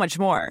 and so much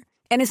more.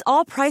 And is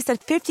all priced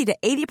at 50 to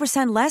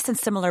 80% less than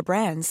similar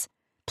brands.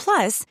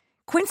 Plus,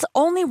 Quince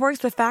only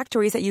works with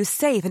factories that use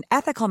safe and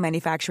ethical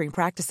manufacturing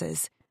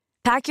practices.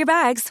 Pack your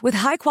bags with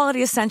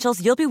high-quality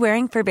essentials you'll be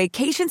wearing for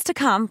vacations to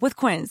come with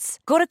Quince.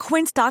 Go to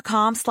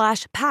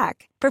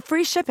quince.com/pack for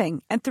free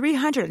shipping and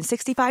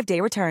 365-day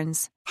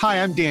returns.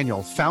 Hi, I'm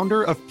Daniel,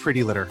 founder of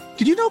Pretty Litter.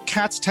 Did you know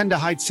cats tend to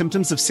hide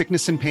symptoms of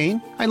sickness and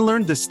pain? I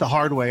learned this the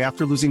hard way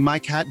after losing my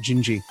cat,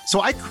 Gingy.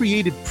 So I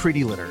created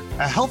Pretty Litter,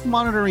 a health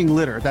monitoring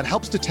litter that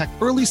helps detect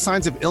early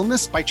signs of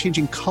illness by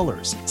changing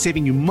colors,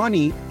 saving you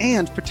money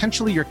and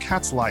potentially your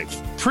cat's life.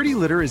 Pretty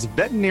Litter is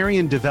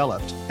veterinarian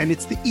developed, and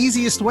it's the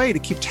easiest way to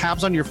keep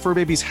tabs on your fur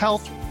baby's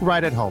health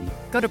right at home.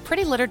 Go to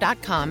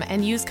prettylitter.com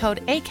and use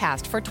code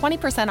ACAST for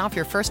 20% off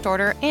your first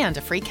order and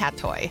a free cat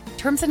toy.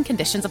 Terms and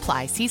conditions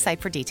apply. See site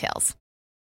for details.